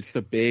 again, it's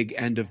the big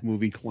end of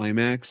movie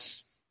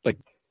climax, like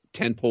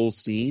tentpole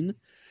scene.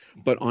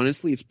 But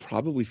honestly, it's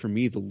probably for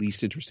me the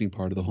least interesting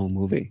part of the whole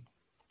movie.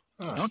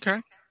 Oh. Okay.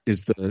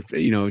 Is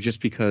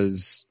just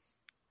because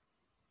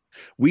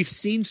we've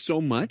seen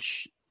so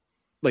much,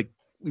 like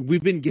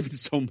we've been given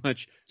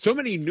so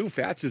many new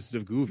facets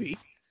of Goofy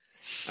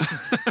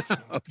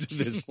up to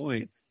this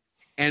point.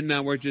 And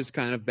now we're just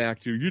kind of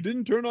back to, you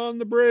didn't turn on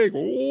the brake.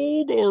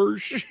 Oh,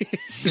 gosh.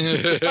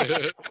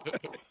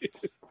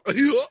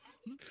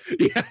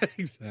 Yeah,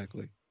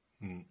 exactly.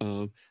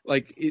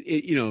 Like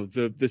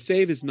the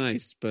save is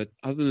nice, but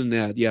other than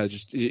that, yeah,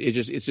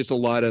 it's just a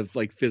lot of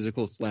like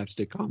physical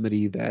slapstick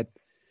comedy that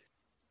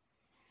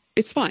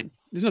it's fine.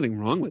 There's nothing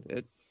wrong with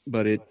it,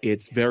 but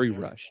it's very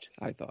rushed,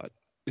 I thought,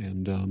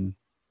 and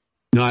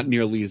not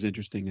nearly as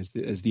interesting as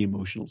the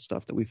emotional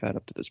stuff that we've had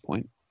up to this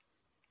point.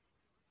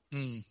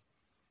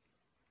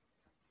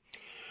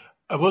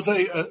 I will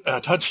say a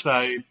touch that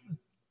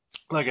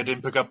I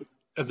didn't pick up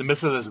in the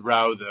midst of this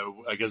row,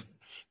 though. I guess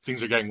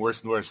things are getting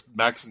worse and worse.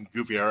 Max and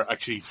Goofy are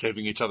actually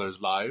saving each other's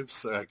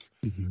lives.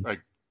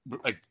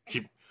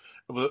 Keep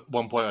at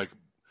one point,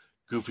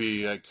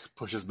 Goofy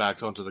pushes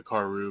Max onto the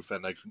car roof,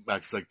 and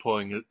Max is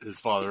pulling his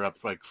father up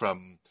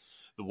from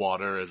the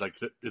water as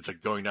it's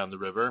going down the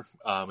river.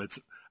 I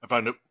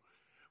find it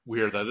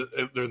weird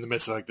that they're in the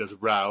midst of this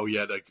row,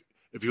 yet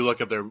if you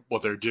look at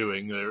what they're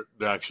doing, they're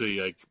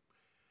actually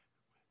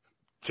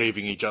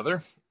saving each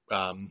other.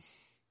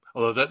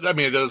 Although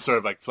it does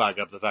sort of flag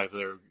up the fact that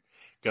they're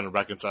going to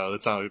reconcile.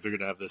 It's not like they're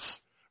going to have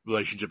this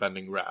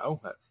relationship-ending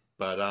row,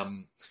 but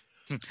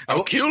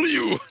I'll kill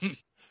you.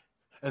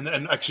 And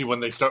actually, when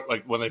they start,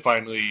 when they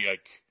finally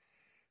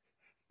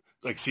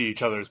see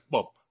each other's,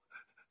 well,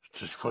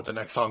 to quote the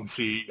next song,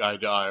 "See Eye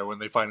to Eye," or when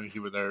they finally see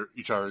where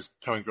each other's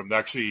coming from, they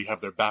actually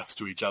have their backs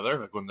to each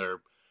other, when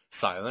they're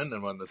silent,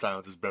 and when the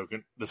silence is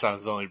broken, the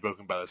silence is only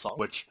broken by the song,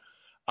 which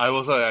I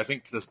will say, I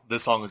think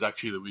this song is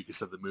actually the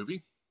weakest of the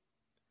movie.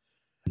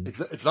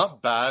 It's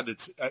not bad.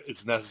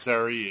 It's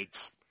necessary.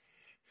 It's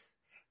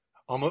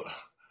almost.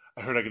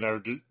 I heard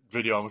another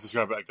video almost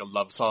describe it like a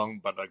love song,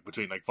 but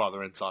between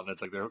father and son.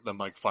 It's they're them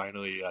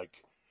finally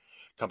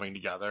coming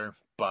together.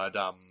 But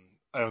I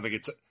don't think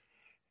it's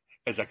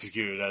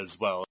executed as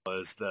well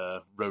as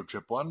the road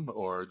trip one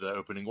or the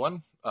opening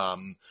one.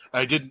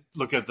 I did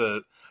look at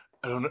I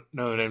don't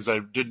know the names. I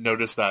did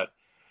notice that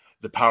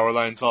the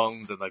Powerline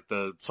songs and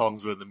the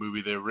songs within the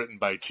movie, they're written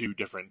by two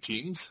different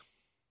teams.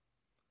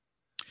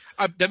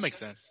 That makes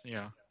sense.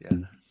 Yeah.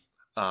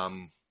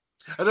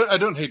 I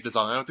don't hate the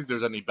song. I don't think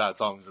there's any bad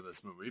songs in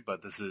this movie,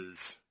 but this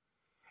is,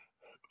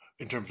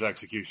 in terms of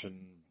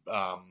execution,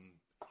 my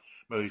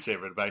least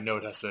favorite. But I know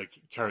it has to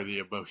carry the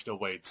emotional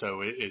weight,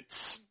 so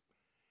it's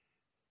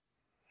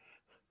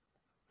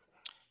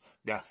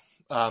yeah.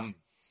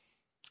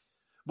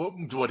 What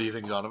do you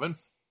think, Donovan?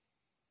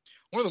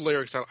 One of the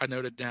lyrics I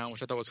noted down,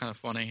 which I thought was kind of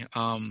funny.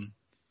 I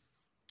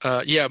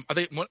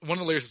think one of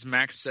the lyrics is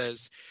Max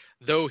says,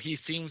 "Though he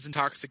seems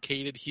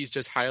intoxicated, he's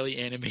just highly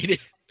animated."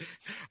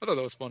 I thought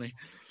that was funny.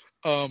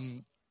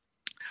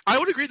 I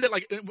would agree that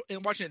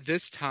in watching it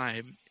this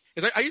time,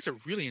 because I used to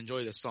really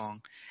enjoy this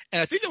song,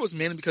 and I think that was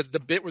mainly because the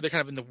bit where they're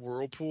kind of in the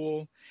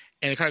whirlpool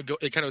and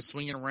they kind of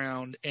swinging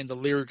around, and the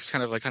lyrics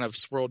kind of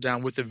swirl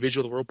down with the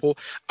visual of the whirlpool.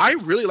 I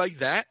really like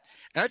that,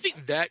 and I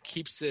think that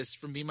keeps this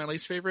from being my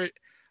least favorite.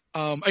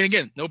 And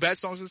again, no bad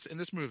songs in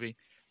this movie,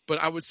 but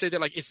I would say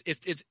that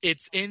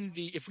it's in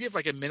the, if we have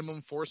a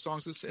minimum 4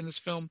 songs in this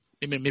film,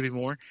 maybe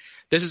more,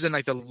 this is in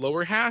the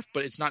lower half,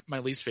 but it's not my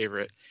least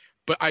favorite.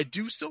 But I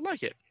do still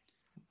like it.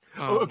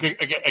 Okay,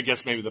 I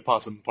guess maybe the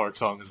Possum Park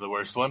song is the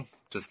worst one,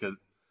 just because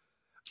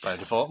by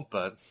default.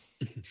 But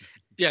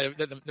yeah,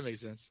 that makes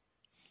sense.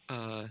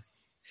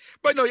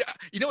 But no,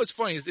 what's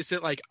funny is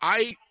that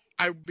I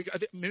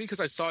think maybe because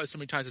I saw it so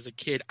many times as a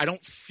kid, I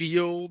don't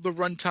feel the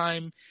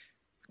runtime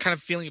kind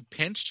of feeling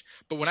pinched,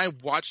 but when I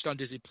watched on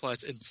Disney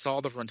Plus and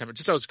saw the runtime,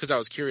 because I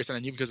was curious, and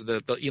I knew because of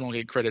the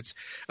elongated credits,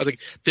 I was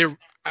like,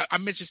 I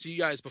mentioned to you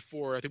guys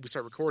before, I think we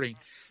started recording,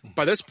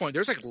 by this point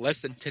there's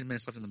less than 10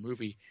 minutes left in the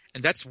movie,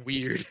 and that's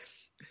weird.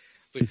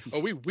 It's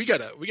we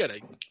gotta,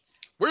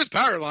 where's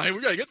Powerline?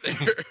 We gotta get there.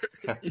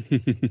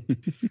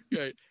 We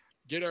gotta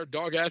get our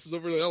dog asses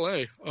over to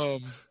LA.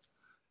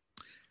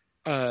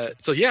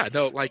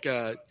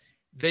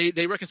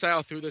 They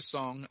reconcile through this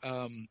song.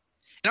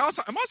 And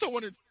I'm also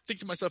wondering, think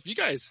to myself, you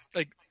guys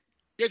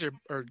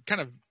are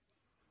kind of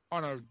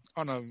on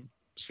a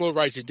slow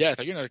ride to death.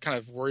 Are you gonna kind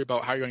of worry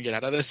about how you're gonna get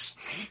out of this?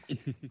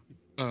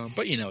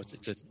 But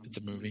it's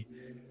a movie.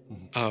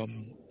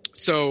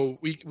 So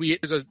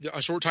there's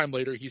a short time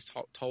later, he's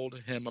told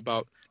him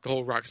about the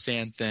whole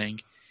Roxanne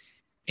thing,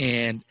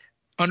 and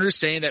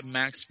understanding that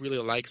Max really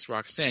likes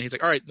Roxanne, he's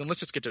like, all right, then let's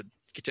just get to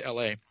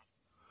LA.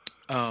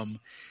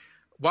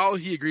 While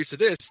he agrees to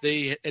this,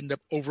 they end up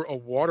over a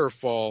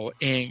waterfall,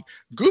 and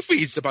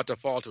Goofy's about to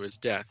fall to his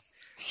death.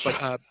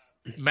 But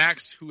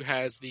Max, who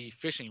has the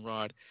fishing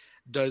rod,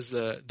 does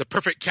the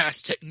perfect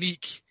cast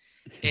technique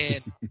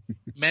and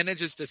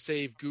manages to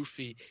save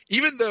Goofy,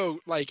 even though,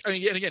 like, I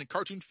mean, and again,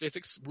 cartoon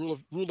physics, rule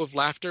of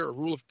laughter, or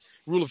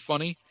rule of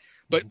funny,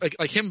 but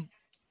like him,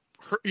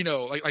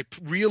 like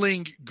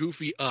reeling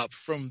Goofy up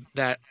from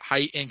that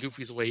height and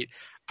Goofy's weight,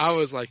 I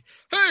was like,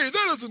 hey,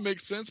 that doesn't make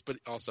sense, but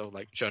also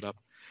like, shut up.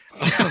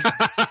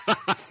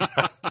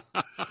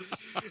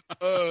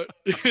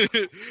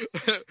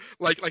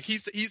 Like he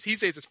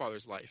saves his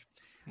father's life.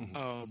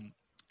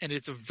 And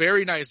it's a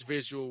very nice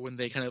visual when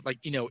they kind of, like,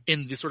 in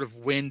the sort of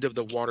wind of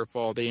the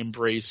waterfall, they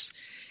embrace,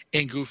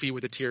 and Goofy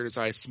with a tear in his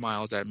eyes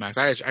smiles at Max.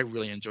 I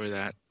really enjoy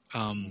that.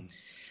 And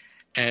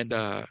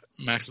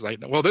Max is like,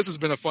 well, this has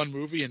been a fun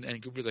movie,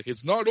 and Goofy's like,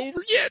 it's not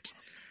over yet.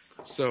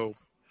 So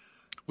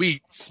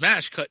we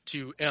smash cut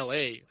to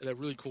L.A., a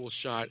really cool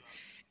shot.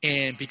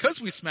 And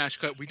because we smash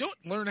cut, we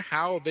don't learn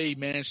how they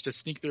managed to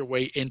sneak their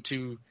way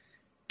into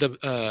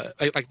the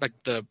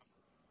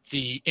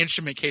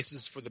instrument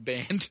cases for the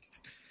band.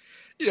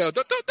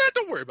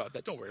 Don't worry about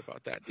that. Don't worry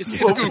about that. It's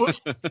Goofy.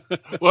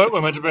 Well,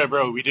 I mentioned by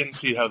bro, we didn't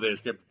see how they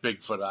escaped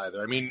Bigfoot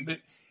either. I mean,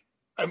 it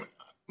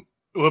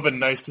would have been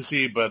nice to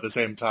see, but at the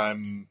same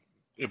time,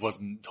 it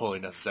wasn't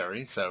totally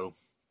necessary. So,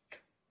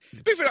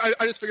 Bigfoot,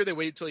 I just figured they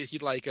waited until he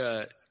like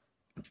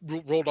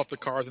rolled off the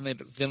car, then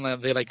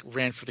they like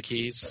ran for the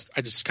keys.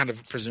 I just kind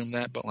of presumed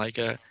that, but like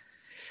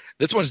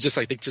this one's just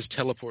like they just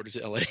teleported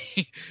to LA.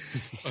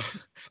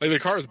 Like the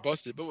car is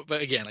busted,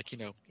 but again, like,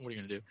 what are you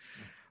gonna do?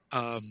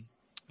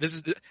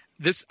 This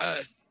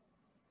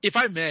if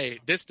I may,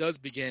 this does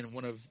begin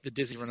one of the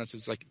Disney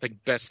Renaissance's like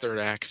best third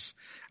acts,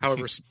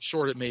 however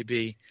short it may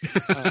be.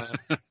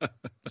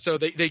 So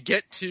they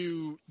get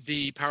to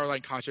the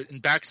Powerline concert and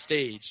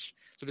backstage,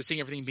 so they're seeing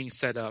everything being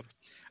set up.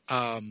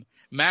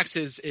 Max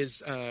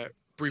is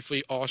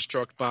briefly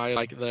awestruck by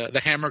like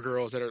the Hammer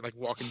Girls that are like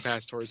walking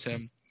past towards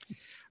him.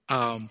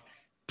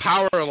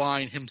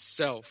 Powerline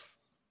himself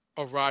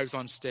arrives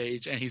on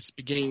stage, and he's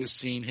beginning to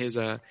sing his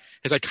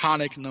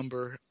iconic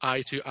number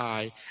 "Eye to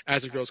Eye"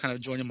 as the girls kind of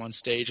join him on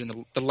stage,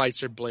 and the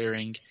lights are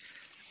blaring.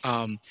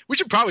 We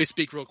should probably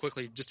speak real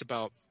quickly just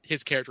about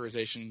his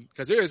characterization,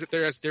 because there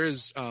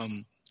is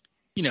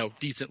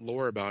decent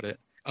lore about it,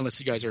 unless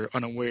you guys are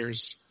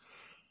unawares.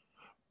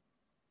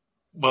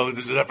 Well,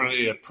 there's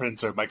definitely a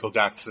Prince or Michael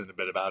Jackson a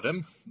bit about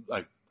him.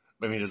 Like,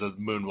 I mean, there's a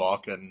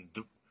moonwalk, and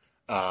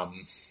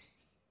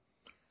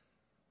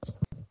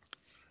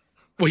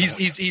well,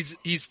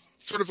 he's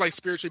sort of like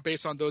spiritually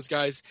based on those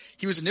guys.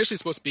 He was initially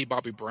supposed to be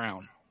Bobby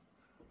Brown.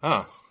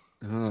 Huh.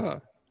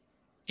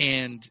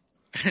 And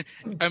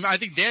I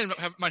think Dan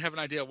might have an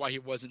idea why he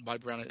wasn't Bobby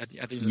Brown at the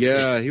end of the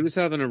day. He was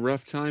having a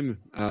rough time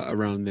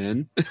around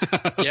then.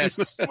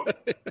 Yes.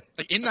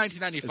 Like in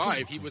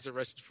 1995, he was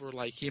arrested for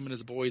like him and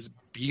his boys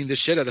beating the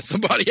shit out of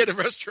somebody at a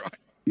restaurant.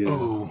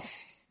 Yeah.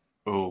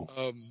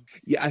 Oh.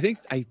 Yeah, I think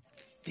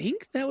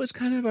that was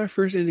kind of our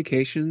first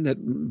indication that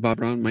Bob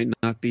Brown might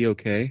not be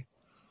okay.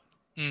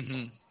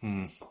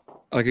 Mm-hmm.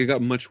 Like, it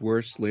got much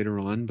worse later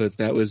on, but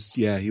that was,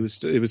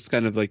 it was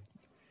kind of like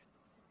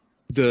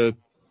the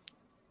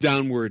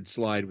downward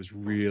slide was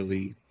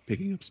really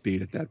picking up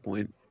speed at that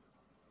point.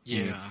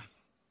 Yeah.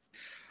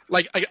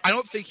 Like, I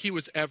don't think he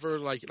was ever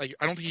like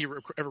I don't think he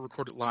ever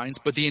recorded lines,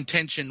 but the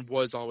intention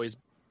was always,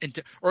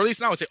 or at least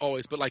not, I would say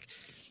always, but like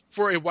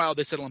for a while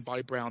they settled on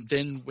Bobby Brown.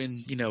 Then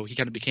when, he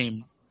kind of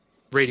became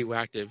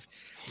radioactive,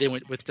 they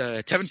went with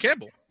Tevin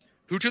Campbell,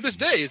 who to this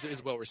day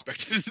is well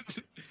respected.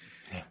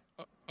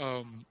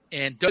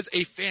 And does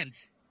a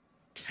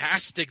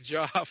fantastic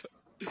job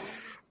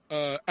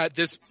at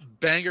this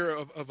banger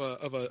of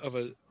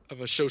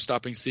a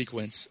show-stopping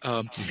sequence.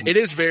 It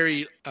is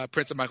very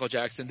Prince of Michael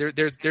Jackson.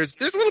 There's a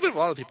little bit of a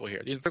lot of people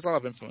here. There's a lot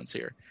of influence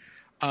here.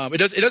 It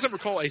doesn't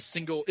recall a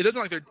single. It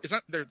doesn't like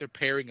they're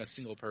pairing a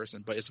single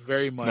person, but it's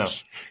very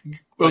much. No.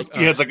 Well,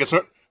 he has like a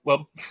sort.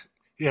 Well,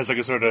 he has like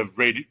a sort of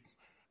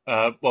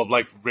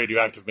like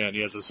Radioactive Man.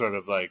 He has a sort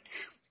of like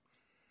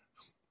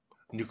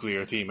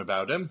nuclear theme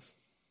about him.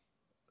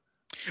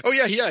 Oh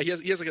yeah. He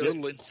has like a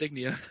little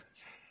insignia.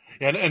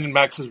 Yeah, and in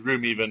Max's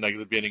room, even like at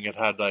the beginning, it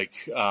had like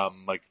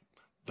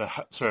the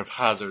sort of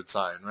hazard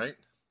sign, right?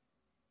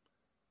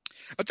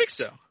 I think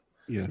so.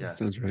 Yeah.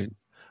 Sounds right.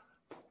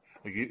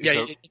 He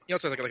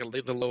also has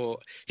like the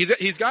little.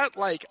 He's got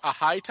like a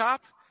high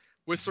top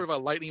with sort of a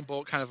lightning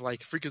bolt, kind of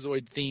like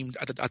Freakazoid themed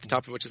at the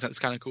top of which is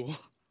kind of cool.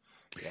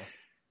 Yeah.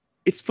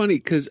 It's funny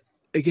because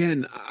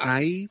again,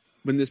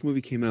 when this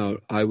movie came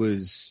out, I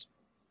was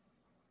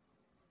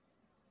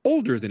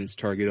older than its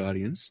target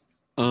audience.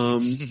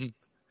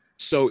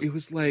 So it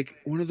was like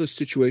one of those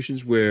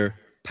situations where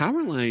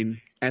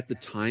Powerline at the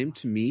time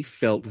to me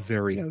felt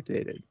very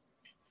outdated.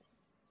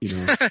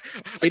 I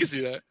can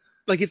see that.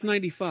 Like it's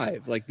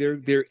 95. Like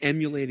they're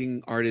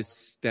emulating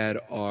artists that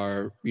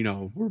are,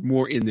 were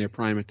more in their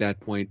prime at that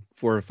point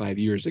 4 or 5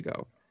 years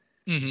ago.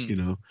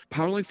 Mm-hmm.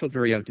 Powerline felt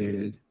very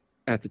outdated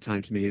at the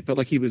time to me. It felt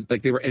like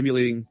they were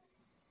emulating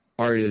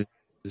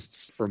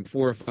artists from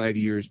 4 or 5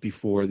 years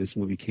before this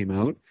movie came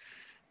out,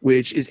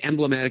 which is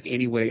emblematic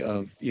anyway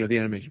of, the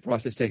animation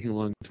process taking a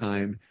long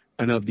time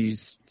and of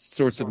these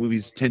sorts of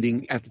movies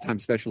tending, at the time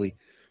especially,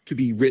 to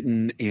be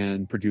written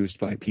and produced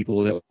by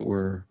people that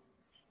were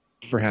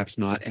perhaps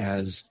not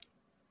as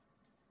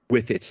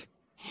with it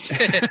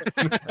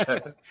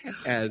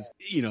as,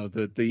 you know,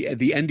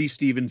 the Andy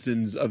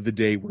Stevensons of the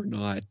day were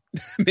not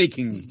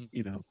making,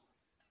 you know,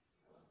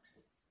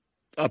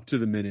 up to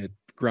the minute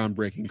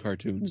groundbreaking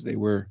cartoons. They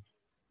were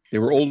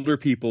older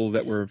people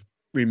that were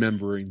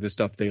remembering the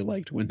stuff they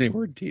liked when they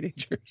were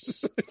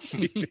teenagers.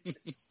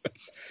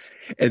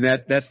 And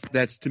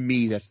that's to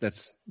me,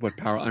 that's what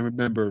power. I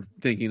remember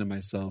thinking to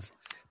myself,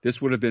 this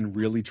would have been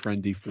really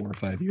trendy 4 or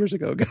 5 years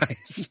ago,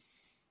 guys.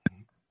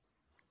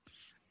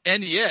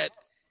 And yet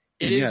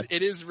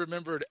it is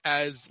remembered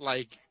as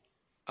like,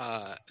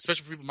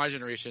 especially for people my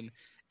generation,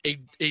 a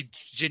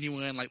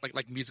genuine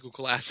like musical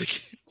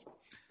classic.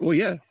 Well,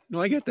 yeah,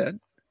 no, I get that.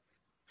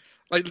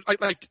 Like I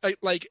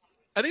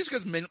think it's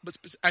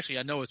because actually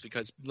I know it's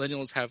because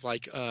millennials have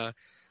like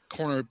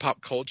cornered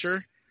pop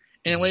culture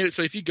in a way.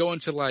 So if you go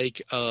into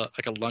like a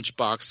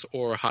Lunchbox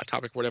or a Hot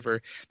Topic,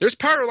 whatever, there's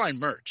Powerline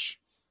merch.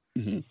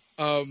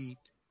 Mm-hmm.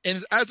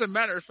 And as a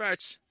matter of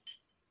fact,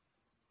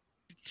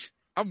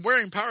 I'm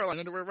wearing Powerline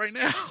underwear right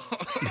now.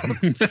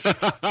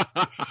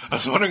 I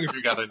was wondering if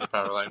you got any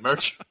Powerline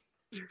merch.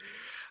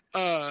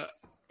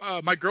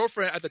 My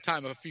girlfriend at the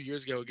time, a few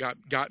years ago,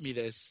 got me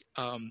this,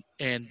 and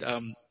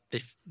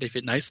they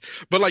fit nice.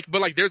 But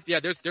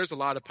there's a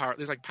lot of power.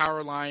 There's like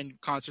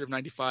Powerline Concert of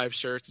 '95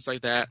 shirts, it's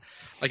like that.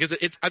 Like I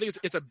think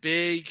it's a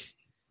big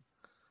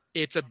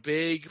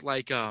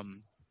like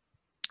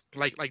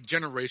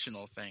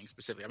generational thing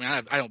specifically. I mean,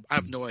 I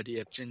have no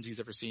idea if Gen Z's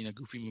ever seen a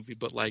Goofy movie,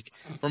 but like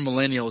for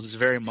millennials, it's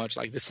very much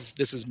like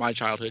this is my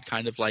childhood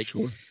kind of like.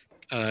 Sure.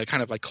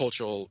 Kind of like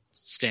cultural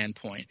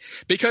standpoint,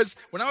 because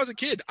when I was a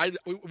kid,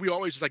 we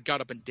always just like got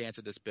up and danced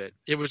at this bit.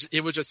 It was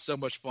just so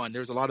much fun.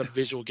 There was a lot of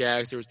visual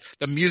gags.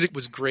 The music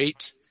was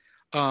great.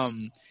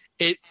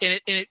 It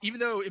even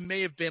though it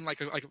may have been like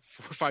 4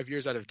 or 5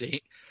 years out of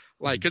date,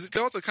 like because it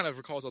also kind of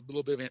recalls a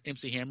little bit of an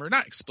MC Hammer,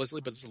 not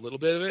explicitly, but it's a little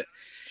bit of it.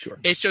 Sure.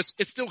 It's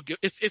still good.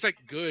 It's like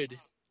good.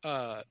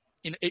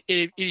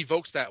 It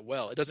evokes that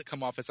well. It doesn't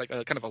come off as like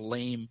a kind of a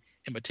lame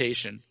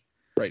imitation.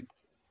 Right.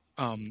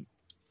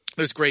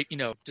 There's great,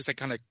 just like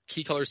kind of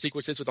key color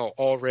sequences with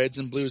all reds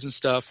and blues and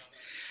stuff.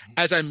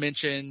 As I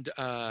mentioned,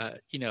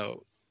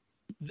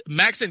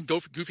 Max and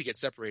Goofy get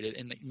separated,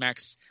 and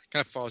Max kind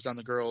of falls down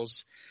the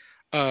girls.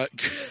 Goofy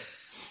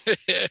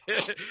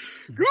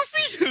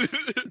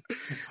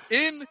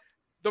in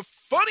the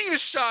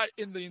funniest shot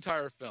in the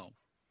entire film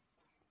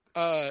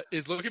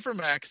is looking for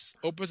Max,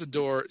 opens the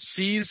door,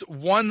 sees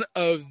one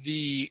of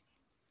the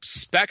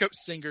backup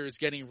singers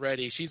getting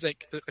ready. She's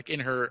like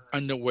in her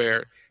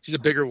underwear. She's a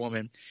bigger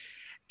woman,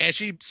 and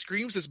she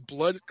screams this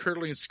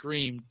blood-curdling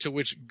scream, to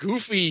which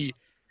Goofy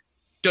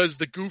does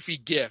the Goofy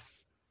gif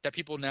that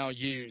people now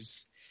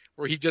use,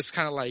 where he just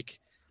kind of like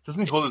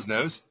doesn't he hold his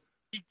nose?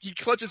 He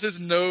clutches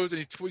his nose and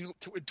he's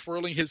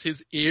twirling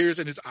his ears,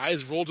 and his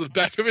eyes roll to the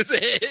back of his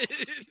head.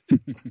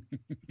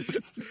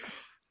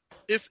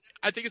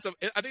 I think it's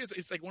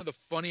like one of the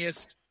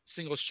funniest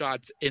single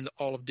shots in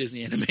all of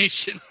Disney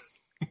animation.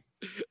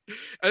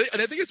 And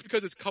I think it's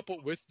because it's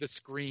coupled with the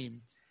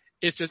scream.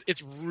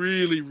 It's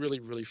really, really,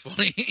 really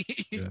funny.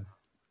 Yeah.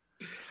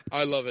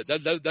 I love it.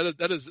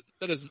 That is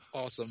an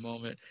awesome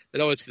moment.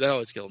 That always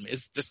kills me.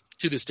 It's just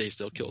to this day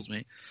still kills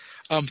me.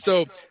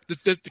 So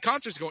the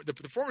concert's going, the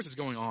performance is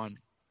going on,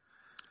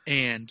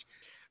 and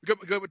we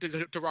go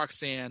to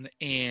Roxanne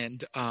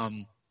and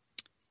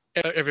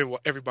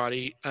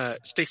everybody.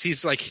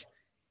 Stacy's like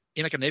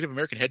in like a Native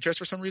American headdress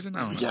for some reason.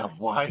 I don't know. Yeah,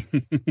 why?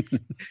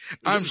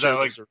 I'm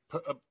sure. Is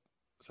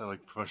that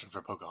like promotion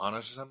for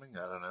Pocahontas or something?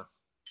 I don't know.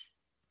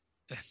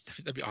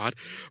 That'd be odd,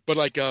 but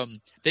like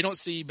they don't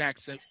see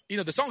Max.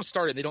 The song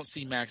started, they don't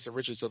see Max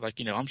originally, so like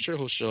I'm sure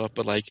he'll show up,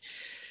 but like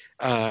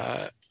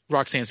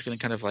Roxanne's feeling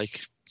kind of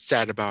like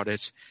sad about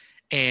it,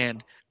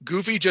 and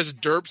Goofy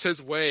just derps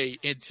his way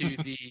into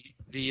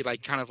the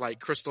like kind of like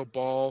crystal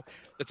ball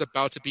that's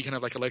about to be kind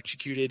of like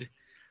electrocuted.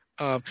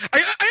 I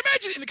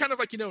imagine in the kind of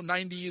like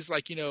 90s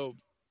like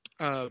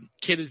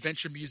kid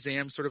adventure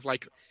museum sort of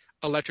like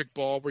electric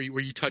ball where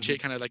you touch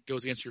it, kind of like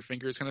goes against your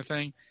fingers kind of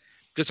thing.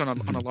 Just on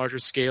a larger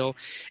scale,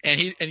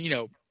 and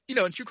in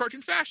true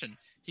cartoon fashion,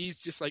 he's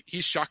just like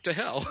he's shocked to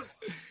hell.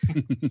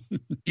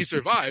 He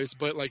survives,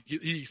 but like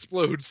he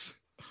explodes.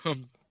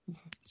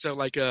 So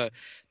like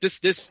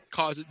this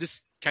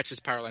catches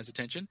Powerline's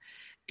attention,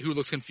 who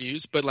looks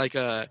confused. But like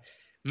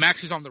Max,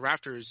 who's on the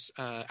rafters,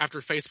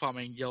 after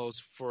facepalming,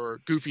 yells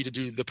for Goofy to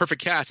do the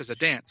perfect cast as a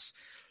dance,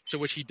 to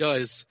which he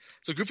does.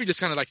 So Goofy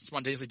just kind of like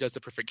spontaneously does the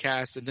perfect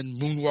cast, and then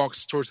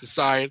moonwalks towards the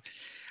side.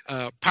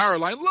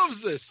 Powerline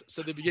loves this,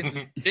 so they begin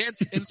to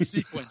dance in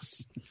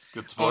sequence.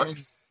 Good sport.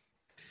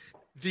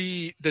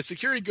 The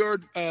security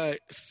guard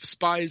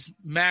spies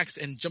Max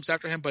and jumps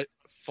after him, but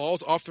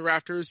falls off the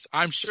rafters.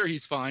 I'm sure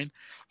he's fine.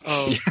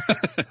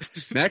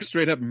 Max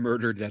straight up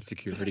murdered that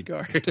security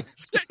guard.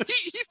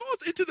 He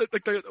falls into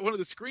the one of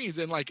the screens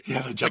and like the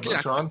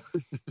Jumbotron.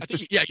 I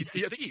think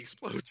he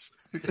explodes.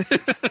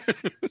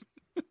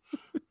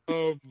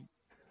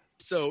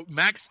 So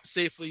Max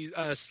safely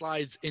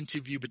slides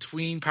into view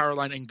between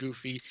Powerline and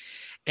Goofy,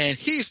 and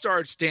he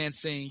starts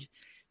dancing.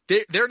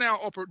 They're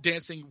now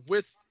dancing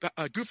with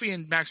Goofy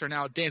and Max are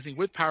now dancing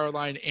with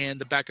Powerline and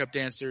the backup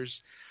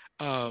dancers.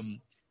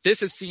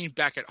 This is seen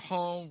back at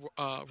home.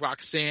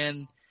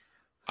 Roxanne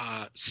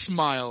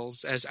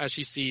smiles as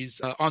she sees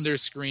on their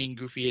screen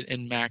Goofy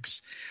and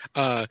Max.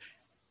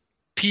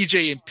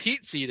 PJ and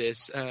Pete see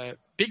this.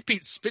 Big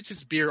Pete spits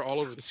his beer all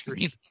over the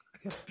screen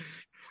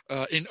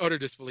in utter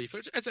disbelief,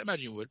 as I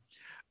imagine you would.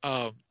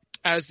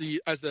 As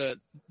the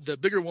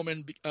bigger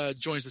woman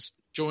joins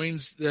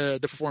the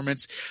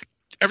performance,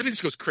 everything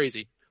just goes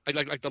crazy.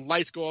 Like the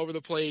lights go all over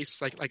the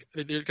place. Like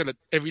they're kind of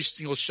every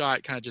single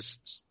shot kind of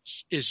just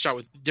is shot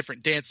with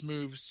different dance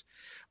moves.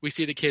 We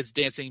see the kids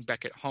dancing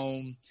back at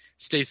home.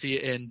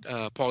 Stacy and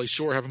Pauly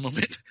Shore have a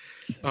moment,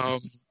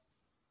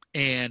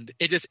 and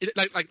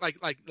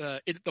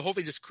the whole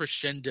thing just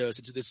crescendos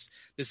into this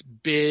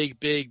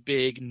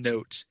big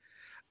note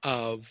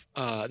of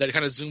that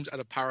kind of zooms out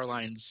of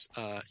Powerline's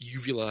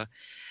uvula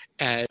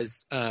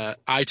as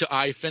Eye to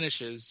Eye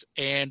finishes,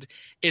 and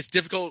it's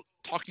difficult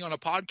talking on a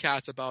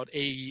podcast about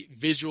a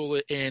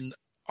visual and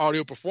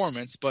audio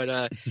performance,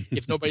 but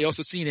if nobody else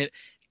has seen it,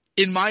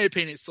 in my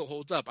opinion, it still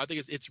holds up. I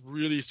think it's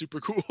really super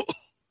cool.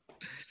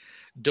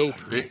 Dope.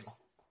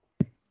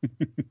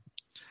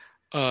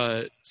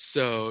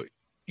 So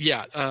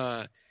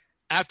yeah,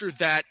 after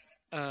that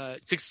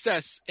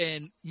success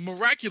and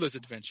miraculous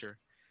adventure,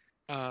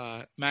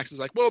 Max is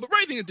like, well, the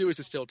right thing to do is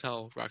to still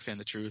tell Roxanne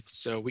the truth.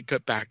 So we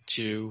cut back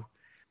to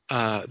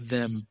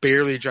them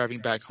barely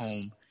driving back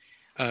home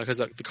because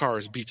the car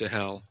is beat to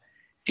hell,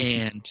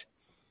 and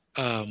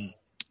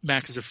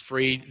Max is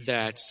afraid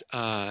that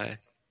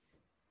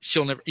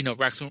she'll never,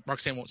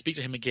 Roxanne won't speak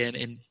to him again.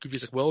 And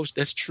Goofy's like, well,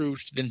 that's true.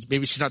 Then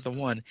maybe she's not the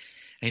one. And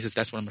he says,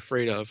 that's what I'm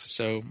afraid of.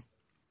 So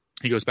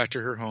he goes back to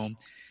her home,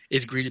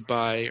 is greeted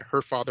by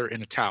her father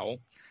in a towel.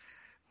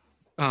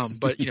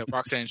 But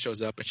Roxanne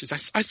shows up and she's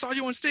like, I saw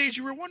you on stage.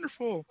 You were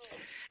wonderful.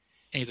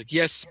 And he's like,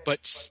 yes,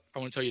 but I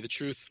want to tell you the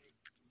truth.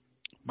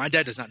 My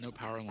dad does not know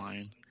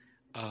Powerline.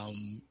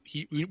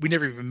 We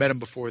never even met him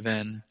before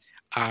then.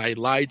 I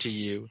lied to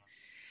you.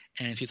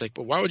 And she's like,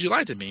 but why would you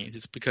lie to me?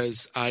 It's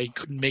because I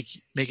couldn't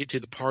make it to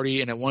the party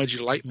and I wanted you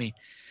to like me.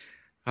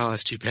 Oh,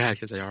 that's too bad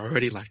because I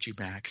already liked you,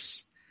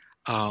 Max.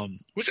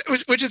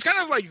 Which is kind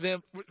of like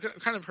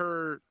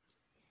her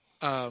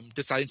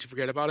deciding to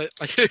forget about it.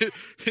 Like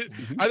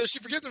either she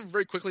forgets him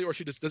very quickly or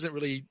she just doesn't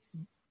really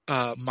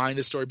mind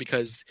the story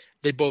because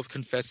they both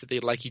confess that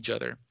they like each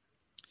other.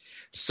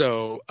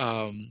 So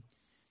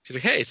she's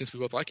like, hey, since we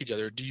both like each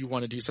other, do you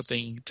want to do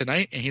something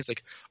tonight? And he's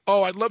like,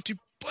 oh, I'd love to,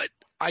 but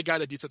I got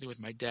to do something with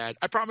my dad.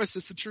 I promise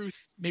it's the truth.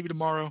 Maybe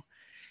tomorrow.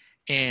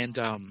 And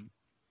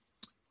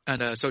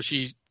so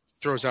she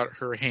throws out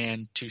her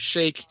hand to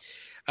shake.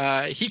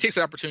 He takes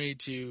the opportunity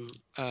to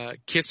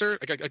kiss her,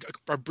 like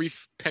a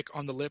brief peck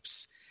on the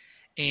lips,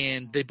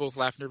 and they both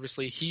laugh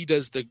nervously. He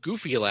does the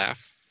Goofy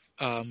laugh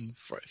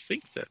for I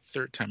think the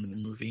third time in the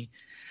movie,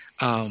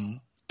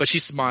 but she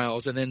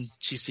smiles, and then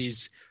she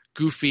sees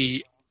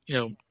Goofy,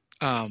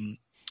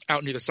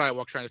 out near the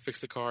sidewalk trying to fix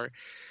the car.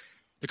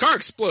 The car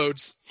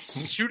explodes,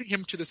 shooting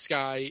him to the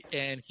sky,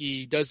 and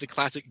he does the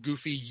classic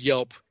Goofy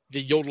yelp, the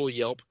yodel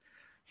yelp,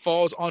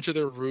 falls onto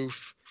the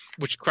roof,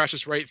 which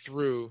crashes right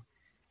through,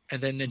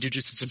 and then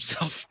introduces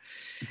himself.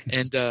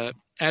 And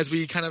as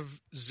we kind of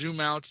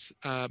zoom out,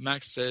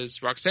 Max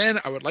says,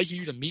 Roxanne, I would like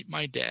you to meet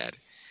my dad.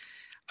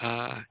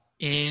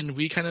 And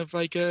we kind of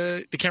like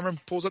the camera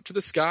pulls up to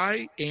the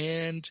sky,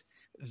 and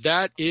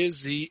that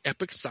is the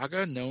epic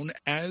saga known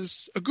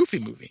as a Goofy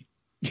movie.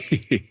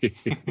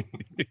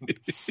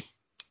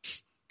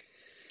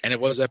 And it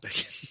was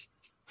epic.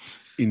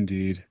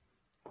 Indeed.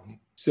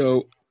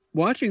 So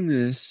watching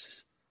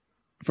this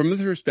from the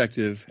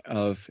perspective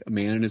of a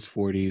man in his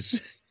 40s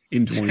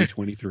in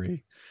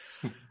 2023,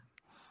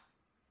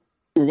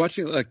 we're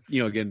watching, like,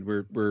 again,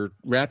 we're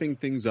wrapping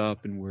things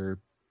up and we're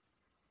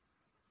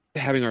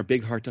having our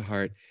big heart to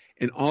heart.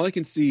 And all I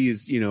can see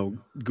is,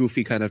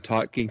 Goofy kind of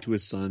talking to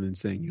his son and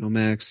saying,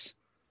 Max,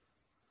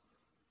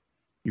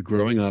 you're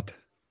growing up,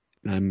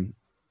 and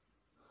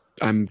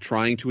I'm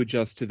trying to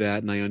adjust to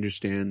that, and I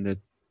understand that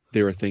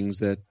there are things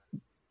that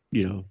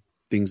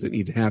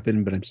need to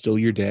happen, but I'm still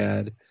your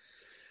dad.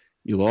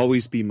 You'll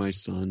always be my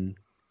son.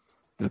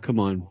 Now, come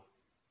on.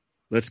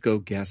 Let's go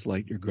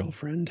gaslight your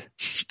girlfriend.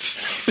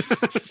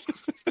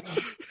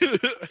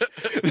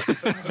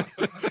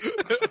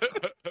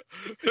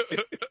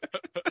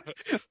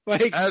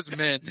 Like, as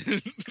men.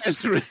 As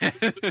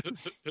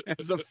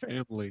a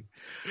family.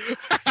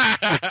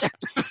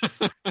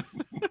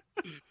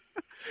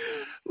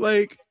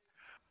 Like,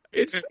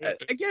 it's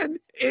again,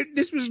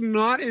 this was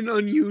not an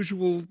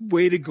unusual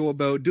way to go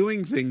about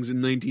doing things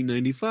in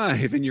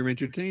 1995 in your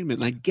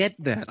entertainment. I get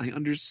that. I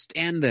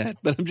understand that.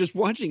 But I'm just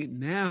watching it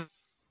now.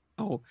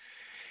 And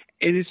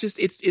it's just,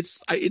 it's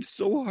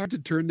so hard to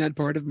turn that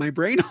part of my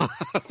brain off.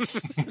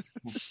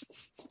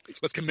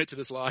 Let's commit to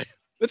this lie.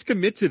 Let's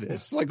commit to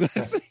this. Like,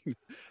 let's,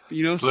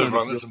 deliver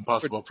on this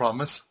impossible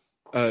promise.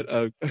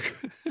 a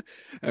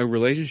a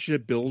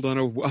relationship built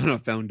on a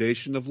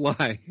foundation of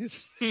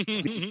lies. You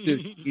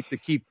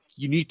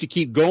need to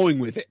keep going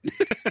with it.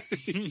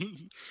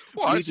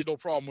 Well, I see no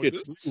problem with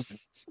this.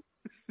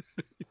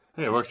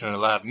 Yeah, it worked in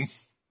Aladdin.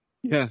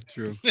 Yeah,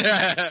 true.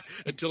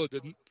 Until it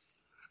didn't.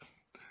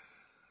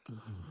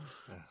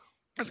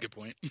 That's a good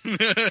point.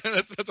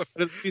 That's a...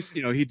 But at least,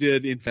 he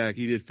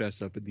did fess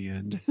up in the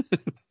end.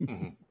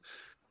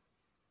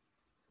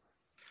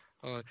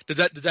 Does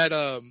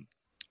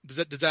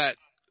that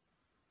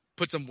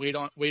put some weight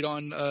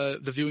on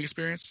the viewing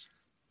experience?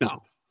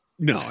 No,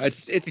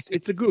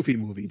 it's a goofy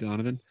movie,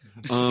 Donovan.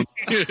 Also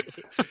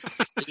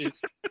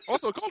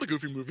called a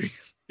goofy movie.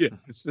 Yeah,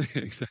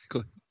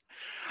 exactly.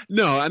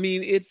 No, I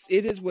mean it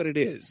is what it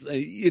is.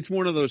 It's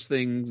one of those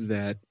things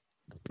that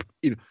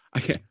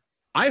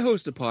I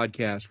host a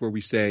podcast where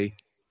we say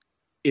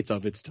it's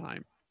of its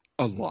time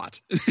a lot,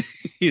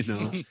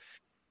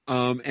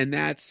 and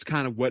that's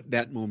kind of what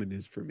that moment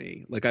is for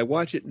me. Like I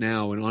watch it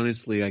now, and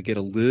honestly, I get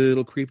a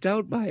little creeped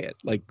out by it.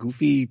 Like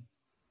Goofy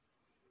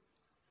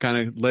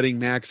kind of letting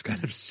Max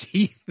kind of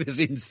see this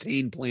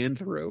insane plan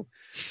through.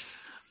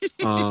 It's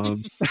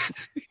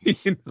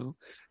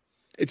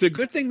a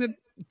good thing that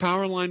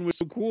Powerline was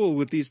so cool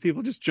with these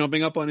people just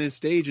jumping up on his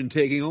stage and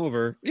taking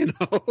over.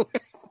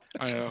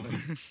 I know.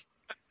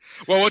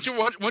 Well, once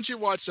you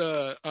watch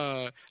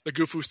the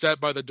Goof Who Sat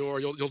by the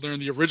door, you'll learn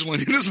the original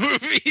in this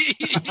movie,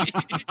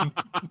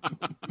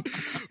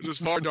 which is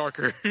far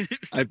darker.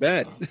 I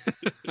bet.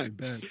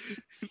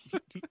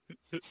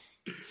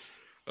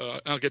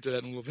 I'll get to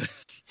that in a little bit.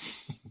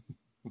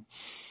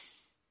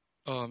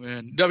 Oh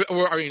man, no,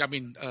 I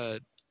mean, I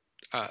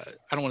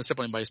don't want to step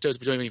on anybody's toes,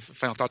 but do you have any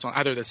final thoughts on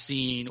either the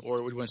scene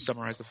or would you want to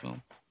summarize the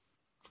film?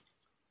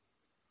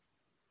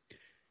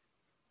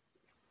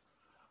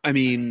 I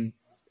mean,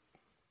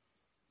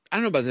 I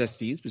don't know about that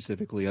scene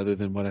specifically, other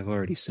than what I've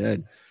already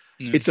said.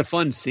 Mm. It's a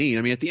fun scene.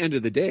 I mean, at the end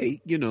of the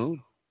day,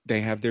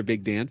 they have their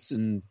big dance,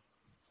 and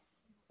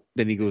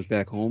then he goes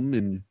back home,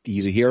 and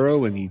he's a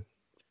hero, and he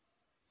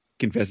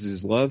confesses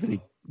his love, and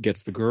he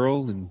gets the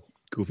girl, and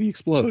Goofy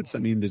explodes. I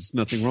mean, there's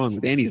nothing wrong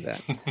with any of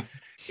that.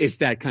 It's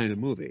that kind of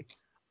movie.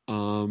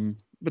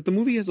 But the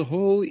movie as a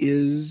whole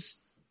is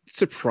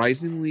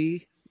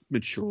surprisingly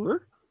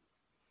mature.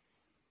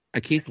 I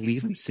can't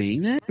believe I'm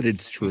saying that, but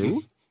it's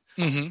true.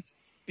 Mm-hmm.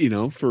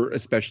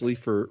 Especially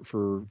for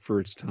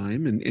its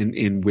time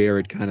and where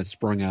it kind of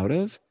sprung out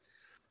of.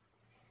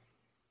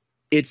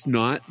 It's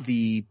not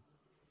the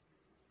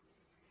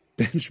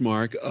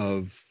benchmark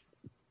of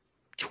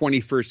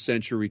 21st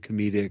century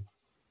comedic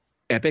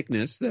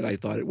epicness that I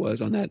thought it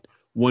was on that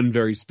one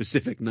very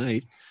specific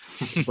night,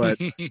 but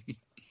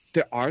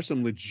there are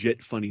some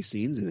legit funny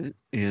scenes in it,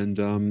 and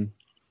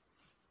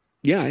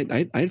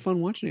I had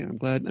fun watching it. I'm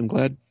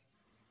glad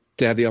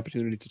to have the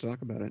opportunity to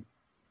talk about it.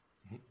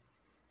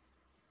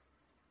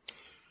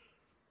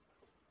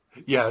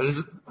 Yeah,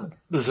 this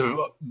is an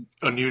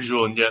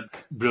unusual and yet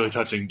really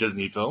touching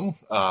Disney film.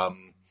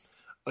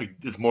 Like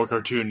it's more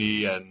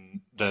cartoony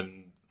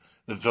than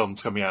the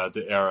films coming out of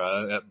the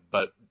era,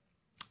 but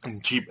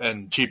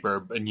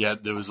cheaper, and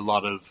yet there was a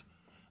lot of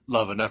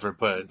love and effort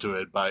put into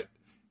it by,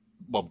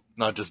 well,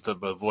 not just the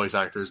voice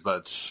actors,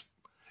 but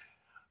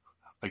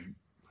like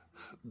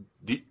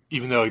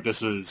even though like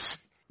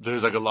there's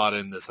like a lot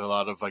in this, a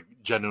lot of like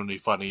genuinely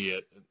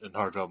funny and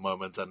heartfelt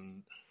moments,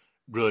 and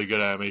really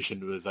good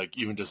animation with like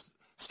even just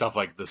stuff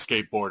like the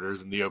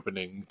skateboarders in the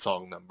opening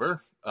song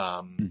number,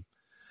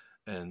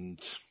 and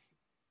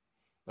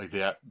like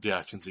the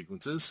action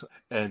sequences.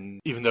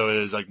 And even though it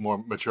is like more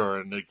mature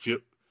and like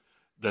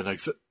than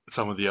like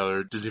some of the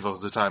other Disney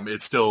films at the time,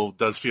 it still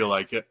does feel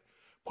like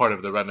part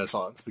of the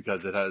Renaissance,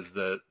 because it has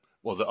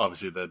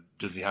obviously the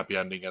Disney happy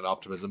ending and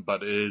optimism,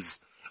 but it is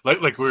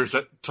like we were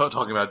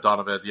talking about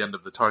Donovan at the end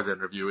of the Tarzan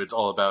review. It's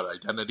all about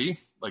identity,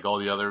 like all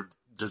the other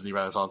Disney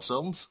Renaissance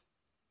films.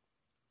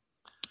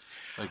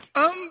 Like,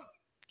 kind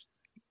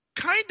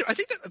of. I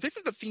think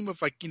that the theme of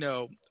like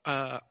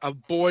a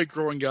boy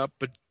growing up,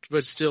 but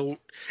still,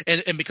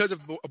 and because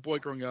of a boy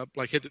growing up,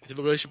 like the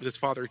relationship with his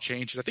father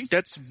changes. I think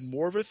that's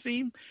more of a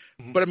theme.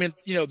 Mm-hmm. But I mean,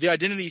 the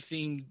identity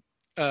theme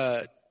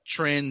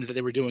trend that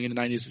they were doing in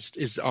the 90s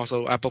is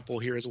also applicable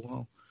here as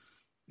well.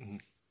 Mm-hmm.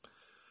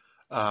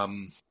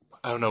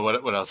 I don't know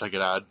what else I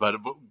could add, but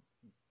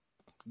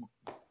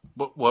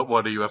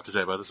what do you have to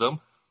say about this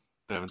film?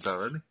 I haven't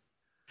started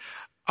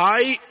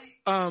already.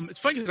 It's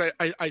funny because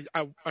I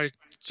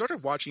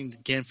started watching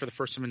again for the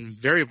first time in a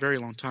very, very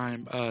long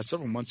time,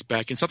 several months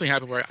back, and something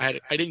happened where I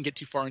didn't get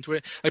too far into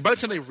it. Like by the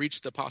time they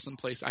reached the possum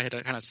place, I had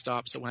to kind of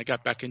stop. So when I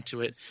got back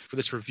into it for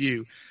this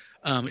review,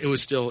 it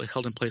was still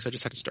held in place. I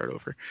just had to start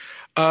over.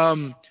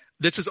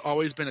 This has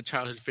always been a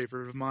childhood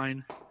favorite of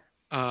mine,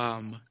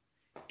 and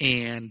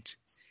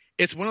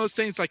it's one of those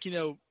things like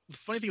the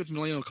funny thing with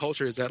millennial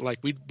culture is that like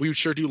we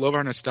sure do love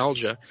our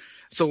nostalgia.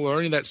 So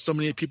learning that so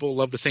many people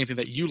love the same thing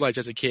that you liked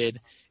as a kid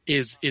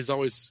is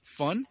always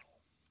fun.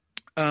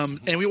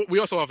 And we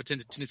also have a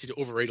tendency to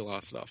overrate a lot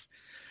of stuff.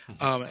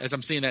 As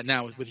I'm seeing that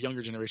now with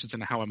younger generations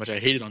and how much I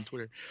hate it on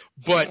Twitter.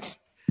 But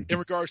in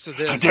regards to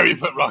this. How dare you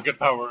put rocket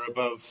power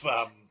above,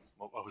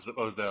 what was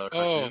the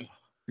cartoon?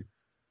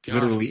 God.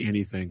 Literally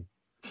anything.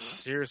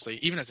 Seriously,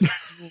 even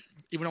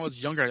when I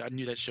was younger, I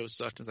knew that show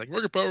sucked. It's like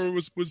rocket power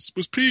was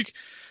peak.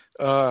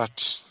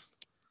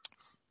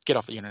 Get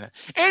off the internet.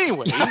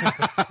 Anyways,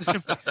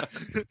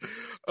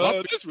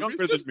 this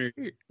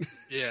movie.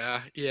 Yeah.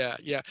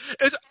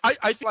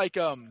 I feel like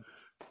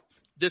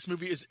this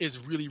movie is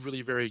really,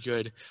 really very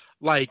good.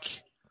 Like,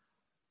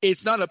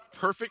 it's not a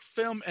perfect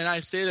film, and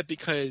I say that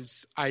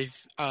because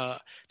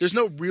there's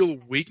no real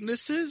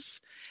weaknesses,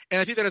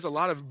 and I think that has a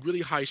lot of really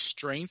high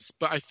strengths.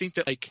 But I think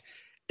that, like,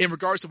 in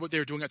regards to what they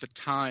were doing at the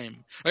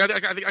time,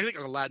 like, I think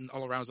Aladdin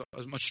all around is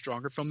a much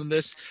stronger film than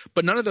this.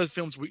 But none of the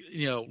films,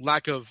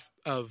 lack of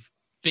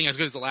being as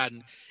good as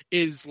Aladdin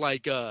is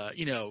like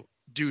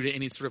due to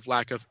any sort of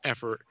lack of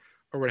effort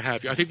or what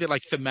have you. I think that,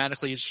 like,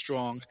 thematically it's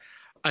strong.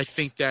 I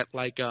think that,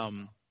 like,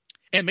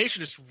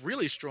 animation is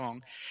really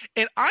strong,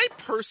 and I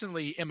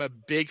personally am a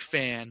big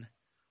fan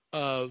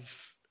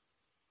of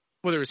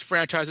whether it's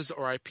franchises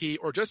or IP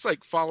or just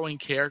like following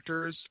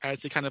characters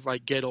as they kind of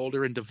like get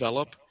older and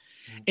develop.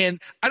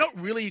 And I don't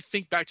really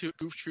think back to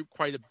Goof Troop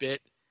quite a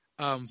bit.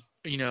 I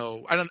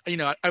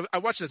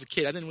watched it as a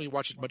kid. I didn't really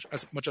watch it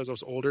as much as I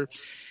was older.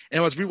 And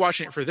I was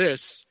rewatching it for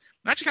this.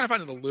 I actually kind of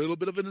find it a little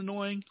bit of an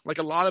annoying. Like,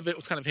 a lot of it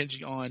was kind of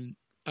hinging on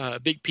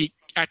Big Pete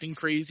acting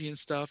crazy and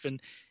stuff,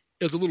 and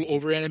it was a little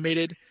over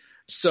animated.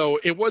 So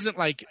it wasn't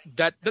like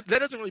that. That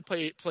doesn't really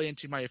play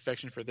into my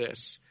affection for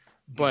this.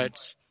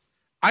 But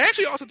I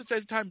actually also at the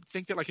same time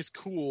think that, like, it's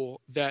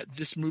cool that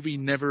this movie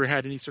never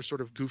had any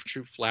sort of Goof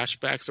Troop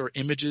flashbacks or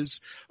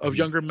images of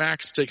younger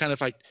Max to kind of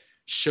like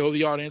show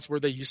the audience where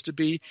they used to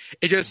be.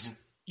 It just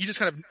you just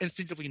kind of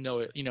instinctively know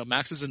it.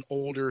 Max is an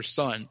older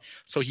son,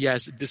 so he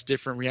has this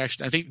different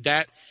reaction. I think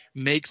that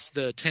makes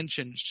the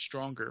tension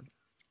stronger,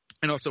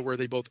 and also where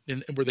the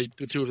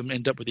two of them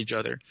end up with each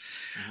other.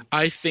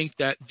 I think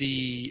that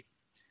the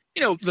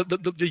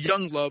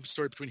young love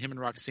story between him and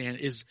Roxanne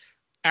is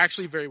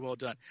actually very well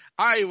done.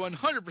 I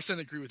 100%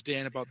 agree with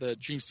Dan about the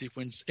dream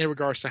sequence in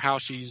regards to how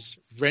she's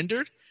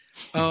rendered.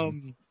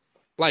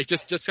 Like,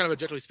 just kind of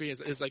objectively speaking,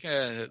 is like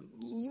a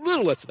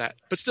little less of that,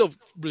 but still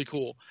really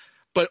cool.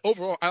 But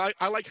overall,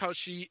 I like how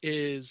she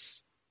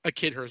is a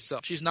kid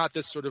herself. She's not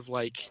this sort of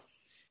like,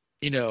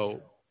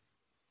 va-va-voom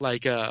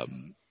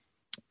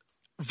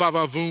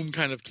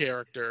kind of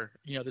character.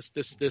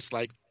 This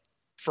like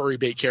furry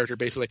bait character,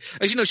 basically.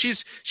 Like,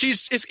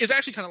 it's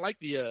actually kind of like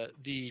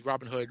the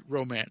Robin Hood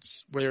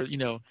romance where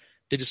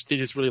they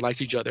just really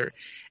liked each other,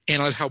 and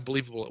I like how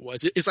believable it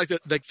was. It's like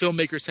the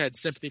filmmakers had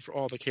sympathy for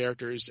all the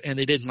characters, and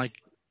they didn't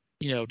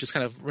just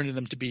kind of render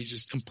them to be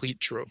just complete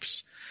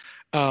tropes.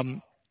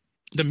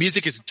 The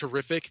music is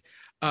terrific.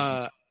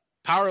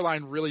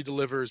 Powerline really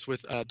delivers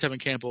with Tevin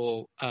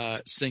Campbell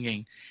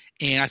singing,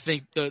 and I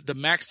think the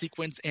Max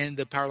sequence and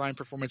the Powerline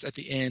performance at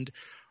the end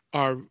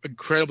are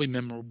incredibly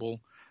memorable.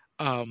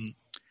 And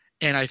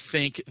I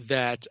think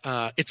that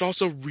it's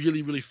also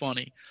really, really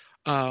funny.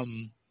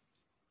 In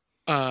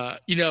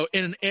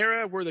an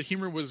era where the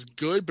humor was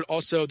good, but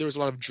also there was a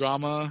lot of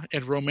drama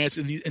and romance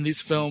in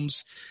these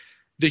films,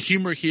 the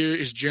humor here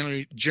is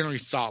generally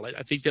solid.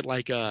 I think that,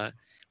 like,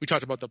 we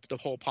talked about the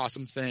whole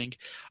possum thing.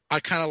 I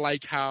kind of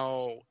like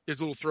how there's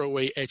a little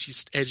throwaway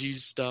edgy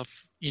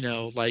stuff,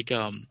 like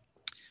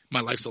My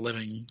Life's a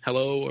Living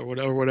Hello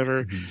or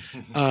whatever.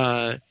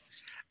 I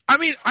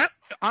mean, I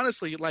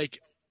honestly,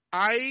 like,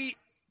 I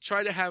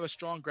try to have a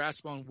strong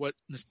grasp on what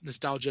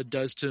nostalgia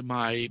does to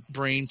my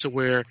brain, to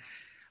where,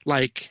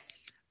 like,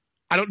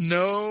 I don't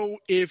know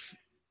if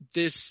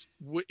this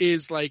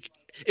is like,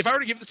 if I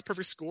were to give this a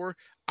perfect score,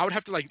 I would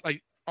have to like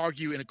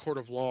argue in a court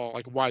of law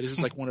like why this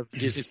is like one of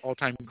Disney's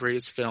all-time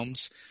greatest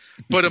films.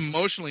 But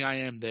emotionally,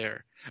 I am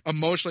there.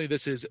 Emotionally,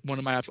 this is one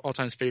of my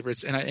all-time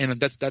favorites, and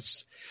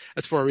that's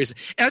for a reason.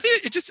 And I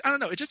think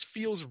it just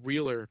feels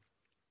realer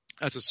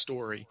as a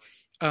story.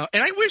 And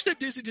I wish that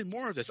Disney did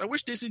more of this. I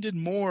wish Disney did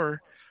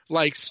more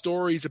like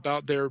stories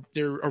about their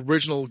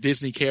original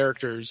Disney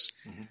characters,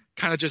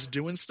 kind of just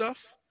doing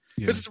stuff.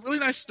 Because it's a really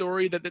nice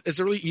story it's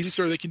a really easy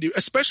story they can do,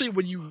 especially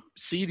when you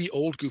see the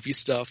old Goofy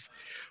stuff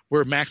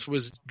where Max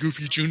was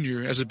Goofy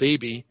Jr. as a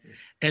baby,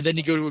 and then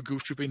you go to a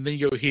Goof Troop, and then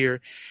you go here.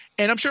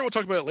 And I'm sure we'll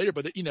talk about it later,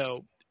 but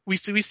we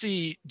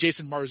see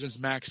Jason Marsden's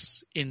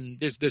Max in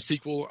the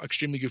sequel,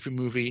 Extremely Goofy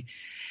Movie.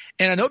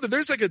 And I know that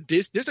there's like a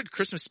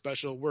Christmas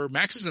special where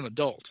Max is an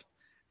adult.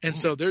 And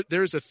so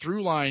there's a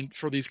through line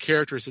for these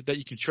characters that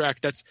you can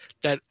track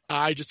that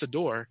I just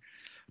adore.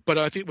 But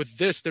I think with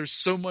this, there's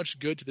so much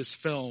good to this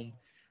film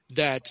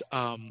that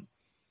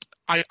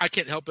I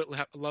can't help but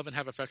love and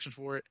have affection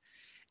for it.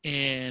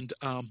 And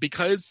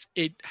because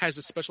it has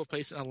a special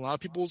place in a lot of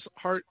people's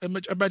heart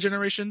of my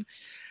generation,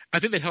 I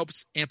think that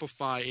helps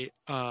amplify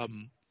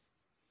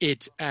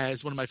it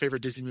as one of my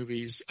favorite Disney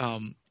movies,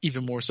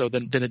 even more so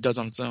than it does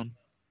on its own.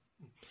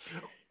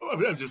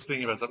 I'm just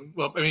thinking about something.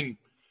 Well, I mean,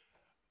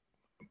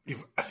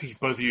 I think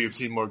both of you have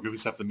seen more Goofy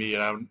stuff than me,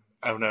 and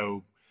I don't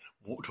know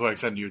to what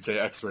extent you would say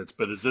experts,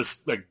 but is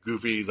this like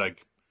Goofy's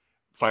like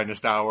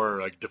finest hour,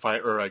 or like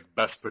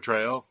best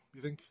portrayal?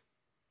 You think?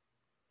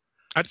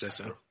 I'd say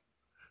so.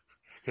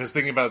 Because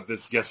thinking about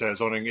this yesterday, I was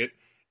wondering,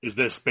 is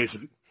this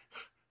basically?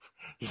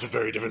 This is a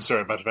very different story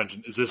I'm about to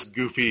mention. Is this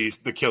Goofy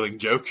the Killing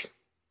Joke?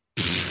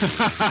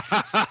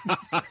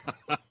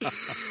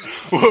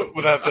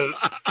 Without the.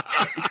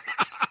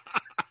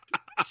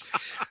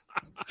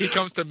 He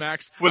comes to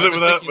Max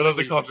without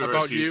the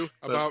controversies.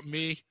 About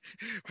me.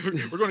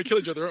 We're going to kill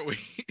each other, aren't we?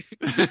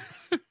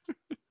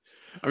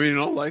 I mean, in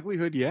all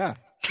likelihood, yeah.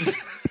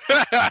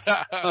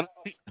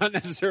 Not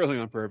necessarily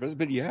on purpose,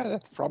 but yeah,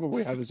 that's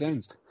probably how this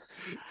ends.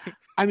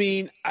 I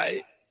mean,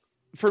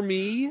 for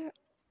me,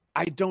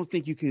 I don't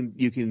think you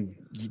can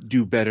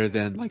do better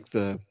than like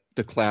the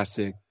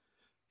classic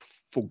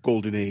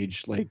golden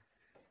age, like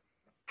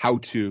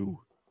how-to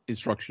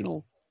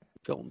instructional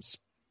films.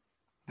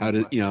 How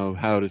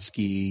to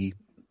ski,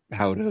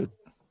 how to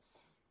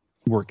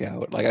work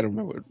out. Like, I don't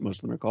remember what most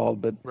of them are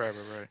called, but right.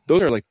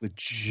 Those are like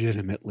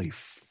legitimately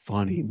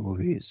funny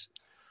movies.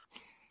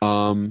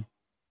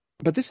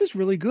 But this is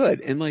really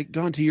good. And like,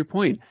 Don, to your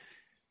point,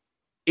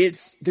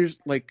 it's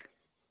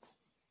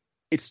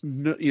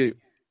not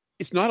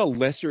a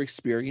lesser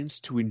experience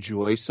to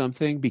enjoy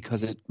something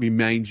because it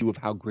reminds you of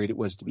how great it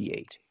was to be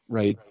 8,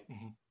 right?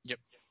 Mm-hmm.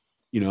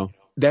 Yep.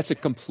 That's a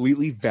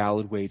completely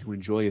valid way to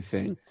enjoy a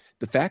thing.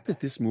 The fact that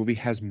this movie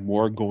has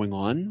more going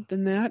on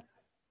than that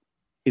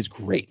is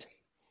great.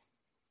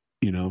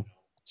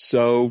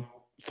 So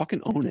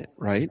fucking own it,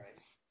 right?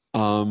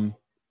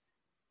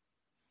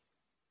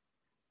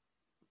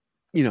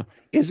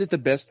 Is it the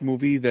best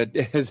movie that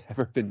has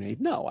ever been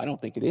made? No, I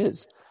don't think it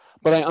is.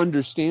 But I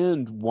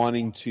understand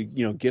wanting to,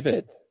 give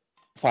it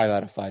 5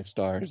 out of 5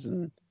 stars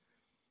and,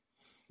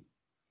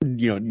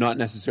 not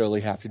necessarily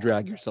have to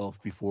drag yourself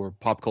before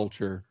pop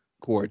culture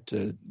court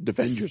to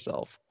defend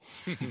yourself.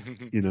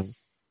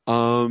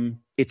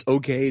 It's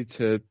okay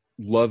to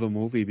love a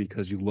movie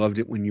because you loved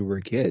it when you were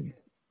a kid.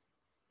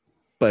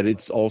 But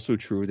it's also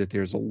true that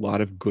there's a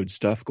lot of good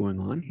stuff going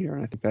on here.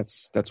 And I think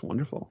that's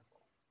wonderful.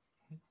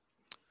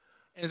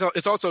 And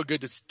it's also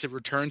good to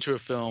return to a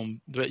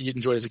film that you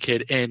enjoyed as a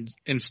kid and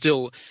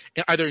still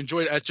either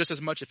enjoy it as just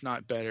as much, if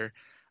not better.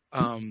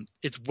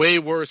 It's way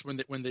worse when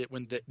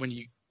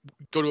you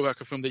go to a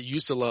film that you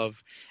used to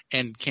love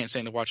and can't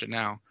stand to watch it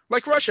now,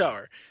 like Rush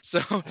Hour. So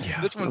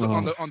this one's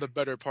on the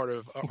better part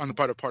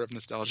of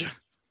nostalgia.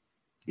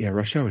 Yeah,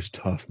 Rush Hour is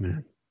tough,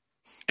 man.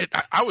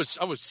 I was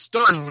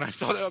stunned when I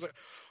saw that. I was like,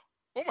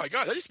 oh my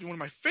god, that used to be one of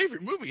my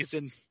favorite movies,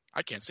 and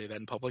I can't say that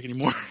in public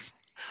anymore.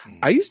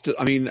 I used to,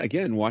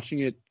 again, watching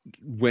it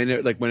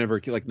whenever,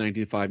 like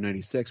 95,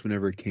 96,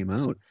 whenever it came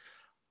out,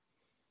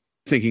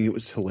 thinking it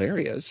was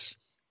hilarious.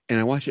 And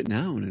I watch it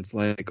now, and it's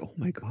like, oh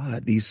my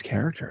god, these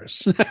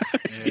characters.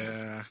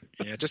 yeah.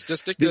 Just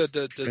stick to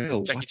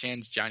Jackie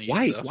Chan's Johnny.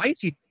 Why? Stuff. Why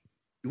is he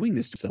doing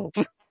this to himself?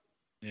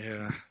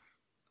 Yeah.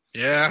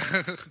 Yeah,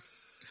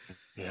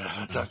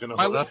 that's not gonna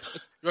hold up.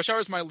 Rush Hour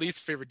is my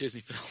least favorite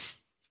Disney film.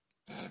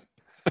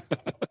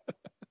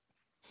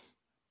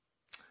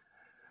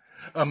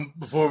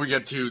 Before we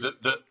get to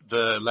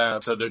the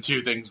lab, so there are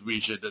two things we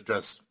should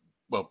address.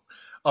 Well,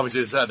 obviously,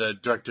 it's had a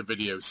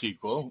direct-to-video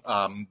sequel.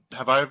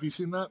 Have either of you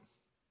seen that?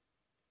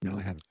 No,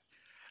 I haven't.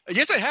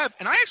 Yes, I have,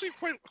 and I actually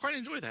quite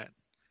enjoy that.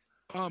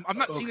 I've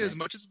not seen it as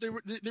much as the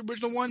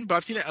original one, but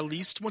I've seen it at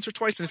least once or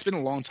twice, and it's been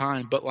a long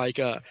time. But like,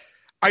 I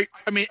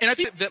mean, and I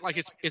think that like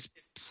it's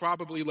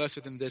probably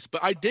lesser than this,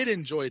 but I did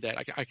enjoy that.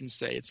 I can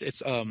say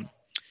it's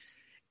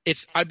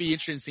I'd be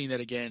interested in seeing that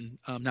again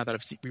now that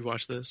I've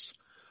rewatched this.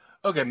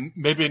 Okay,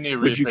 maybe in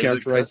Would you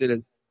characterize it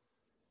as?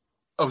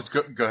 Oh,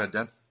 go ahead,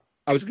 Dan.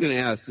 I was going to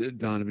ask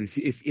Donovan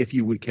if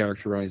you would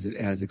characterize it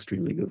as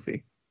extremely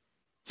goofy.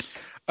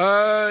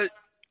 Well,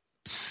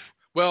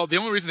 the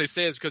only reason they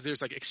say it is because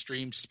there's like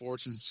extreme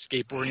sports and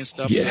skateboarding and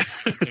stuff. Yeah.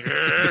 So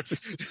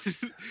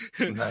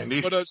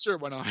 90s. But sure,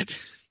 why not?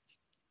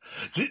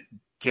 See,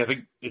 I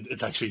think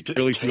it's actually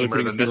really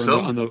tamer than this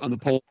film. On the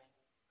pole.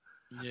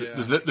 Yeah.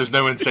 There's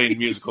no insane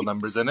musical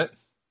numbers in it.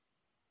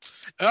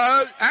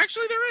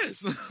 Actually, there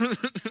is.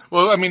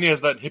 Well, I mean, he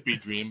has that hippie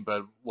dream,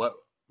 but what?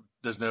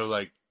 There's no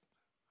like.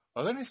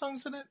 Are there any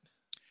songs in it?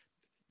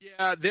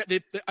 Yeah,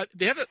 they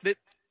have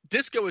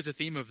disco is a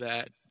theme of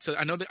that. So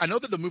I know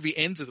that the movie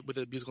ends with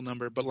a musical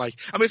number, but like,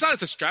 I mean, it's not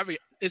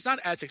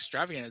as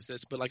extravagant as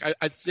this, but like,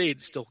 I'd say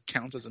it still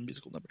counts as a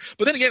musical number.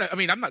 But then again, I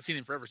mean, I've not seen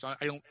it forever, so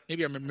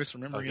maybe I'm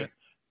misremembering it.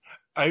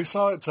 I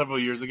saw it several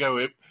years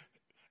ago.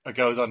 Like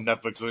I was on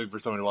Netflix looking for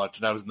something to watch,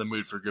 and I was in the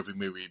mood for a goofy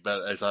movie,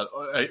 but I thought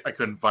I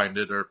couldn't find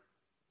it or it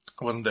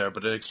wasn't there.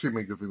 But an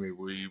extremely goofy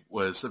movie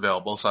was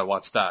available, so I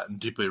watched that and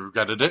deeply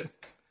regretted it.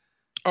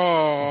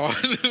 Oh,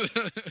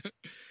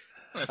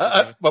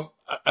 I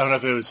don't know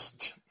if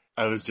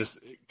I was just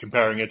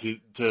comparing it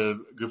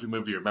to Goofy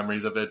movie or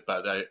memories of it,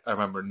 but I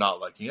remember not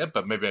liking it.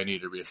 But maybe I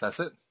need to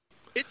reassess it.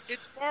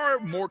 It's far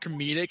more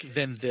comedic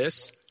than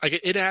this.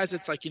 Like it has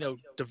its like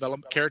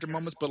developed character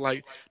moments, but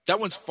like that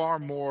one's far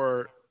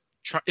more.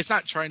 It's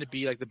not trying to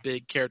be like the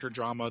big character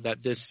drama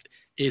that this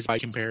is by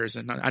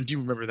comparison. I do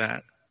remember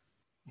that.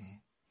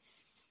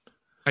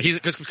 He's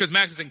because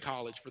Max is in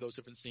college for those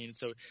who haven't seen it,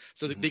 so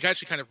they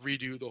actually kind of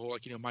redo the whole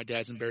my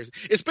dad's embarrassed.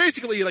 It's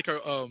basically like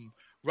a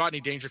Rodney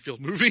Dangerfield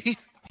movie.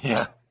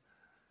 Yeah.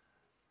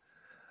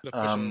 The fish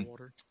out of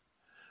water.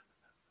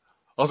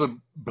 Also,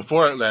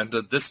 before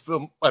Atlanta, this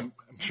film, I'm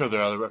sure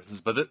there are other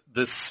references, but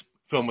this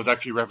film was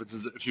actually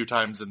referenced a few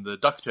times in the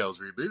DuckTales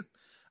reboot.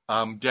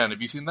 Dan,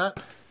 have you seen that?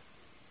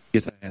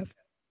 Yes, I have.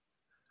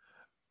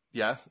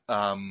 Yeah.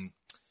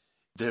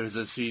 There's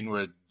a scene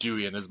where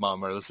Dewey and his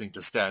mom are listening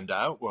to Stand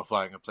Out while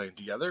flying a plane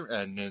together,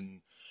 and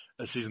in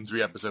a season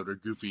 3 episode where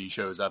Goofy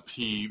shows up,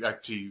 he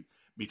actually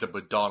meets up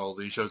with Donald,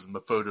 and he shows him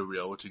a photo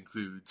reel, which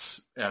includes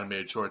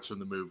animated shorts from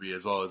the movie,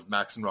 as well as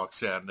Max and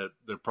Roxanne at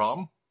their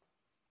prom.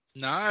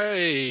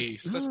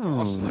 Nice. That's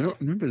awesome. I don't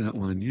remember that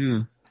one.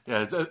 Yeah.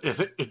 Yeah,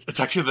 it's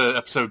actually the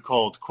episode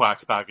called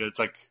Quack Packet. It's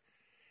like,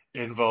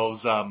 it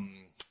involves Urkel's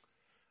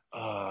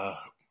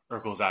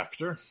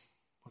actor.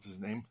 What's his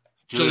name?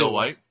 Jaleel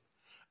White.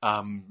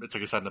 It's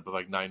like a stand-up of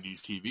like 90s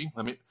TV.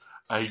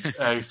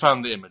 I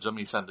found the image. Let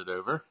me send it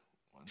over.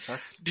 One sec.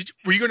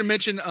 Were you going to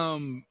mention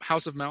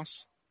House of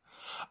Mouse?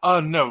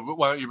 No, but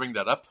why don't you bring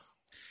that up?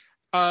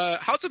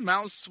 House of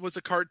Mouse was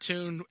a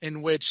cartoon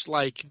in which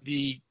like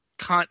the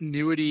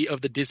continuity of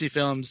the Disney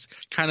films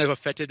kind of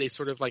affected a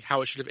sort of like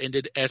how it should have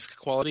ended-esque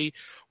quality,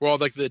 where all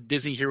like the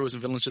Disney heroes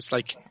and villains just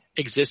like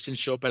exist and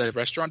show up at a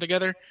restaurant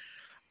together.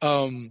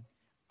 I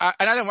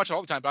didn't watch it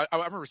all the time, but I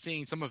remember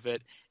seeing some of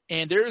it.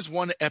 And there is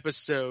one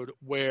episode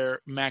where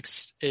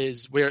Max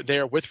is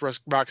there with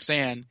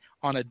Roxanne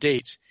on a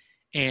date,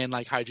 and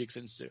like hijinks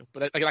ensue.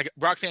 But like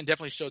Roxanne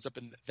definitely shows up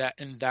in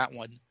that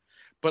one.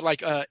 But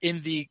like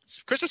in the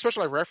Christmas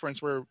special I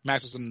referenced, where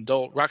Max was an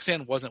adult,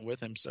 Roxanne wasn't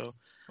with him, so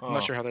I'm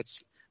not sure how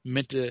that's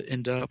meant to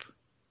end up.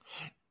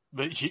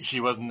 But she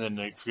wasn't in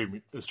an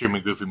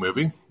extremely Goofy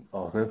movie.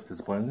 Oh, that's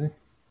disappointing.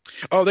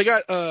 Oh, they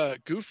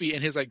got Goofy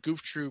in his like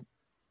Goof Troop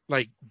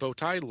like bow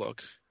tie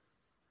look.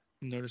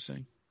 I'm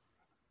noticing.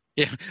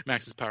 Yeah,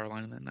 Max's power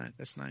line in that night.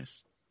 That's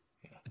nice.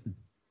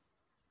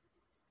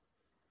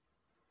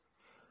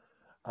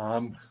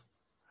 Yeah.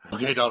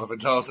 Okay, Donovan,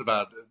 tell us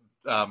about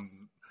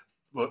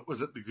what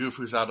was it? The Goof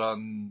Who Sat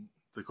on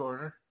the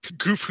corner?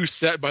 Goof Who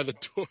Sat by the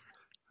door.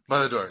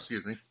 By the door,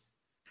 excuse me.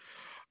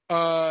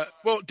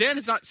 Well, Dan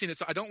has not seen it,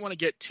 so I don't want to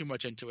get too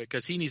much into it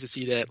because he needs to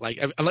see that. Like,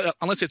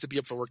 unless he has to be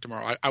up for work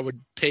tomorrow, I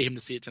would pay him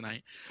to see it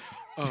tonight.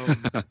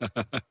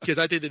 Because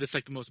I think that it's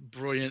like the most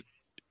brilliant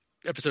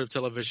episode of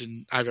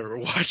television I've ever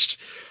watched.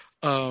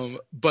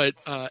 But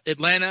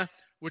Atlanta,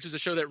 which is a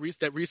show that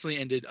recently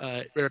ended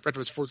right after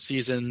its 4th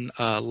season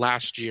late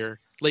last year,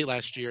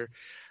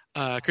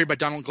 created by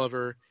Donald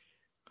Glover.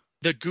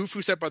 The Goof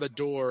Who Sat by the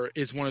Door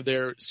is one of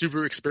their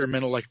super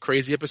experimental, like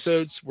crazy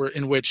episodes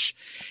in which,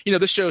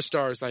 the show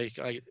stars like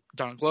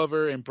Donald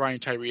Glover and Brian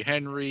Tyree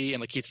Henry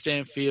and like Keith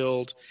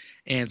Stanfield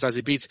and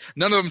Zazie Beetz.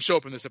 None of them show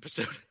up in this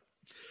episode.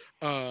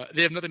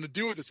 They have nothing to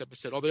do with this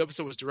episode, although the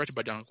episode was directed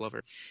by Donald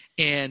Glover.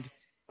 And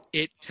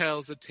it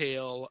tells the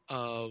tale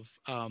of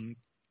a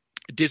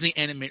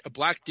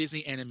black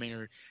Disney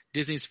animator,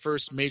 Disney's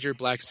first major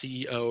black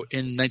CEO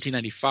in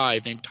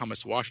 1995, named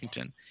Thomas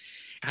Washington,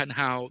 and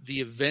how the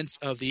events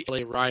of the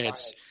LA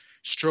riots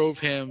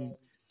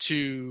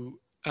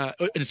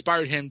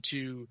inspired him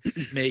to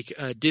make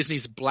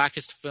Disney's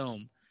blackest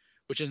film,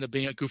 which ended up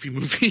being a Goofy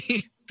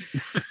movie.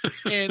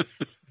 And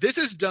this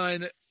is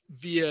done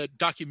via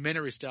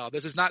documentary style.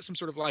 This is not some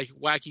sort of like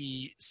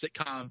wacky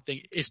sitcom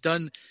thing. It's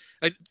done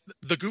like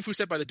The Goof Who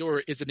Sat by the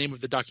Door is the name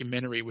of the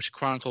documentary, which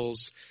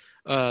chronicles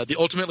the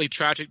ultimately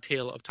tragic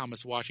tale of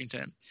Thomas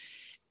Washington.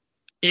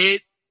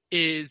 It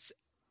is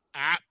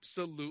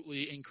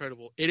absolutely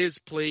incredible. It is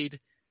played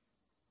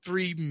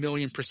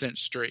 3,000,000%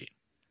 straight.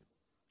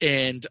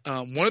 And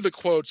one of the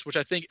quotes, which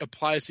I think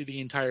applies to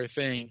the entire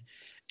thing,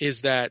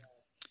 is that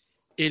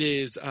it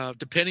is,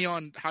 depending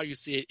on how you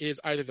see it, it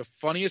is either the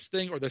funniest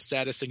thing or the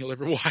saddest thing you'll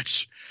ever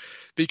watch.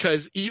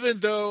 Because even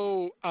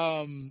though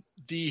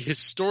the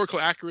historical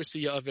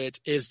accuracy of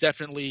it is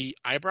definitely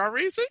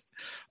eyebrow-raising,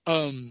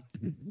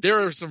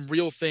 there are some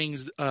real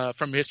things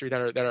from history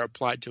that are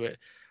applied to it.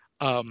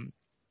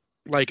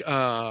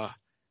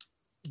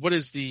 What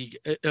is the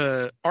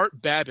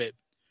Art Babbitt,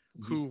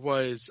 who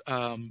was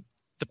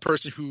the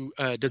person who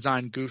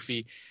designed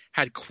Goofy,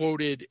 had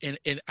quoted in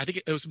I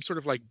think it was some sort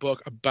of like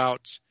book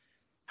about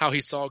how he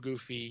saw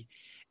Goofy,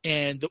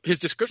 and his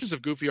descriptions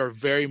of Goofy are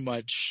very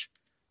much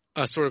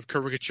a sort of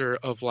caricature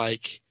of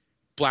like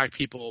black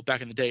people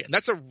back in the day, and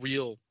that is a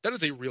real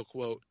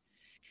quote.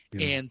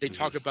 Yeah. And they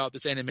talk about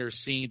this animator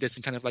seeing this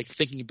and kind of like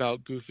thinking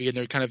about Goofy, and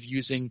they're kind of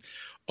using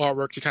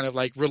artwork to kind of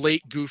like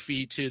relate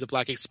Goofy to the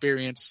black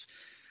experience,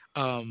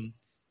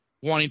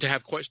 wanting to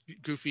have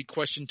Goofy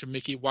question to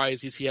Mickey, why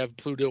does he have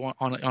Pluto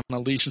on a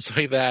leash and stuff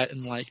like that,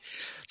 and like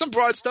some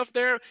broad stuff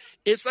there.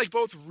 It's like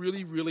both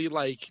really, really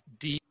like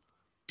deep,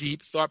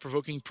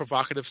 thought-provoking,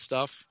 provocative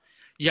stuff.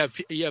 You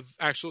have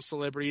actual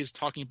celebrities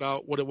talking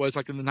about what it was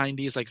like in the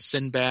 90s, like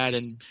Sinbad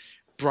and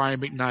Brian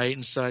McKnight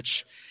and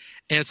such.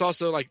 And it's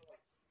also like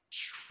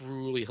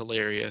truly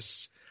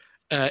hilarious.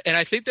 And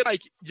I think that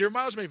like your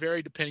mileage may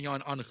vary depending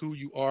on who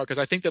you are, because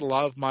I think that a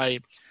lot of my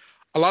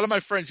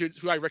friends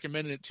who I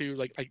recommended it to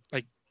like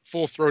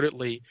full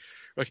throatedly,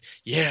 like,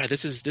 yeah,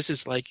 this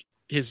is like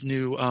his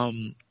new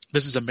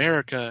This Is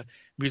America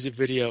music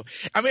video.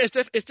 I mean, it's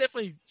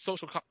definitely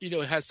social,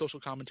 it has social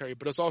commentary,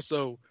 but it's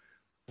also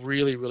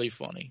really, really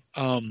funny.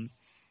 And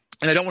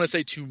I don't want to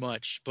say too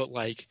much, but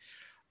like,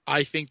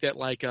 I think that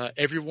like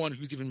everyone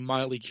who's even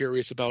mildly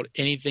curious about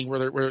anything,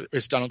 whether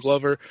it's Donald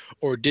Glover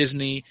or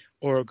Disney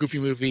or a Goofy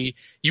movie,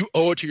 you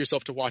owe it to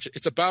yourself to watch it.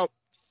 It's about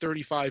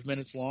 35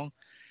 minutes long,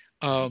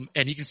 and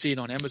you can see it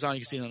on Amazon,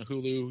 you can see it on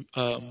Hulu,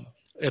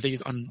 I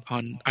think on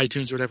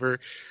iTunes or whatever.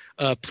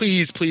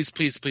 Please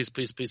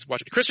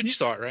watch it. Christian, you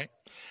saw it, right?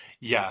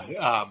 Yeah,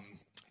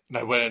 and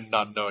I went in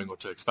not knowing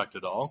what to expect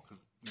at all.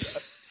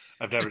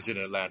 I've never seen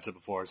Atlanta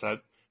before, so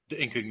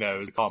the inkling that it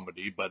was a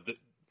comedy, but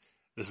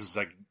this is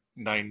like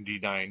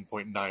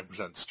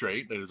 99.9%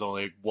 straight. There's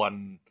only like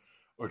one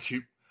or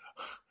two,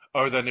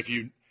 or then if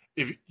you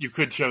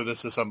could show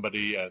this to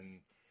somebody and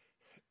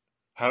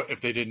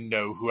if they didn't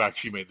know who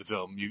actually made the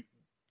film,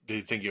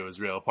 they'd think it was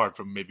real, apart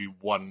from maybe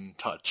one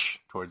touch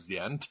towards the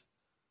end,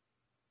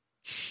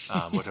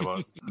 which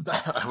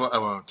I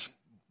won't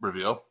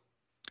reveal.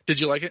 Did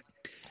you like it?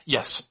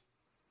 Yes.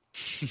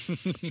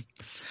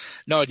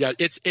 No, yeah,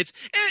 it's and,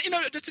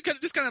 just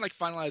kind of like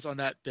finalize on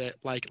that bit,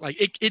 like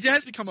it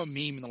has become a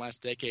meme in the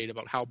last decade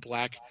about how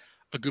black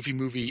a Goofy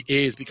movie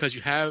is, because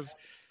you have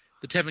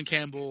the Tevin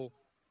Campbell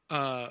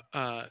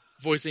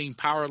voicing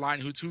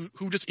Powerline,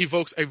 who just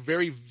evokes a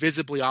very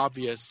visibly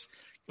obvious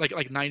like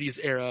 90s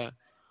era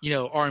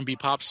R&B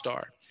pop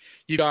star.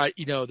 You got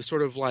the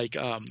sort of like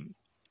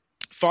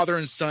father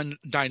and son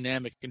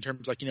dynamic in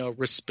terms of like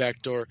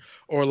respect or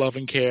love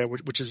and care,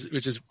 which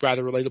is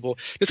rather relatable.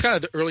 It's kind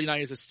of the early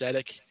 90s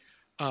aesthetic.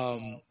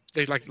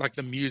 They like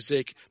the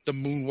music, the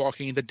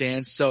moonwalking, the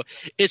dance. So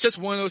it's just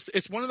one of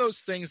those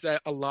things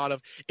that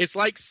it's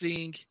like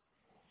seeing,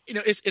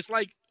 it's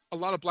like a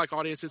lot of black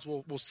audiences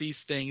will see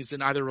things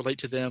and either relate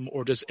to them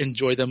or just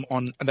enjoy them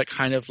on that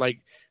kind of like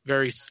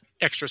very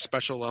extra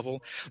special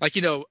level. Like, I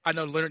know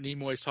Leonard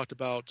Nimoy has talked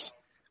about,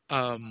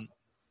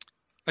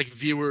 like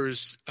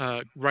viewers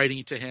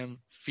writing to him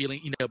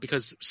feeling,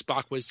 because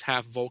Spock was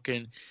half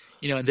Vulcan,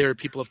 and there are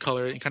people of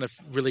color and kind of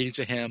relating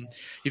to him.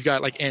 You've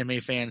got like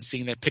anime fans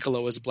seeing that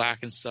Piccolo is black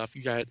and stuff.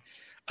 You got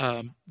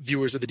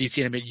viewers of the DC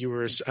animated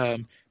universe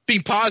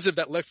being positive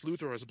that Lex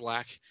Luthor is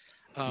black,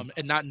 and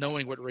not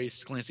knowing what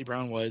race Clancy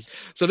Brown was.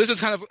 So this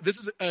is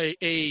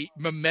a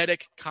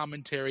mimetic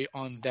commentary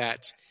on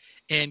that,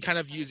 and kind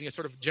of using a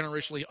sort of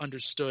generationally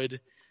understood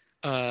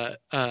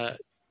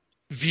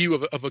view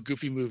of a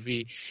Goofy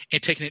movie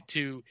and taking it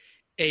to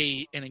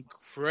an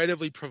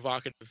incredibly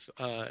provocative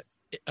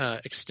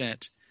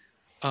extent.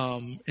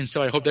 And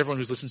so I hope everyone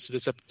who's listening to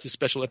this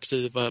special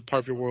episode of Part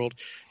of Your World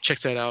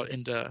checks that out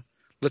and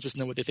lets us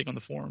know what they think on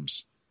the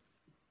forums.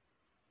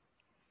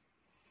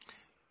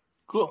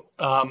 Cool.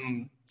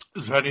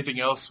 Is there anything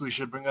else we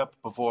should bring up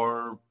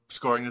before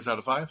scoring this out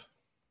of 5?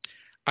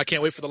 I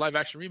can't wait for the live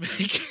action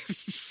remake.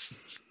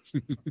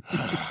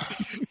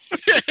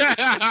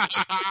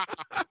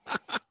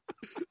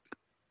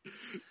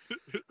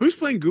 Who's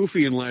playing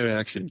Goofy in live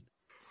action?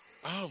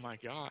 Oh my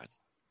god.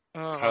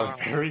 Tyler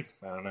Perry?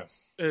 I don't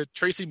know.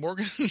 Tracy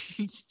Morgan?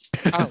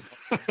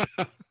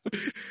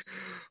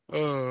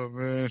 Oh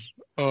man.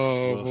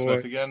 Oh Will boy.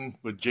 Smith again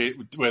with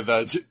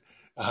Jaden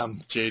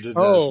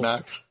as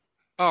Max.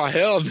 Oh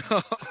hell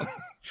no.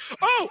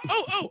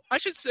 Oh! I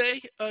should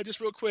say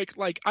just real quick.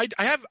 Like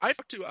I've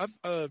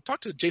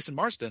talked to Jason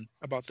Marsden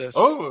about this.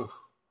 Oh,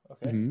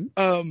 okay.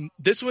 Mm-hmm.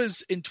 This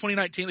was in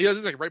 2019. This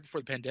is like right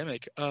before the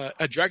pandemic.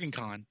 At Dragon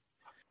Con.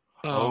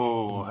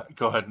 Go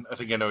ahead. I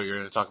think I know what you're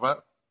going to talk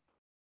about.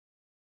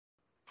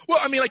 Well,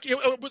 I mean, like it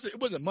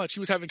wasn't much. He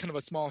was having kind of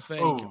a small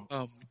thing.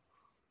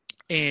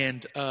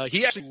 And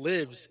he actually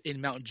lives in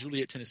Mount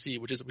Juliet, Tennessee,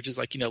 which is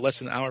like less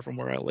than an hour from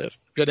where I live,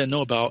 which I didn't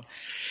know about.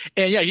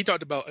 And yeah, he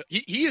talked about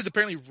he is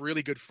apparently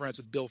really good friends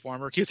with Bill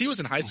Farmer, because he was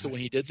in high school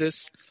when he did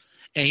this,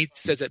 and he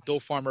says that Bill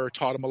Farmer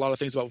taught him a lot of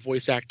things about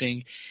voice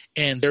acting,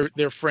 and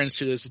they're friends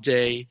to this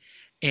day.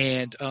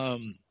 And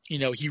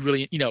he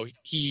really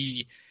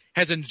he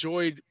has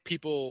enjoyed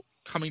people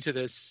coming to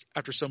this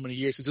after so many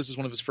years, because this is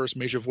one of his first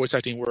major voice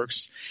acting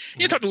works.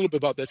 He talked a little bit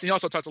about this, and he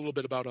also talked a little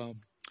bit about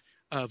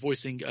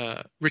voicing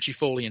Richie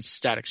Foley in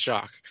Static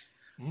Shock.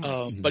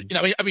 But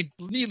I mean,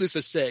 needless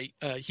to say,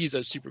 he's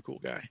a super cool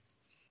guy.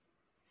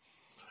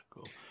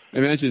 Cool. I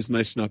imagine it's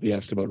nice to not be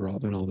asked about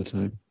Robin all the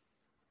time.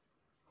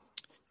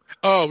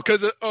 Oh,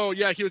 because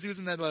yeah, he was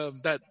in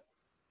that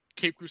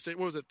Cape Crusade.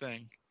 What was that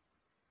thing?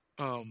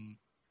 You're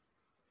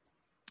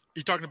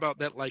talking about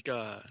that like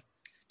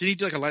did he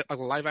do like a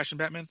live action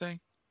Batman thing?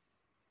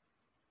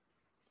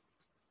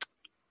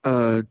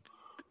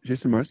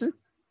 Jason Marsden?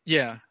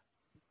 Yeah.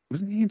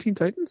 Wasn't he in Teen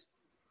Titans?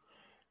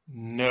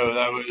 No,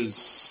 that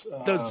was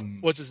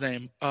what's his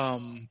name?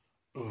 Scott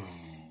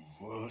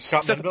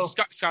Menville.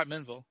 Scott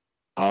Menville.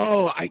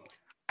 Oh, I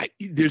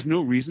there's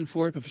no reason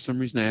for it, but for some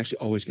reason I actually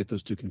always get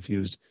those two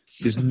confused.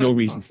 There's no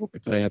reason for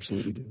it, but I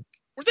absolutely do.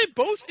 Were they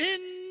both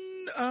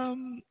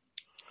in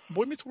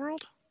Boy Meets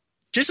World?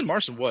 Jason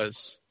Marsden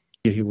was.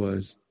 Yeah, he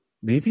was.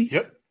 Maybe.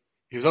 Yep.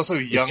 He was also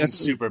young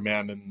definitely...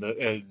 Superman in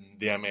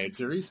the animated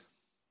series.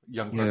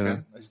 Young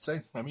Clark, I should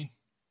say. I mean,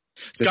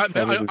 Scott.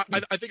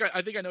 I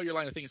think I know your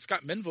line of thinking.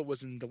 Scott Menville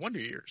was in the Wonder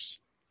Years.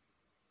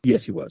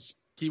 Yes, he was.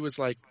 He was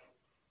like,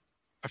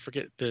 I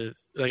forget the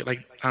like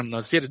I don't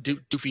know. He had a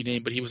doofy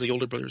name, but he was the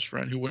older brother's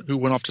friend who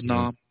went off to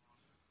Nam.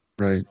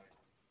 Right.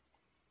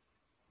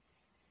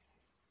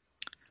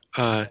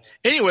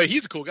 Anyway,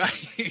 he's a cool guy.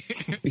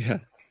 Yeah.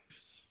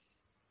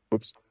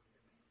 Whoops.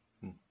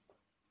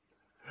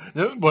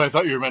 No, what I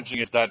thought you were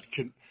mentioning is that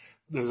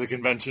there's a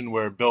convention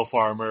where Bill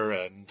Farmer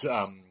and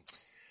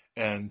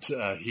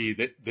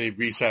they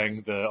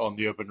re-sang the On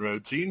the Open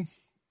Road scene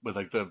with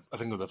with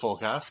the full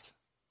cast.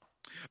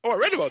 Oh, I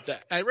read about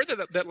that. I read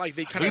that like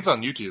they I think it's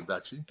on YouTube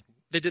actually.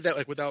 They did that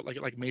like without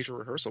like major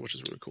rehearsal, which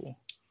is really cool.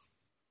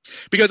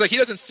 Because like he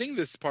doesn't sing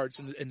this parts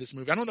in this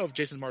movie. I don't know if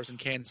Jason Marsden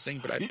can sing,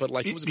 but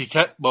he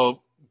can.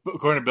 Well,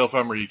 according to Bill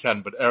Farmer, he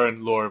can. But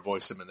Aaron Lohr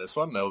voiced him in this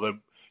one. No,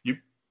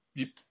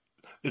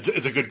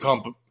 it's a good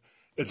comp.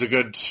 It's a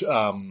good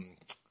matchup.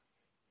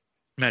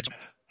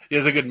 Yeah,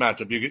 it's a good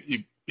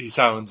matchup. He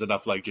sounds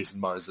enough like Jason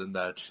Marsden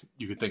that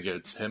you could think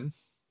it's him.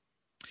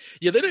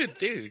 Yeah, they did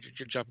a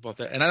good job about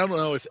that. And I don't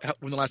know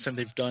when the last time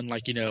they've done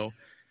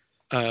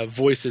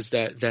voices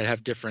that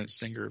have different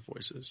singer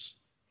voices.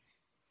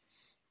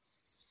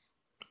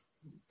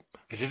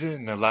 They did it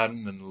in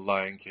Aladdin and The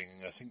Lion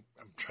King. I think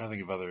I'm trying to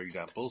think of other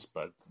examples,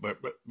 but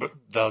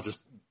they'll just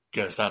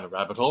get us down a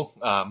rabbit hole.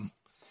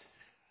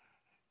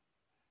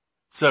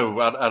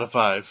 So out of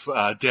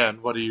 5,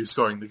 Dan, what are you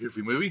scoring the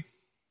Goofy movie?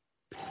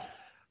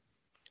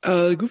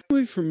 The Goofy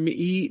movie for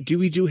me. Do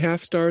we do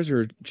half stars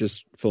or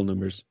just full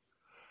numbers?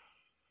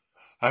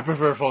 I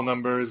prefer full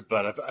numbers,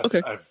 but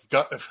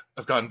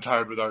I've gotten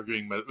tired with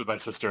arguing with my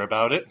sister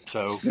about it.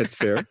 So that's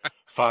fair.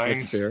 Fine,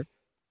 that's fair.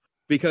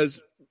 Because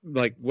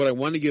what I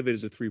want to give it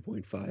is a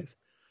 3.5.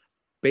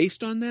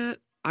 Based on that,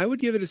 I would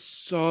give it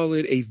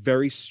a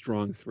very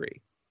strong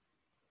 3.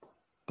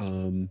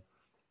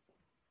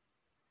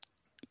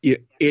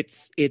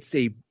 It's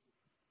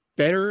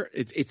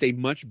a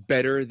much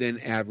better than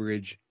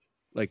average,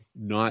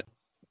 not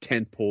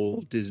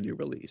tentpole Disney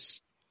release.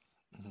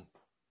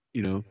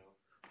 You know,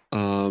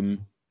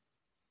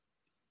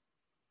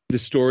 the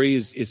story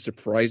is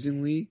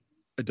surprisingly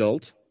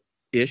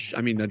adult-ish.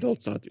 I mean,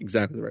 adult's not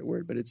exactly the right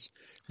word, but it's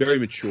very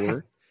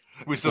mature.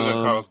 We still got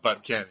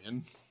Carlsbad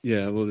Canyon.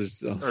 Yeah, well,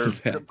 there's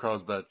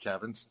Carlsbad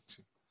Caverns.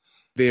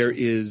 There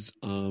is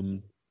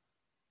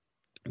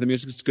the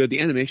music's good. The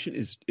animation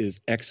is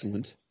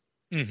excellent.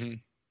 Mm-hmm.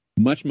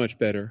 Much, much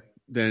better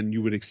than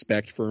you would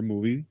expect for a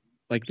movie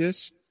like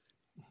this.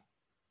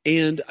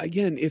 And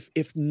again,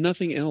 if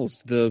nothing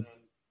else, the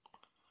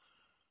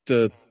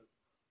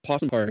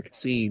Possum Park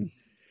scene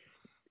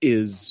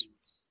is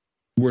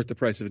worth the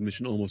price of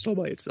admission almost all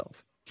by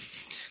itself.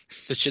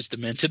 It's just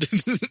demented.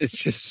 It's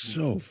just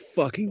so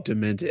fucking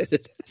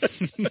demented.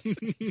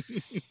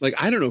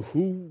 I don't know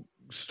who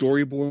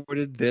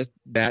storyboarded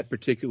that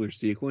particular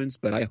sequence,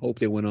 but I hope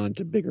they went on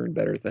to bigger and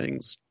better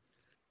things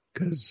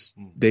because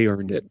they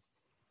earned it.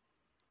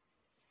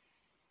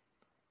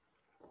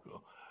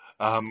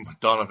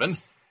 Donovan.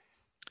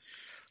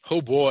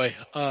 Oh boy.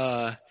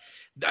 I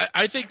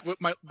think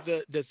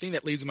the thing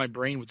that leaves in my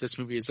brain with this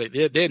movie is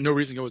they had no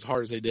reason to go as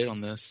hard as they did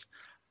on this.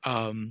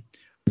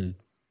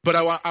 But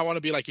I want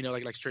to be like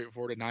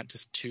straightforward and not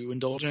just too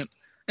indulgent.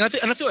 And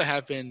I feel I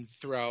have been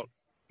throughout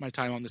my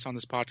time on this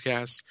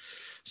podcast.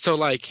 So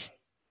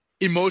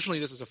emotionally,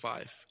 this is a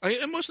 5.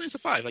 Emotionally, it's a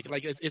 5.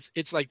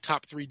 It's like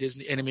top 3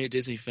 animated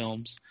Disney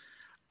films,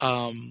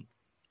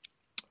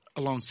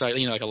 alongside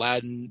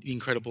Aladdin, The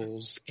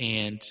Incredibles,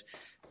 and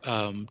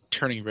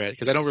Turning Red,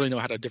 because I don't really know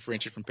how to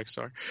differentiate from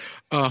Pixar.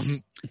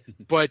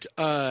 But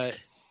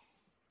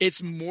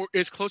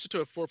it's closer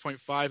to a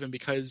 4.5, and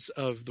because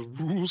of the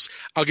rules,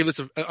 I'll give this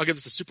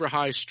a super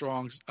high,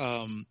 strong,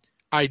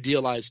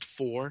 idealized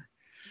 4.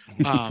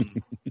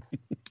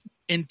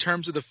 In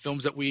terms of the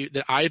films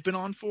that I've been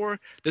on for,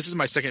 this is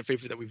my second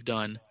favorite that we've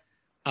done.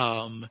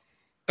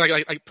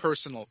 Like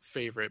personal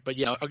favorite, but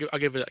yeah, I'll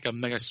give it a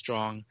mega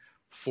strong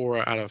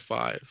 4 out of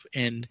 5.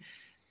 And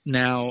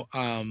now,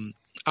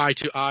 Eye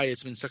to Eye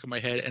has been stuck in my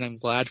head, and I'm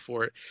glad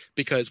for it,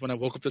 because when I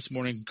woke up this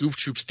morning, Goof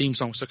Troop's theme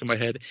song was stuck in my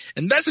head,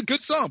 and that's a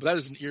good song, but that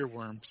is an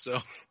earworm. So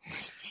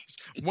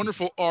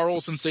wonderful oral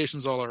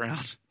sensations all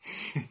around.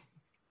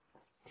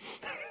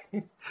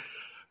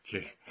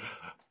 Okay.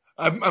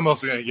 I'm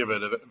also going to give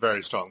it a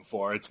very strong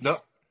 4.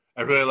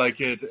 I really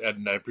like it,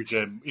 and I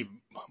appreciate it even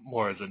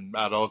more as an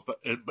adult, but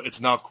it's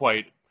not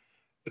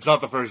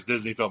the first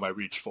Disney film I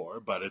reach for,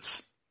 but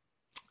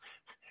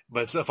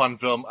it's a fun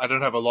film. I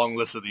don't have a long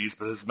list of these,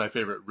 but this is my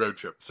favorite road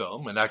trip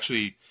film. And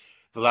actually,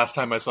 the last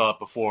time I saw it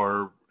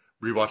before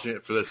rewatching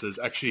it for this is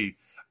actually,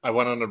 I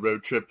went on a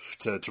road trip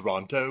to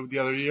Toronto the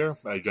other year.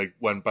 I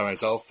went by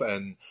myself,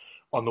 and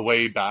on the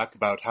way back,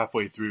 about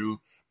halfway through,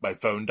 my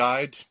phone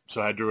died,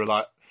 so I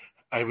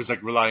I was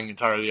like relying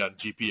entirely on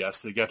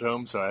GPS to get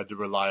home, so I had to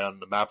rely on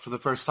the map for the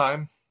first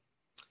time.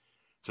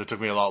 So it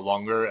took me a lot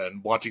longer,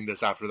 and watching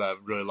this after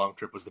that really long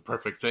trip was the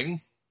perfect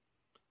thing.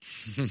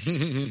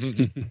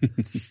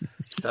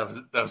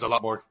 that was a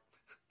lot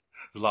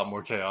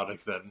more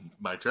chaotic than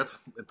my trip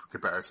in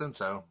comparison.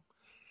 So,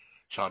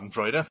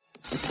 Schadenfreude.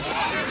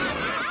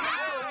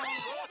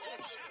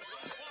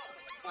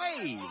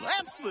 Hey,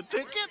 that's the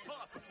ticket.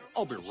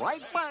 I'll be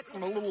right back,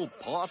 my little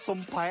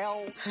possum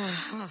pal.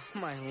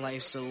 My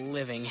life's a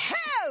living.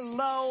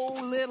 Hello,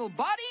 little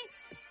buddy.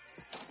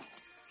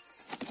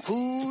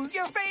 Who's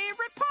your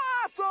favorite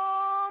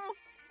possum?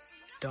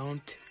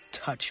 Don't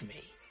touch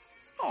me.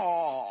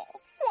 Oh,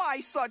 why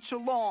such a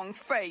long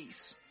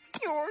face?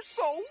 You're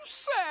so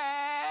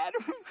sad.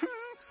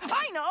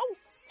 I know.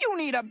 You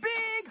need a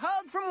big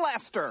hug from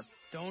Lester.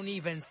 Don't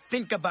even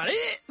think about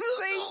it.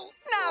 See?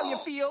 Now you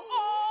feel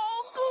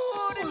all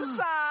good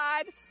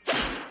inside.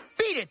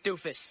 Beat it,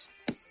 doofus.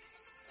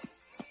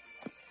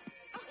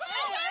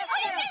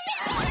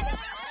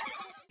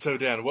 So,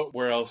 Dan,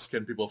 where else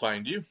can people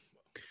find you?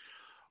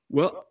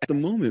 Well, at the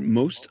moment,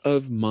 most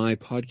of my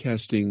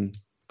podcasting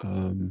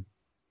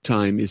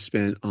time is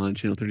spent on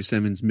Channel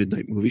 37's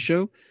Midnight Movie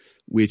Show,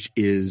 which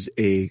is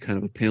a kind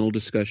of a panel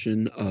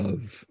discussion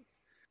of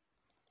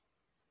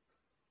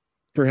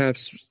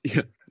perhaps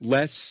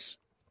less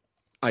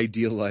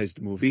idealized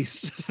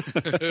movies.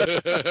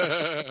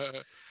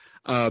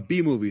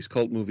 B movies,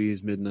 cult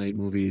movies, midnight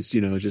movies,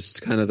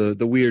 just kind of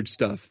the weird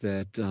stuff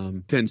that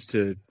tends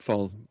to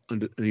fall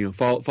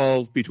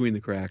between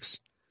the cracks.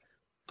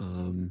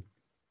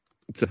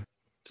 It's a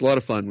lot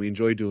of fun. We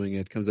enjoy doing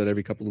it. Comes out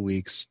every couple of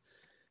weeks.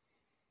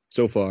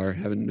 So far,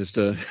 haven't missed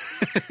an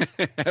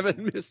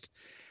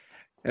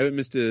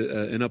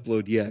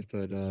upload yet,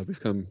 but we've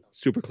come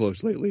super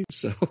close lately.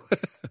 So,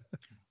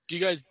 do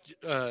you guys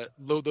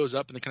load those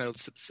up and then kind of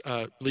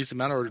release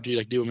them out, or do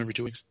you do them every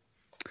 2 weeks?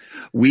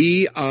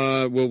 We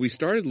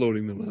started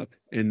loading them up,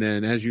 and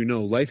then, as you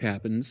know, life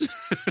happens.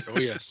 Oh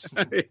yes.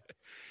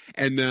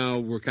 And now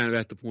we're kind of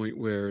at the point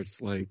where it's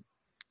like,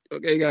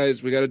 okay,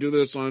 guys, we got to do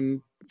this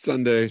on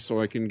Sunday so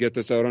I can get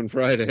this out on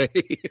Friday,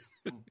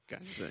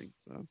 kind of thing.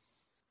 So,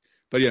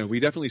 but yeah, we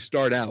definitely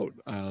start out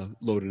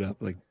loaded up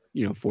 4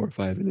 or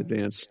 5 in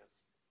advance.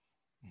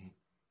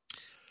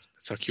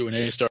 That's how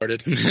Q&A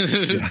started.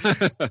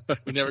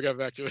 We never got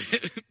back to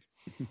it.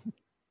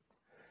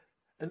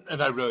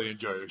 And I really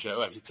enjoy your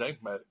show, I should say.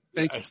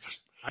 Thank you.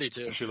 I do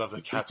too. Especially love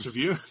the Cats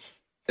review.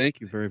 Thank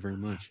you very, very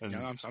much.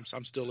 Yeah,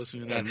 I'm still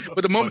listening to that.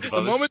 But the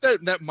moment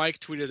that Mike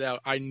tweeted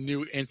out, I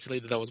knew instantly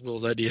that was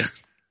Will's idea.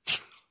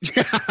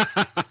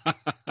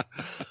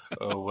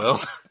 Oh, Will.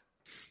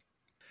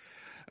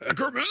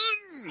 Ackerman!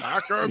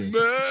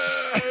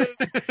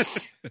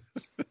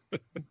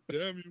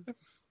 Damn you.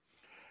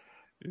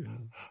 Yeah.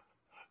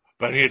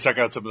 But I need to check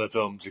out some of the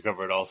films you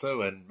covered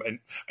also, and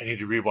I need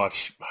to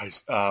rewatch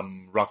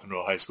Rock and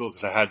Roll High School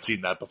because I had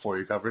seen that before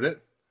you covered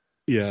it.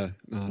 Yeah,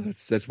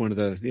 that's one of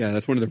the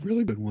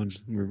really good ones.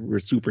 We're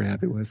super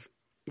happy with.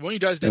 The one you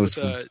guys did with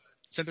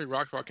Century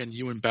Rock and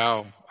you and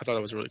Bao, I thought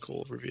that was a really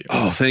cool review.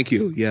 Oh, thank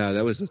you. Yeah,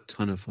 that was a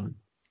ton of fun.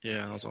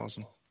 Yeah, that was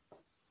awesome.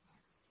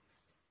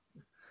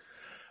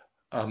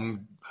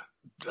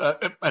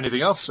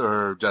 Anything else,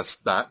 or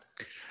just that?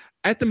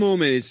 At the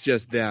moment, it's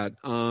just that.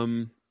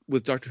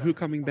 With Doctor Who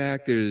coming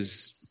back,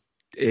 there's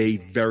a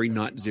very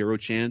not zero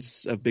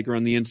chance of Bigger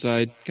on the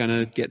Inside kind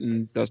of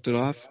getting dusted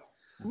off.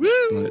 Woo!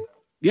 But,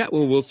 yeah,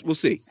 well, we'll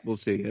see. We'll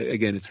see.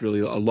 Again, it's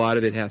really a lot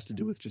of it has to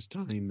do with just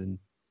time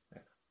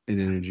and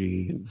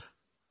energy and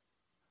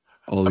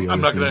all the. I'm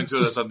not going to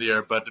include this on the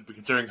air, but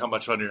considering how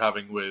much fun you're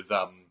having with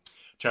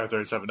Channel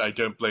 37, I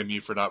don't blame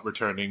you for not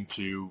returning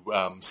to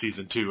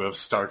season 2 of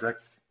Star Trek.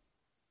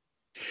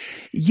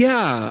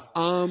 Yeah.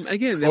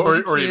 Again,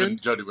 or even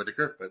Jodie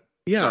Whittaker, but.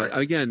 Yeah, sorry.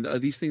 Again,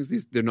 these things,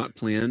 they're not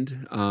planned.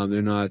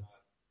 They're not,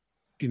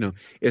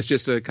 it's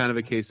just a kind of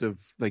a case of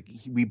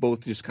we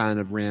both just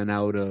kind of ran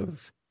out of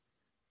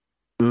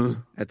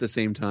at the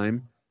same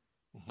time.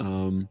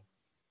 The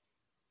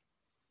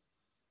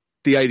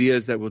idea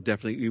is that we're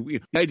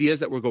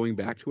going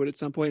back to it at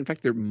some point. In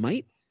fact, there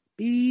might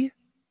be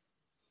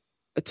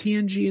a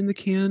TNG in the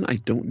can. I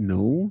don't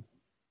know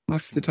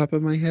off the top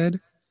of my head.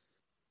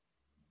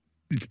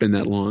 It's been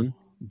that long,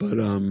 but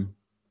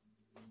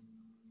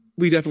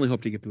we definitely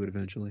hope to get to it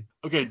eventually.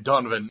 Okay,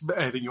 Donovan,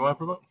 anything you want to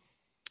promote?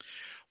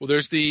 Well,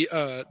 there's the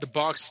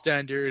box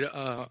standard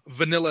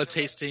vanilla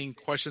tasting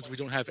questions we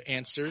don't have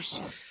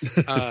answers.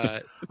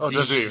 Don't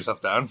do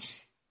yourself down.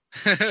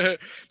 No,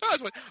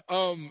 that's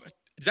fine.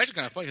 It's actually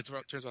kind of funny in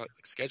terms of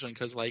scheduling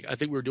because I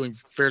think we were doing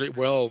fairly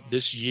well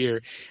this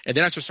year, and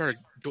then I started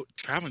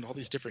traveling to all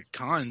these different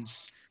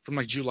cons from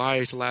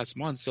July to last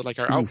month. So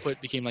our output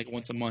became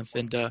once a month,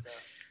 and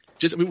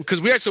just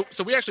because we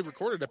actually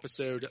recorded an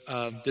episode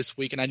this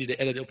week, and I need to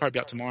edit it. It'll probably be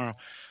out tomorrow.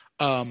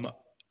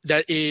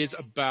 That is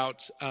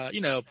about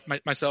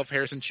myself,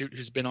 Harrison Chute,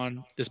 who's been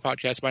on this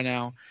podcast by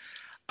now.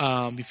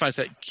 You find us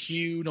at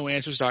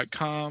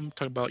qnoanswers.com.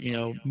 Talk about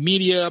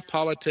media,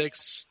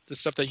 politics, the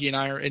stuff that he and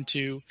I are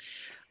into.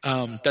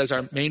 That is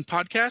our main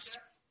podcast.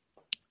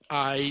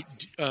 I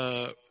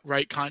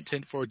write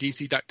content for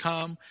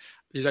DC.com.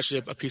 There's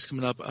actually a piece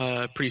coming up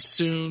pretty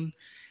soon,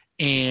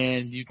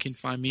 and you can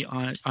find me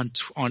on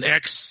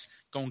X.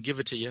 Gonna give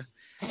it to you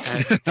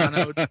at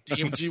Dono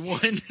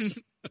DMG1.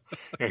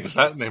 Yeah, because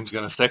that name's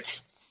gonna stick.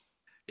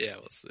 Yeah,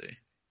 we'll see.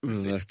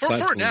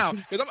 For now,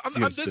 because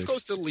I'm this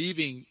close to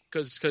leaving,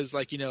 because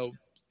like I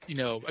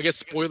guess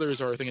spoilers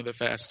are a thing of the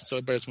past, so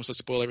everybody wants to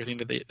spoil everything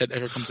that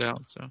ever comes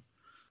out. So.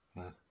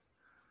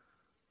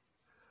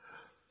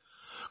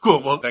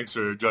 Cool. Well, thanks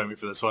for joining me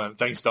for this one.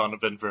 Thanks,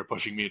 Donovan, for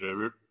pushing me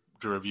to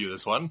review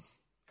this one.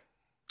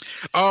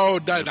 Oh,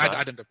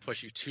 I didn't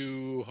push you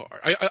too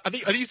hard. I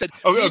think you said.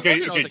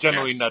 Okay.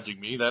 Generally nudging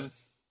me then.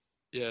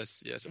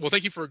 Yes. Well,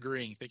 thank you for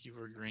agreeing.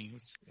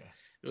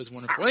 It was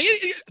wonderful. Well,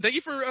 thank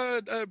you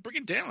for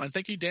bringing Dan on.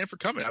 Thank you, Dan, for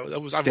coming. I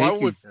want to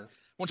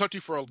talk to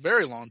you for a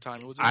very long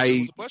time. It was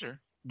a pleasure.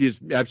 It's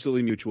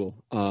absolutely mutual.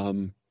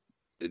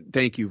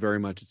 Thank you very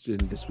much.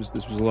 This was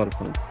a lot of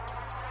fun.